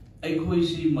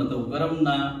 Equisi,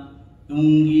 Matogaramna,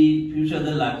 Ungi, future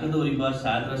the Lakadoriba,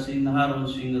 Sadra Singh, Haron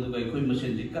Singh, the equipment,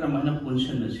 the Karamana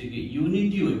Punsan, the Sigi,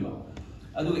 Unity Uiba.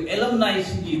 Adu Alumni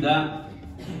Sigida,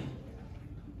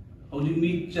 only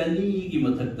meet Chani,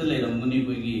 Gimatakale,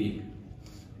 Muniguigi,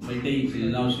 my dates in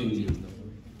announcing.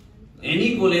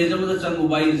 Any college of the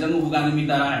Sangubai,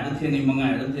 Zanguganimita, the Teni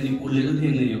Manga, the Teni Pulil, the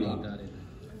Teni.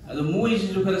 The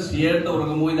Mois look at a seer or a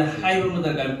Moy the Highway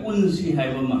that I couldn't see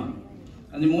Highway.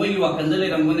 And the Moy you are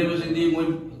considered and whenever the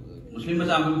Muslims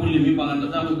are bullying me, and the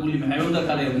bullying Highway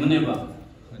Kale Muneva.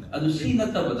 At the scene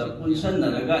at the Punsan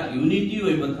that I got unity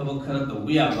with Tabakara,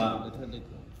 we are.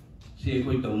 See a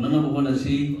quick none of one to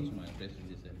see.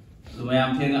 So I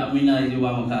am saying, Amina, you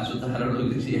want to pass with the Harrow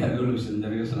to see Harrows and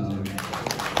there is another.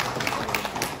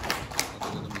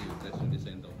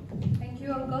 Thank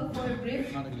you, Uncle, for the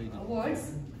brief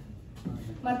words.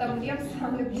 Matamdiam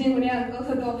sang the Pinian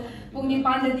uncle to Puni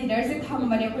Panda dinner, sit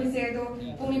Hambani, who said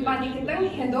to Puni Pani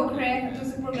Kitan, Hendo Craig to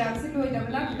the program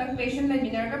Siloid, the patient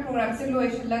Laminaka program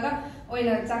Siloid Laga, or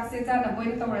the taxes and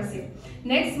avoid Torasi.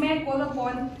 Next, may I call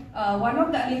upon one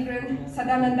of the Aligarh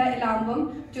Sadananda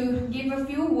Elambum to give a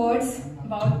few words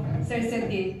about Sir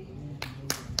Syed.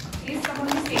 Please come on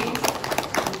the stage.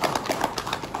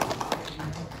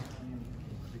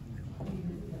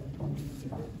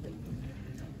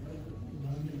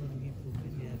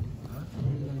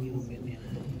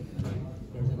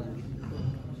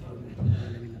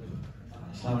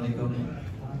 Assalamualaikum.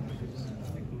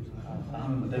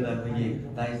 Betul lah pergi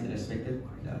ties respected,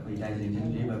 pergi ties region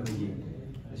dia pergi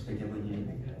respected pergi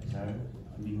sir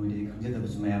minggu ini kerja tapi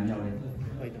semua yang jauh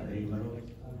ada lagi baru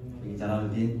pergi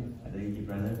Jalaluddin, ada lagi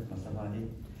brother Mustafa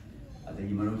ni, ada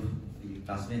lagi baru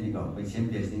classmate ni kau pergi same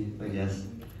place ni pergi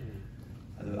jas.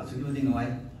 Ada asal tu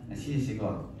tinggal nasi si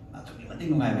kau, asal tu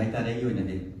tinggal baik tak ada iu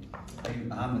nanti. Pergi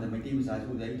aham ada mesti usaha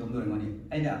tu dari tunggu orang ni.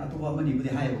 Ada atau apa ni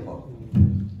boleh hire kau,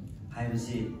 hire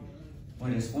si,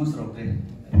 boleh sponsor okey.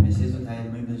 Message to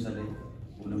Thai member sale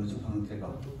uno chu phang tre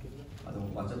ko ado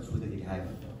WhatsApp chu de ki hai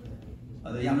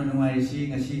ado yam na ngai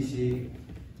si ngasi si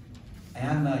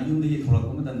ayan na yum de thora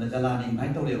ko matan da jala ni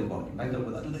mai to le ko mai to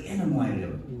ko ado de en ngai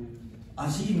le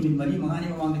asi min mari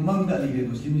mangani mang ni mang da li le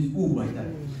muslim is u bai ta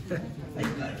ai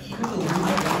ka ki to u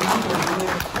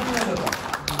ko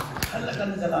alla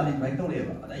kan jala ni mai to le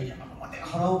ba ada ya ma te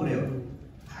harau le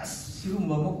as sirum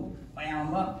ba mo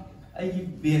mayam ba ai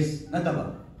ki base na ta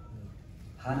ba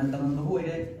Hana taman bahu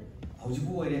ide,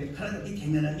 haujubu ide, karena kita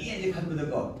kena ni aja kan betul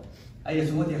kau. Ayah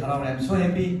semua dia harap, I'm so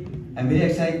happy, I'm very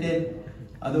excited.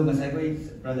 Aduh, saya koi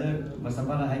brother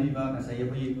Mustafa lah hai ba, saya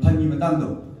koi pani matang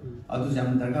tu. Aduh,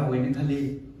 zaman terka wei ni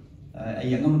kali,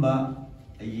 ayah ngamba,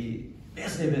 ayah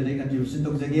best level ni contribution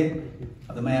tu jaga.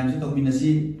 Aduh, mayam tu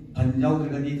minasi pan jauh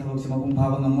terka di thawak semua pun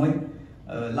paham ngamoy.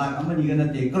 Lag aman ni kan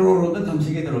nanti, crore tu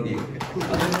thamsi ke teroge.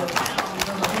 Aduh,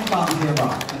 macam paham dia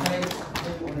ba.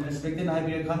 Respected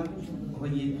high kan,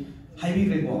 koi high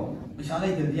reko.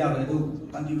 Misalnya itu dia itu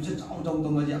contribution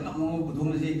jauh aja. Anak mau butuh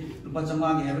nasi lupa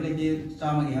cuma ke habis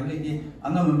lagi,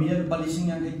 anak memilih lupa leasing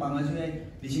yang kayak pangas je,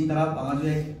 leasing terap pangas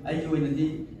je. Ayo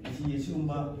nanti si Yesus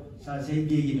umba saya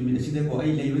dia gitu, minta sih deh kok.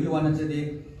 Ayo lagi wana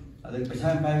sih, ada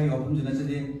pesan pagi opun jelas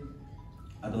sih.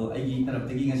 Aduh, ayo terap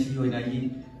tinggi ngasih yo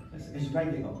lagi.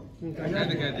 Kesukaan deh kok.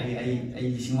 Ayo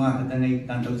semua kita ngai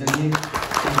kantor jadi.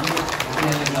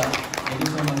 Thank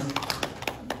you so much.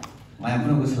 Maya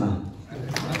pun aku salam.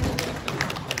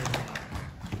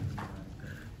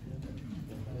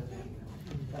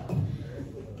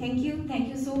 Thank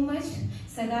you so much,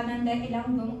 Sadananda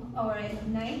Ilambung, our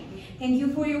alumni. Thank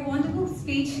you for your wonderful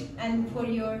speech and for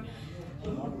your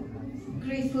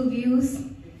graceful views.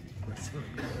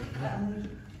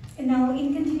 Now,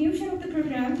 in continuation of the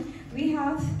program, we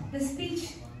have the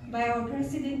speech by our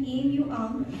President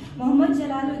AMU-AAM, Muhammad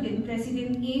Jalaluddin,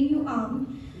 President AMU-AAM,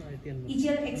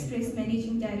 Ijal Express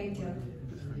Managing Director.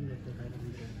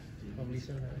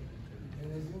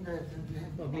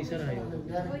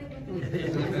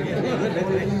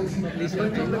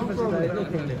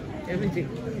 Everything.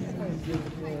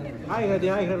 Hi,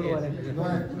 hello.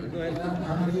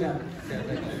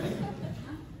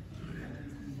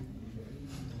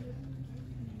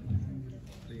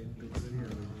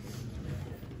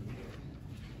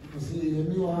 Masih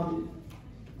AMU-AAM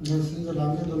nasi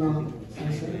jalannya doang,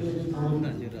 saya jadi tahu.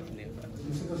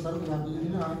 Masih kesal lagi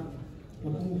ini lah,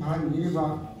 aku bahan ini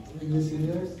bah,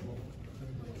 seniors,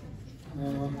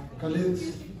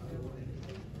 colleagues,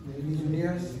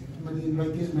 engineers, mesti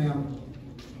invitees mayam.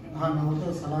 Nama itu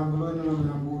salam dulu ini nama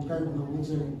yang bukai untuk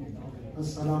saya.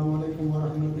 Assalamualaikum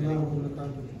warahmatullahi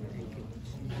wabarakatuh.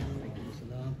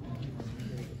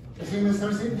 Kasi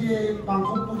Sir Syed dia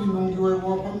pangkot tu di nongjuai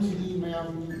wapam sini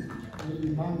mayam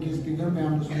mang guest speaker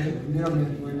mayam tu sudah niram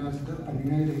tu ina sudah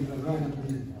padingai dari kerana tu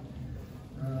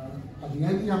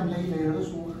padingai yang lain lain tu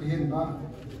su lihat bah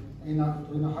ina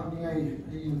tu ina hak dingai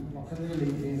ini maksudnya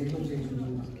lain itu saya sudah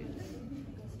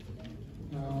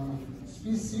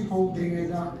species how dingai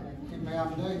dah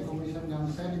mayam dah information yang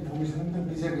saya information tu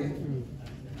bisa ke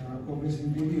progress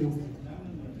video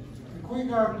कोई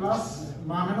का class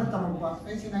मानना तमक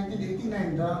ऐसे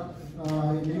 1989 दा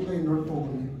ये कोई note तो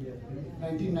बने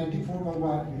 1994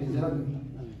 बाबा result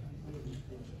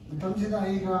तब से दा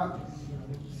आएगा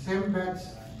सेम बैच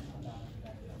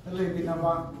तले बिना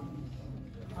बा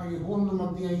आगे होम तो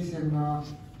मत दिया इसे ना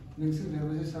नेक्स्ट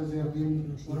लेवल से सर से अभी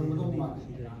और मदों मा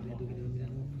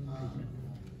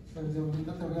सर जब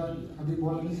तक अभी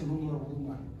बोला नहीं सब और मदों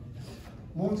मा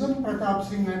मोमचंद प्रताप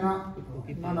सिंह है ना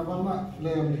मानवमा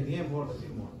ले ये बोला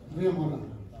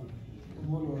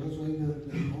सो ये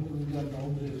हम इंडिया का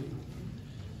उम्र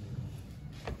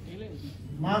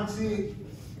मार्क्सी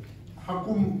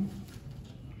हकुम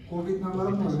कोविड नंबर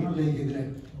में ले गिरे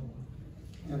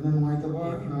याद नहीं तो बा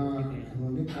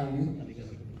हमने खाली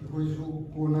कोई सो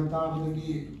कोना ताब लगी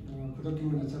खुद की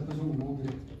वो नचत तो सो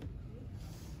मोदे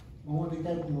मोदे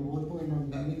का बहुत कोई ना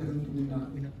दानी करने तुम्हें ना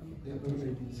या फिर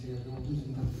से हम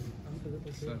चिंता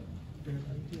sir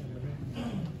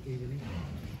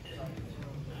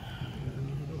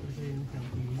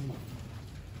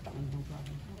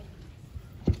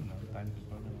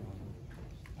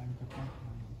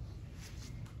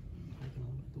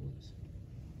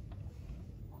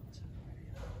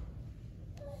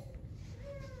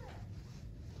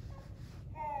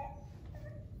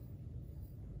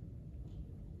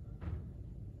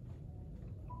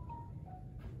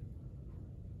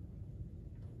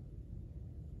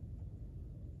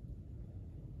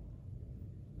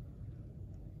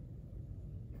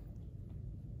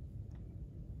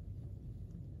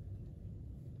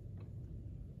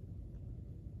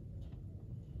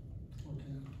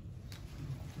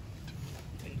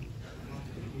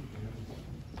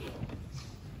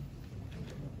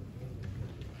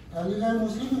Aligarh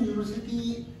Muslim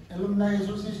University-Alumni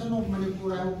Association of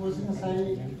Manipur I was in a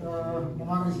side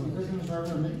among speakers in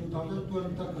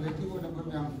 2012 collective of the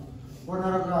program. One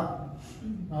araga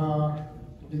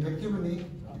effectively,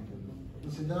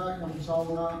 Sida Yam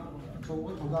Sauna,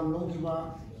 Chogo, Togam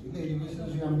Logiba, the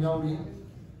education Yam Yauri,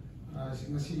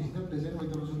 Singasi, the present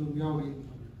with those who Yauri.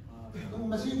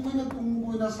 Masi Kuna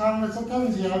Kuna Sang,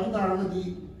 Satan,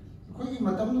 Ziavadi. कोई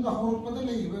मतलब तो हर पता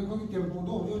नहीं है कोई tempo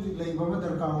तो जो जिस लाइव में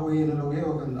दरकार हो ये ना लोगे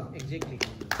वो करना exactly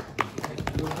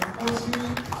कोई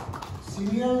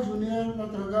सीनियर जूनियर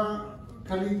नत्रगा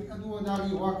कली अदु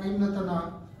अदारी वाकई नतना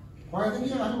वायदे की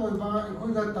हर कोई बात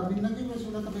कोई का तमिल की में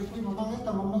सुना तभी कोई ममांगे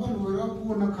तमाम का लोगों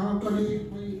को न खाना कली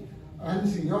कोई अहम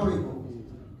सीनियर को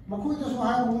मकुई तो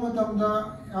सुहाय रूम में तमदा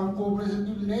हम कोऑपरेशन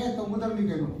तो ले तो मुदर नहीं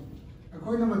करो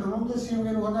कोई ना मतलब हम तो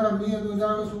सीनियर को अदर अभी अदु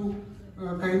अदारी सु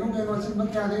कहीं कहीं वैसे मत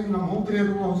क्या देख नम हो गया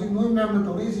तो हाउसिंग नोई मैम ने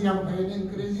थोड़ी सी हम कहीं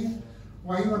इनक्रेजिंग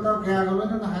वही मतलब क्या करो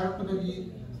ना हायर पर लगी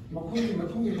मकुई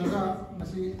मतुंग ये लगा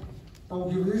मसी तो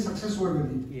गिवरी सक्सेस हुआ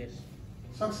बनी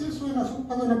सक्सेस हुआ ना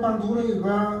सुपर तो न पांडुरे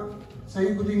इबा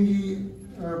सही कुदिंगी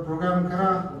प्रोग्राम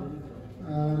करा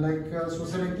like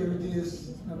social activities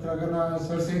नत्रगना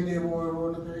sir Syed वो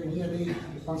नत्र इंडिया दी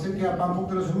फंक्शन के आप हम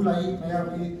तो सुन लाई मैं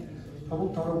आपकी तबुक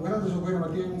थोड़ा करा तो सुबह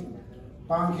मतीन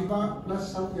पांकिबा प्लस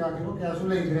सब याकिरो क्या सुन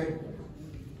ले गए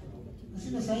इसी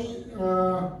में सही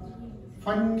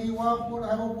फंडी वा पूरा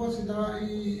है वो सिद्धा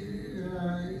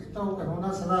तो करोना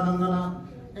सदा नंदना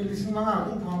लिसिंग मंगा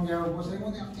तुम थाम गया वो सही वो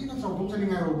अपनी ना सब कुछ नहीं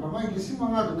है वो पर मैं लिसिंग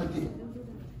मंगा तो नहीं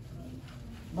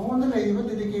मंगों ने ये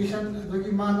डेडिकेशन जो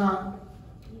कि माना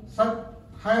सब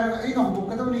हायर एक ना बुक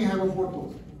कदम नहीं है वो फोटो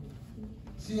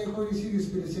सी कोई सी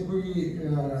स्पिरिट से कोई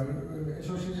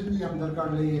एसोसिएशन की हम दरकार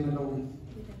ले ये ना लोग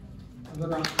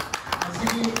अदना असी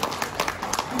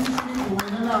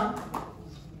होइना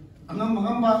अंगम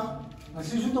मंगम्बा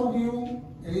असी तो बियू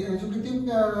एजुकेटिव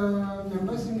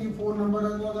मेंबर्स की फोन नंबर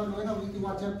अदुदा लोइना विति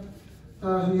WhatsApp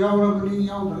यावरबनी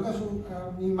यावरगसु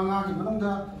मी मंगा की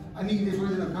मनंदा अनि की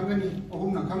सोजना खंगनी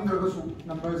अहुमना खंगदरगसु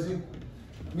नंबर से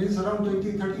मींस अराउंड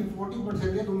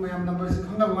 20-30-40% ये तुम मैम नंबर से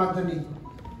खंगा मातनी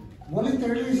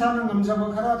वॉलंटियरली साना नमजब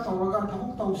खरा तौरगा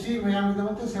थबुक तौसी मैम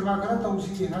दमते सेवा खरा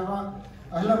तौसी हवा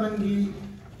अहलमनगी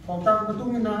पौताक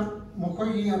मतुंगिना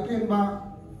मखोई अपेनबा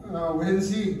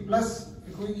वेंसी प्लस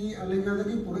कोई अलीगढ़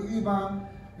की पुरगी बा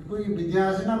कोई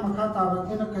विद्यासना मखा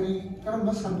ताबकेना करी करम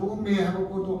संदो में है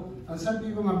को तो आंसर भी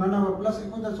नमना बा प्लस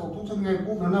कोई दा चौथु चंगे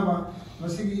को नना बा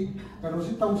मसिगी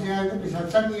करोसी तौसी है तो पिसा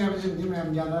चंगी है से मैं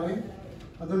हम जाना रे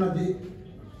अदना दी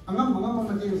अंगम मंगम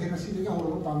मते से नसी के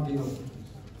होरो पाम दियो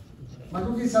मधु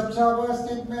की सबसा बा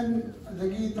स्टेटमेंट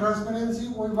दगी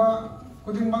ट्रांसपेरेंसी ओइबा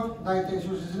खुदिंगमक दायित्व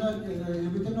एसोसिएशन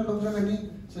एजुकेटिव लोग जगनी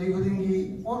सही खुदिंगी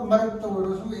और मरक तो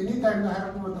वरसु एनी टाइम ना हर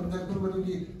को तमदा को मधु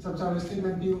की सबसा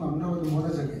स्टेटमेंट भी हमना वो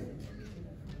मोदा जगे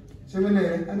सेमिले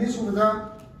अनि सुबदा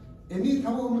एनी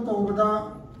थबो म तौबदा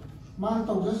मान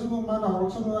तौजसु मान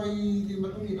हरसु आई दी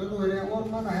मतु की लो रे और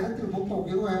मान हरत बुक तो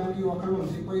गेरो है बली वखल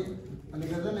से कोई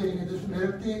अलीगढ़ ले के दसु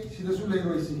लेरते सिदसु ले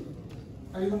रोइसी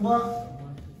अलीगुंबा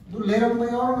दु लेरम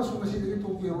में और सु मसी दी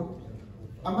तो पियो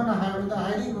अमना हायरदा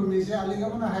हायरी गुमी से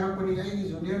अलीगढ़ में हायर पनी आई की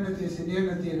जूनियर नती सीनियर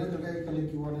नती न तो के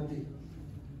कलेक्टिव नती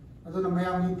अदन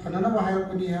मयाम की फनना हायर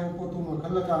पनी है वो तो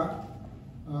मखल का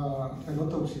कनो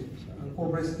तो से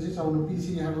कोऑपरेशन से चाउन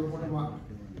पीसी है वो कोने मा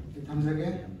थम जगे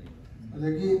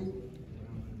अदगी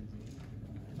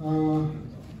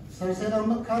सर सैयद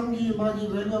अहमद खान की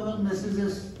मागी वैल्यूएबल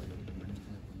मैसेजेस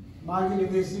मागी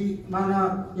लेगेसी माना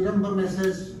विरंब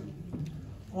मैसेज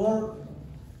और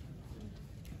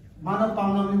माना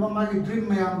पावना में मागी ड्रीम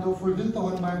में हम तो फुलफिल तो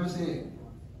होने में से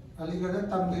अलीगढ़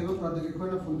तम देव प्रोजेक्ट को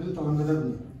ना फुलफिल तो होने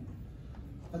दर्नी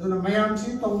अदुन मयाम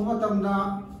सी तो उम्म तमना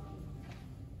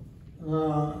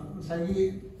सही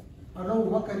अरो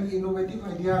वकरी इनोवेटिव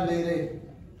आइडिया ले रहे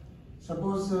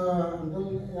सपोज अंकल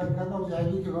यार कहता हूँ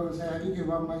जाएगी के बाद से के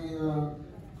बाद मैं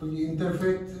कोई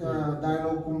इंटरफेथ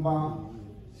डायलॉग कुंबा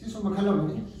सिसु मखलम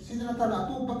नहीं सिद्रा ता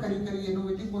तो बकरी करी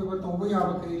इनोवेटिव कोई बात तो वो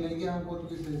यहाँ बकरी लेंगे हम को तो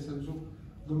किस तरह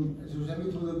तुम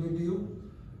सोशली थ्रू द बीबीयू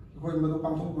कोई मदो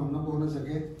पांथोक हमना बोलना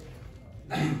सके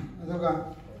अदगा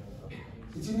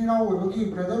इचिनी ना वो की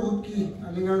ब्रदरहुड की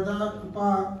अलीगढ़ दा उपा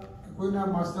कोई ना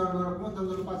मास्टर लोग को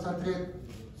तंदुल उपा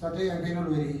साथे अंगेनो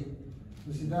लोरी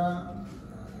सीधा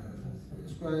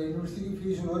इसको यूनिवर्सिटी की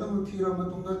फीस लो ना वो थीरा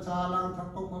मतुंगा चाला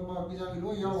थप्पा कोपा पिजा लो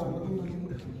या वो मतुंगा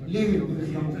लेवी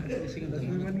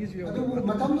अदो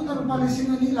मतम तो तर पॉलिसी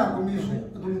नहीं लागू मिसु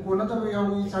तुम कोना तर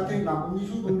यावी साथे लागू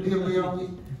मिसु तुम ले यावी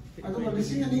अदो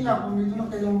पॉलिसी नहीं लागू मिसु ना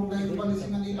कई लोग नहीं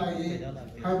पॉलिसी नहीं लाए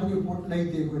हां तो रिपोर्ट नहीं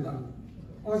दे कोई ना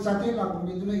और साथे लागू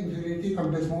मिसु ना इंफीरियरिटी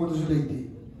कॉम्प्लेक्स मोड से लेती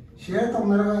शेयर तो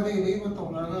नरगा दे रे वो तो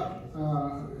नरगा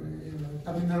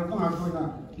ꯊꯦꯡꯅꯔꯛꯄ ꯉꯥꯛꯇ ꯑꯣꯏꯅ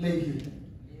ꯂꯩꯈꯤ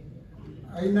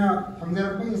ꯑꯩꯅ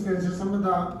ꯐꯪꯖꯔꯛꯄ instances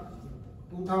ꯑꯃꯗ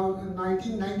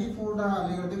 1994ꯗ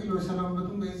ꯑꯂꯤꯒꯔꯗꯒꯤ ꯂꯣꯏꯁꯤꯜꯂꯕ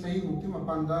ꯃꯇꯨꯡꯗ ꯆꯍꯤꯃꯨꯛꯀꯤ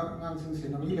ꯃꯄꯥꯟꯗ ꯑꯉꯥꯡꯁꯤꯡ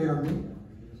ꯁꯦꯟꯅꯕꯒꯤ ꯂꯩꯔꯝꯃꯤ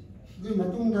ꯑꯗꯨꯒꯤ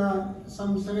ꯃꯇꯨꯡꯗ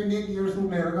some 7-8 years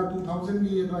ꯃꯨꯛ ꯂꯩꯔꯒ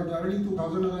 2000ꯒꯤ ꯑꯗꯨꯋꯥꯏꯗ early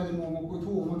 2000 ꯑꯗꯨꯋꯥꯏꯗ ꯅꯣꯡꯃ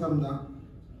ꯀꯣꯏꯊꯣꯛꯎꯕ ꯃꯇꯝꯗ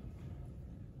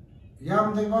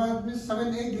ꯌꯥꯝꯗꯕ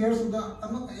 7-8 years ꯗ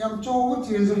ꯌꯥꯝ ꯆꯥꯎꯕ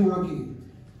ꯆꯦꯟꯖ ꯑꯃ ꯎꯔꯛꯈꯤ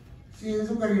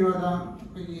ꯆꯦꯟꯖ ꯀꯔꯤꯅꯣꯗ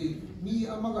ꯑꯩꯈꯣꯏꯒꯤ ꯃꯤ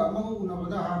ꯑꯃꯒ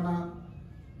ꯎꯅꯕꯗ ꯍꯥꯟꯅ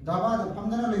ꯗꯥꯕꯥꯗ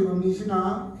ꯐꯝꯗꯅ ꯂꯩꯕ ꯃꯤꯁꯤꯅ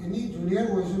ꯑꯦꯅꯤ ꯖꯨꯅꯤꯌꯔ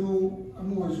ꯑꯣꯏꯁꯨ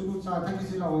ꯑꯃ ꯑꯣꯏꯁꯨ ꯆꯥ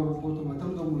ꯊꯛꯈꯤꯁꯤ ꯂꯥꯎꯕ ꯄꯣꯠꯇꯣ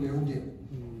ꯃꯇꯝꯗ ꯑꯃꯨꯛ ꯂꯩꯍꯧꯗꯦ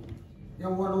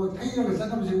ꯌꯥꯝ ꯋꯥꯠꯂꯣꯏ ꯊꯩꯔꯒ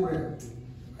ꯆꯠꯅꯕꯁꯤ ꯎꯔꯦ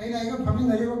ꯑꯩꯒ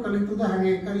ꯐꯝꯃꯤꯟꯅꯔꯤꯕ ꯀꯂꯤꯛꯇꯨꯗ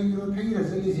ꯍꯪꯉꯦ ꯀꯔꯤꯒꯤꯅꯣ ꯊꯩꯔ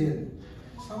ꯆꯠꯂꯤꯁꯦ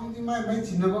ꯁꯥꯎꯟꯗꯤ ꯃꯥꯏ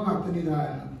ꯆꯤꯟꯅꯕ ꯉꯥꯛꯇꯅꯤꯗ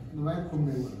ꯑꯗꯨꯃꯥꯏꯅ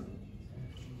ꯈꯨꯝꯃꯦꯕ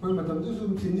ꯑꯩꯈꯣꯏ ꯃꯇꯝꯗꯨꯁꯨ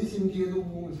ꯁꯨꯝ ꯆꯤꯟꯈꯤ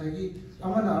ꯑꯗꯨꯕꯨ ꯉꯁꯥꯏꯒꯤ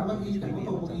ꯑꯃꯅ ꯑꯃꯒꯤ ꯀꯩꯅꯣ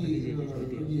ꯇꯧꯕꯒꯤ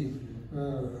ꯑꯩꯈꯣꯏꯒꯤ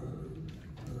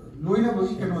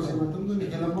ꯂꯣꯏꯅꯕꯒꯤ ꯀꯩꯅꯣꯁꯦ ꯃꯇꯝꯗꯨꯅ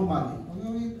ꯍꯦꯜꯂꯝꯕ ꯃꯥꯜꯂꯤ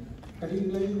करी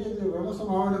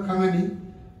खानी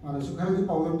मानसु खरदी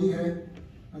पावलंबीग्रे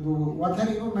अदु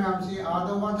वाथरिबो मैमसी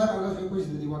आदा वाथरगा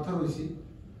कोइसिदि वाथरोइसि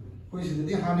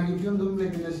कोइसिदि हानगी फिल्म दुम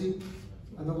लेबिनसि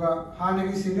अदुगा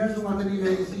हानगी सीनियर सु मातनी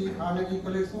लेलिसि हानगी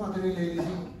कॉलेज सु मातनी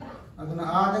लेलिसि अदुना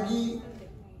आदगी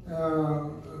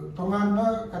तोंगानबा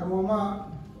कर्मोमा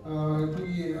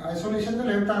कोइ आइसोलेशन द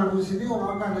लेब तारबुसिदि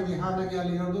ओरा कानगी हानगी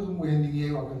अलिगरदो दुम हेंदिगे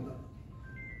वाकंदा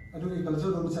अदुगी कल्चर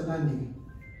दुम चनानि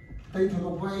तै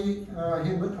थोपै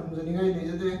हेंब थमजनिगाय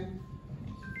लेजदे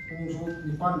पुंजु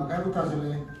निपान मखाय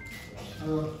बुताजले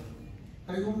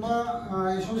कईगुम्बा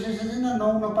एसोसिएशन ना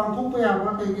नौ न पांथोप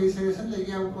याबा कई कई सेशन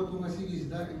लेगे अब को तुम असी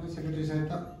गिसदा एक सेक्रेटरी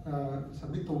साइड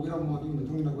सबमिट तोगिरा मोदु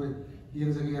मथुंग न कोई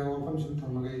येंजगे याव function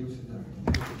थमगा इलुसिदा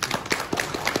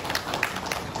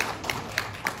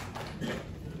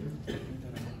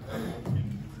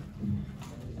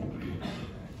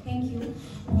Thank you,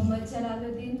 Mohammad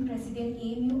Jalaluddin, President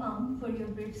AMU-AAM, for your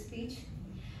brief speech.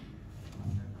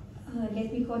 Let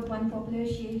me quote one popular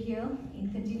share here in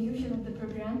continuation of the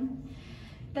program.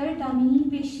 तर दामिनी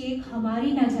पे शेख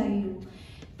हमारी ना जाइयो,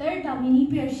 तर दामिनी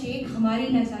पे शेख हमारी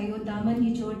ना जाइयो, दामन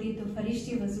निचोड़ दे तो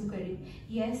फरिश्ते वजू करे.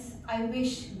 Yes, I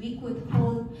wish we could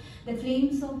hold the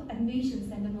flames of ambitions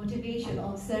and the motivation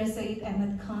of Sir Syed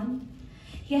Ahmed Khan.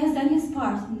 He has done his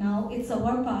part. Now it's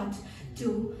our part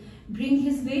to bring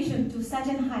his vision to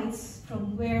certain heights from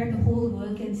where the whole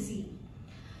world can see.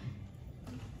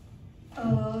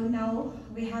 Now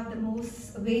we have the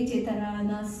most awaited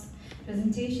Taranas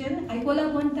presentation. I call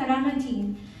upon Tarana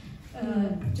team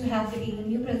to have the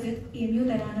AMU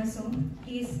Tarana song.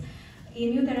 Please,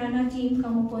 AMU Tarana team,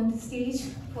 come up on the stage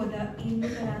for the AMU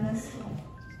Tarana song.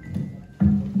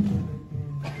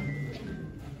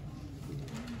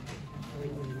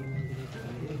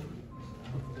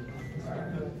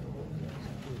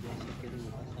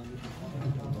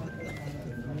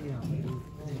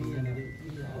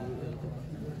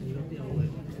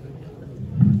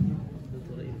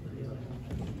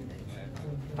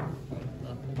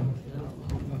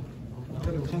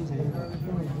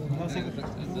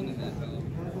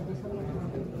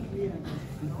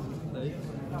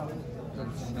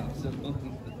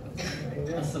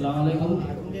 Assalamualaikum.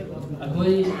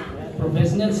 Akoi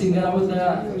professional singer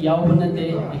amata yaw nate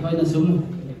akoi na sum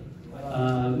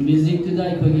music to da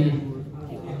akoi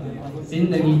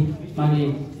zindagi magi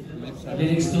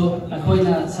lyrics to akoi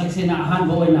na saksena ahan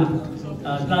bo na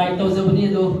try to zabuni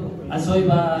do asoi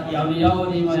ba yaw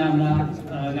ni mayam na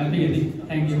ngapigedi.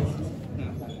 Thank you.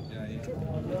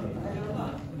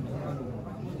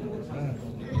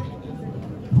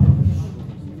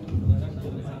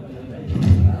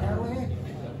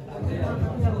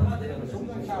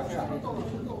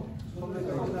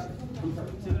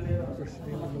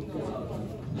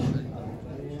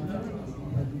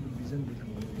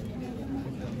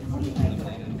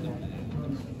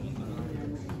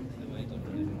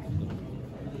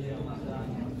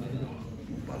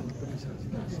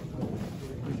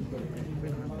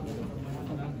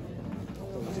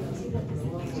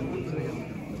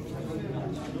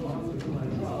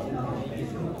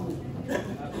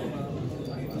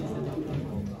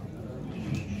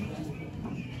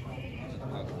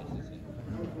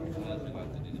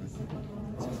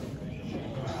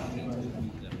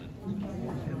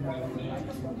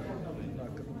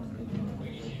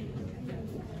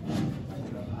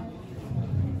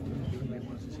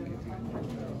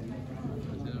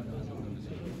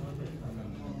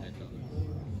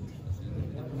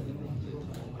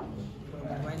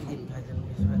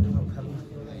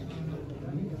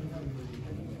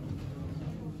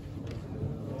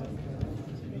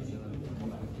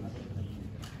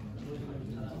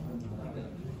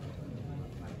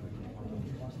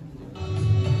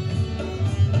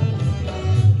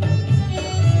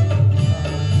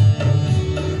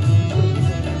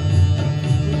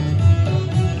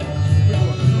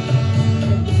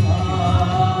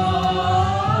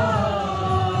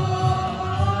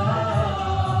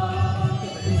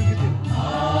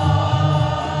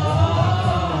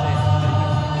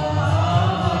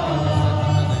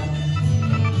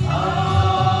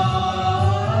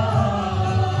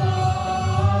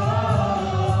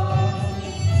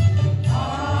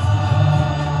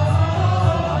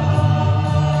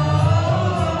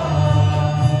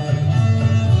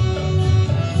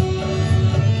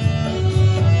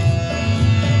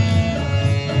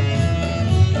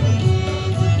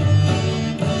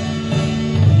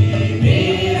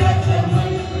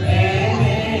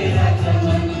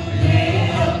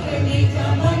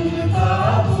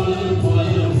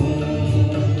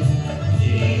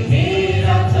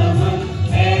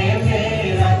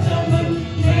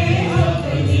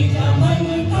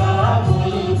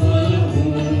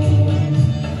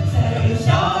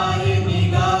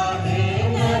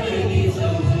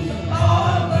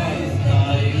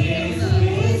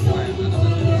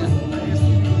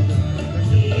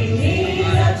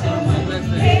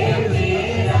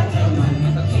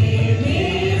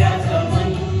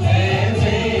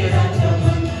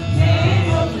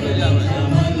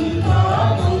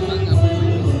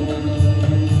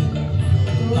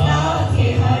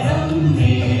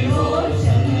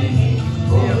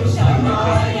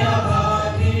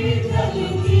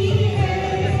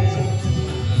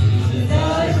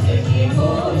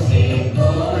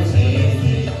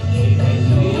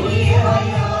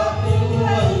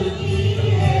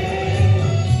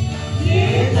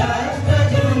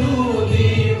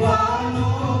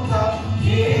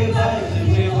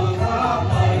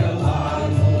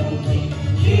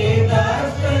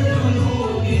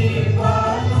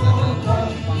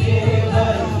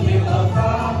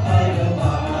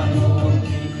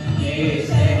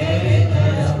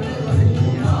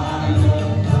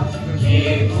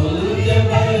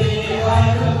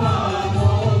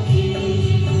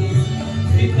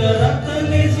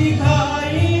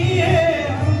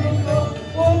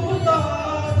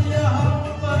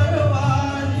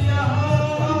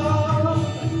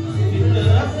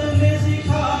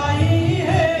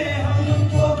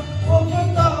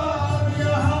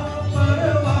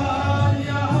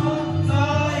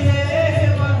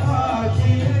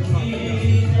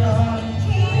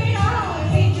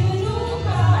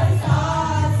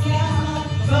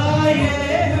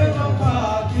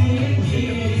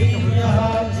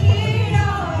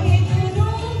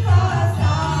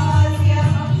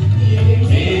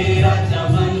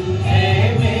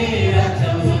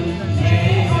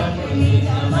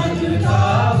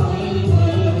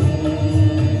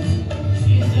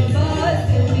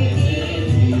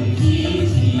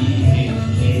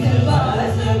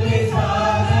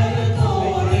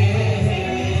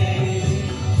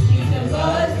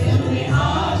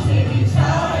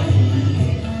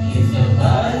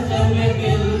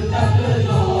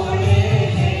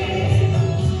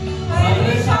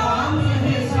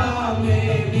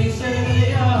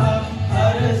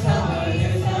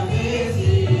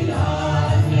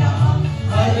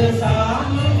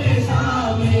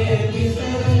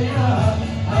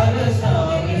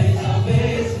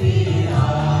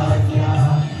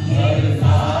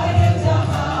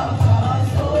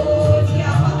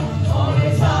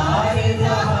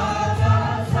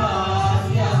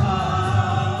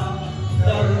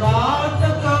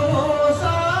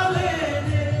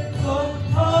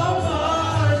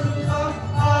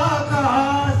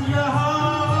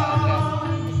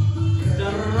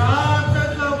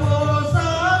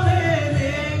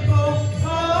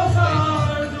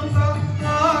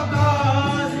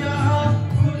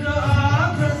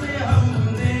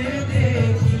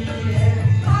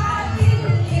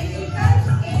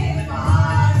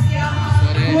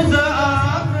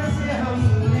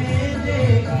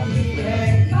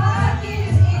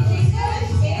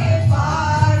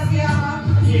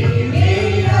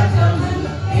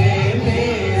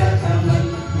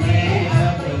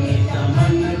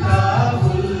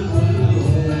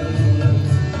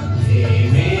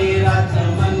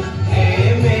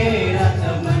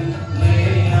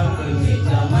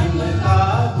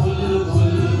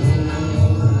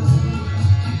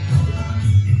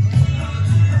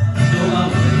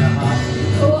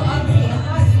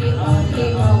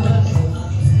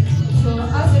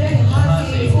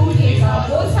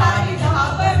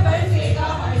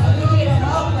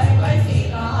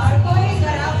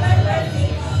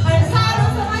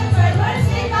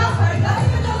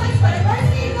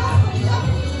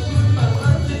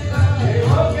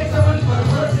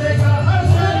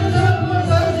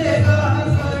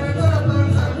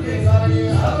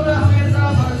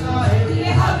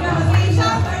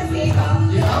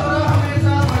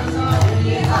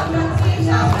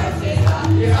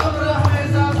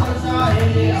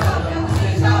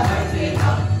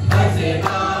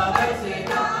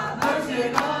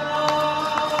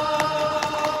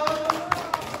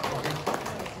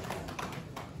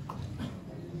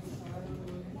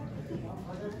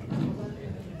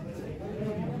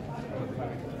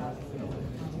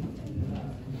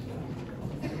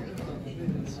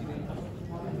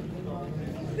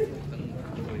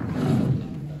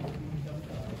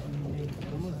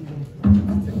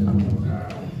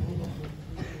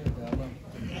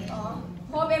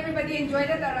 everybody enjoyed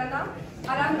the Tarana.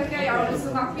 Alam ba kaya yaw gusto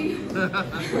kapi?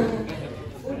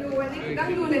 Ulu wani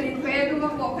kitang duna din kaya duma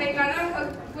po kaya karang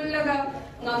kulaga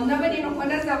ngam na ba din ako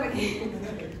na sa ba din.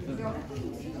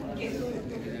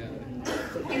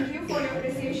 Thank you for your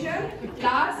appreciation.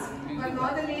 Last but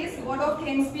not the least, word of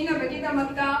thanks pina bagita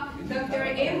magta Dr.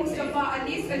 A. Mustafa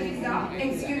Ali Khaliza,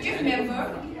 Executive Member,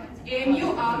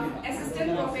 AMU-AAM,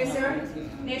 Assistant Professor,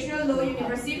 National Law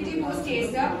University,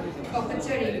 Postesta,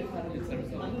 Kokachari.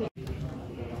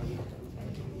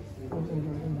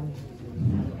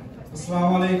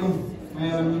 Assalamu alaikum, my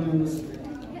alumni members.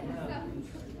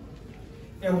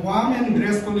 A warm and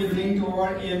graceful evening to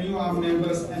our AMU-AAM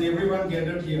members and everyone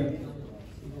gathered here.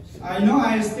 I know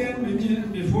I stand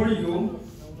before you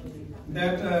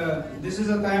that this is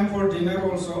a time for dinner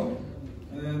also.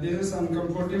 This is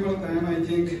uncomfortable time, I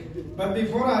think. But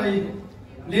before I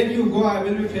let you go, I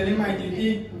will be failing my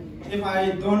duty if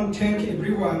I don't thank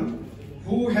everyone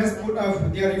who has put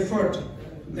up their effort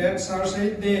that Sir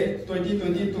Syed Day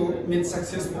 2022 made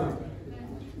successful.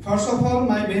 First of all,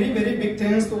 my very big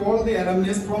thanks to all the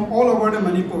alumni from all over the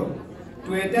Manipur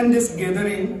to attend this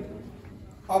gathering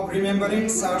of remembering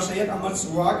Sir Syed Ahmad's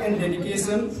work and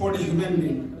dedication for the human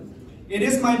being. it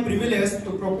is my privilege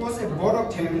to propose a vote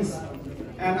of thanks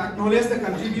and acknowledge the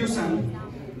contribution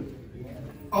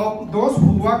of those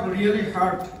who worked really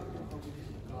hard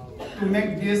to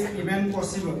make this event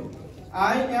possible.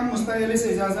 I am Mustaq Ali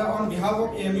Sejaza on behalf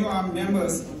of AMU-AAM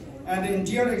members and the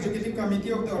entire executive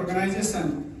committee of the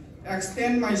organization,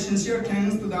 extend my sincere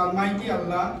thanks to the Almighty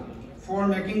Allah for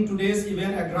making today's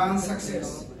event a grand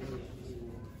success.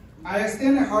 I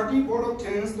extend a hearty vote of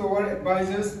thanks to our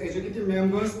advisors, executive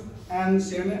members, and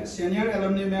senior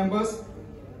alumni members,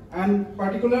 and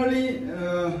particularly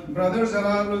Brother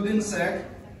Jalaluddin Sheikh,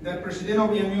 the President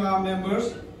of AMU-AAM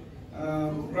members,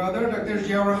 Brother Dr.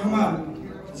 Ziaur Rahman,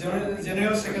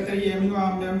 General Secretary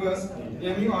AMU-AAM members,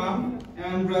 AMU-AAM,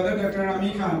 and Brother Dr.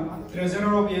 Ami Khan,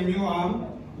 Treasurer of AMU-AAM,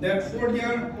 that for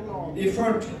their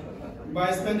effort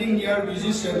by spending their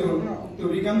busy schedule to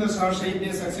become the Sir Syed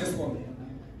Day successful.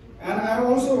 And I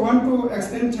also want to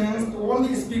extend thanks to all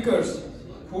the speakers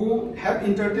who have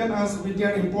entertained us with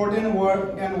their important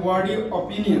work and worthy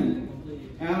opinion.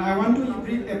 And I want to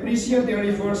appreciate their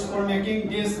efforts for making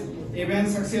this event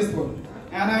successful.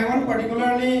 And I want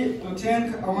particularly to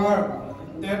thank our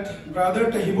Brother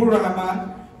Tahibur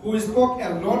Rahman, who spoke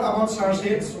a lot about Sir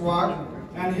Syed's work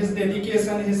and his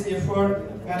dedication, his effort,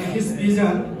 and his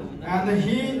vision. And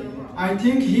I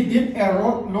think he did a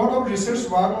lot of research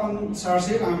work on Sir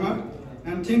Syed Ahmad.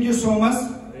 And thank you so much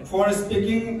for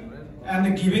speaking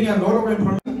and giving a lot of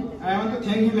information. I want to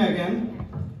thank him again.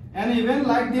 An event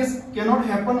like this cannot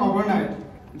happen overnight.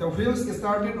 The wheels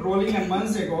started rolling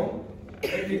months ago.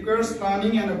 It requires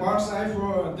planning and a bird's eye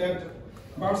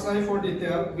for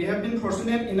detail. We have been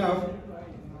fortunate enough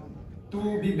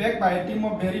to be backed by a team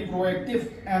of very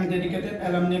proactive and dedicated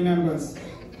alumni members.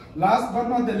 Last but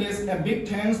not the least, a big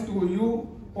thanks to you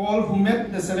all who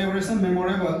made the celebration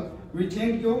memorable. We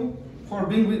thank you for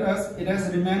being with us. It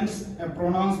has remained a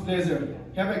pronounced pleasure.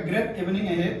 Have a great evening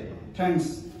ahead.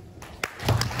 Thanks.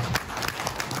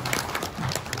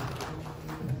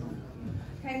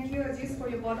 Thank you, Aziz, for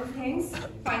your vote of thanks.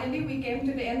 Finally, we came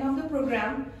to the end of the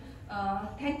program.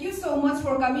 Thank you so much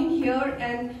for coming here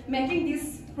and making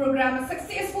this program a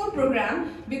successful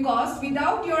program, because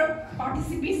without your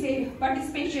participation,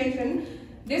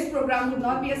 this program would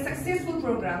not be a successful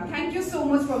program. Thank you so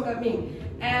much for coming.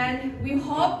 And we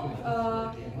hope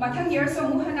mathang year so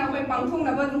muhana we pangthong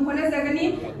na ba hona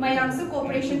jagani mayam su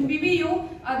cooperation bibiyu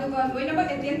aduga loina ba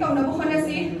attend taw na hona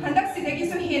si handak sidagi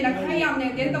so hena khra yam ne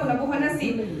attend taw na hona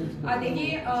si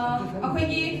adegi akhoi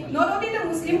gi not only the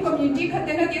Muslim community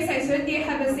khatena ke Sir Syed Day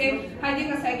habase hadi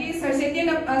ngasagi Sir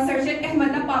Syed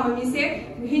Ahmad na pamami se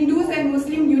Hindus and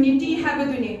Muslim unity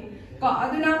habaduni ko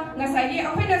aduna ngasagi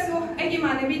akhoi na so agi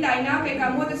manabi daina ke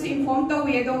kamo to inform to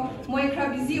we do moi khra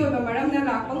busy oba maram na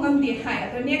lakpa ngamde hai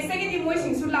to next agi moi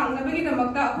sing su lang na bagi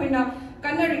damakta akhoi na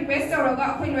kana request tawraga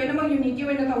akhoi loina ma unity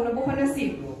oina tawna bo hona si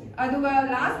aduga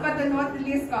last but not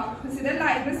least ka sida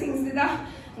live sing sida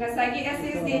ngasagi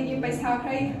SS Day ki paisa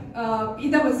khai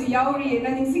ida basu yauri na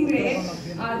ningsing re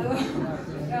adu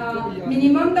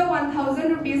minimum the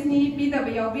 1000 rupees ni pida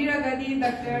ba yaubira gadi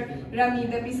Dr. Rami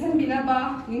da bisan binaba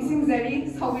ningsing zari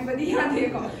saubi badi yade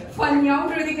ko fun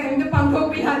yaudri di kain da pangko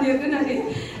bi yade na ne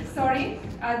sorry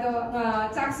adu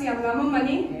chaksi am lama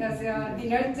mani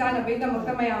dinner jana be da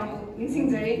makta mayam ningsing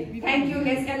zari. Thank you.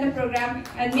 Let's end the program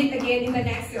and meet again in the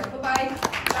next year. Bye bye.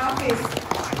 Hafiz.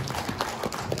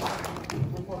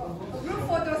 Group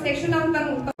photo section ang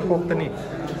tanong. Thank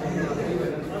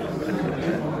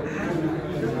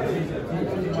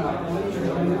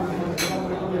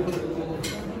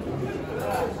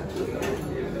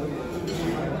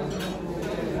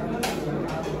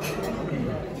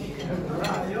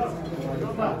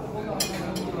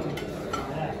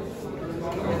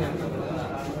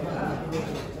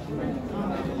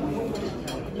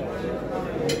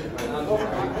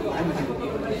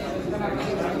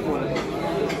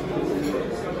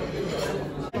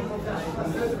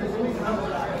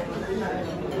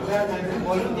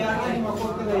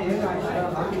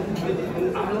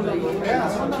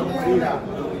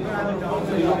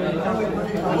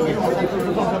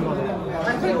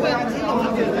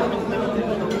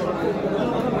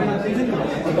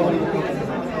you.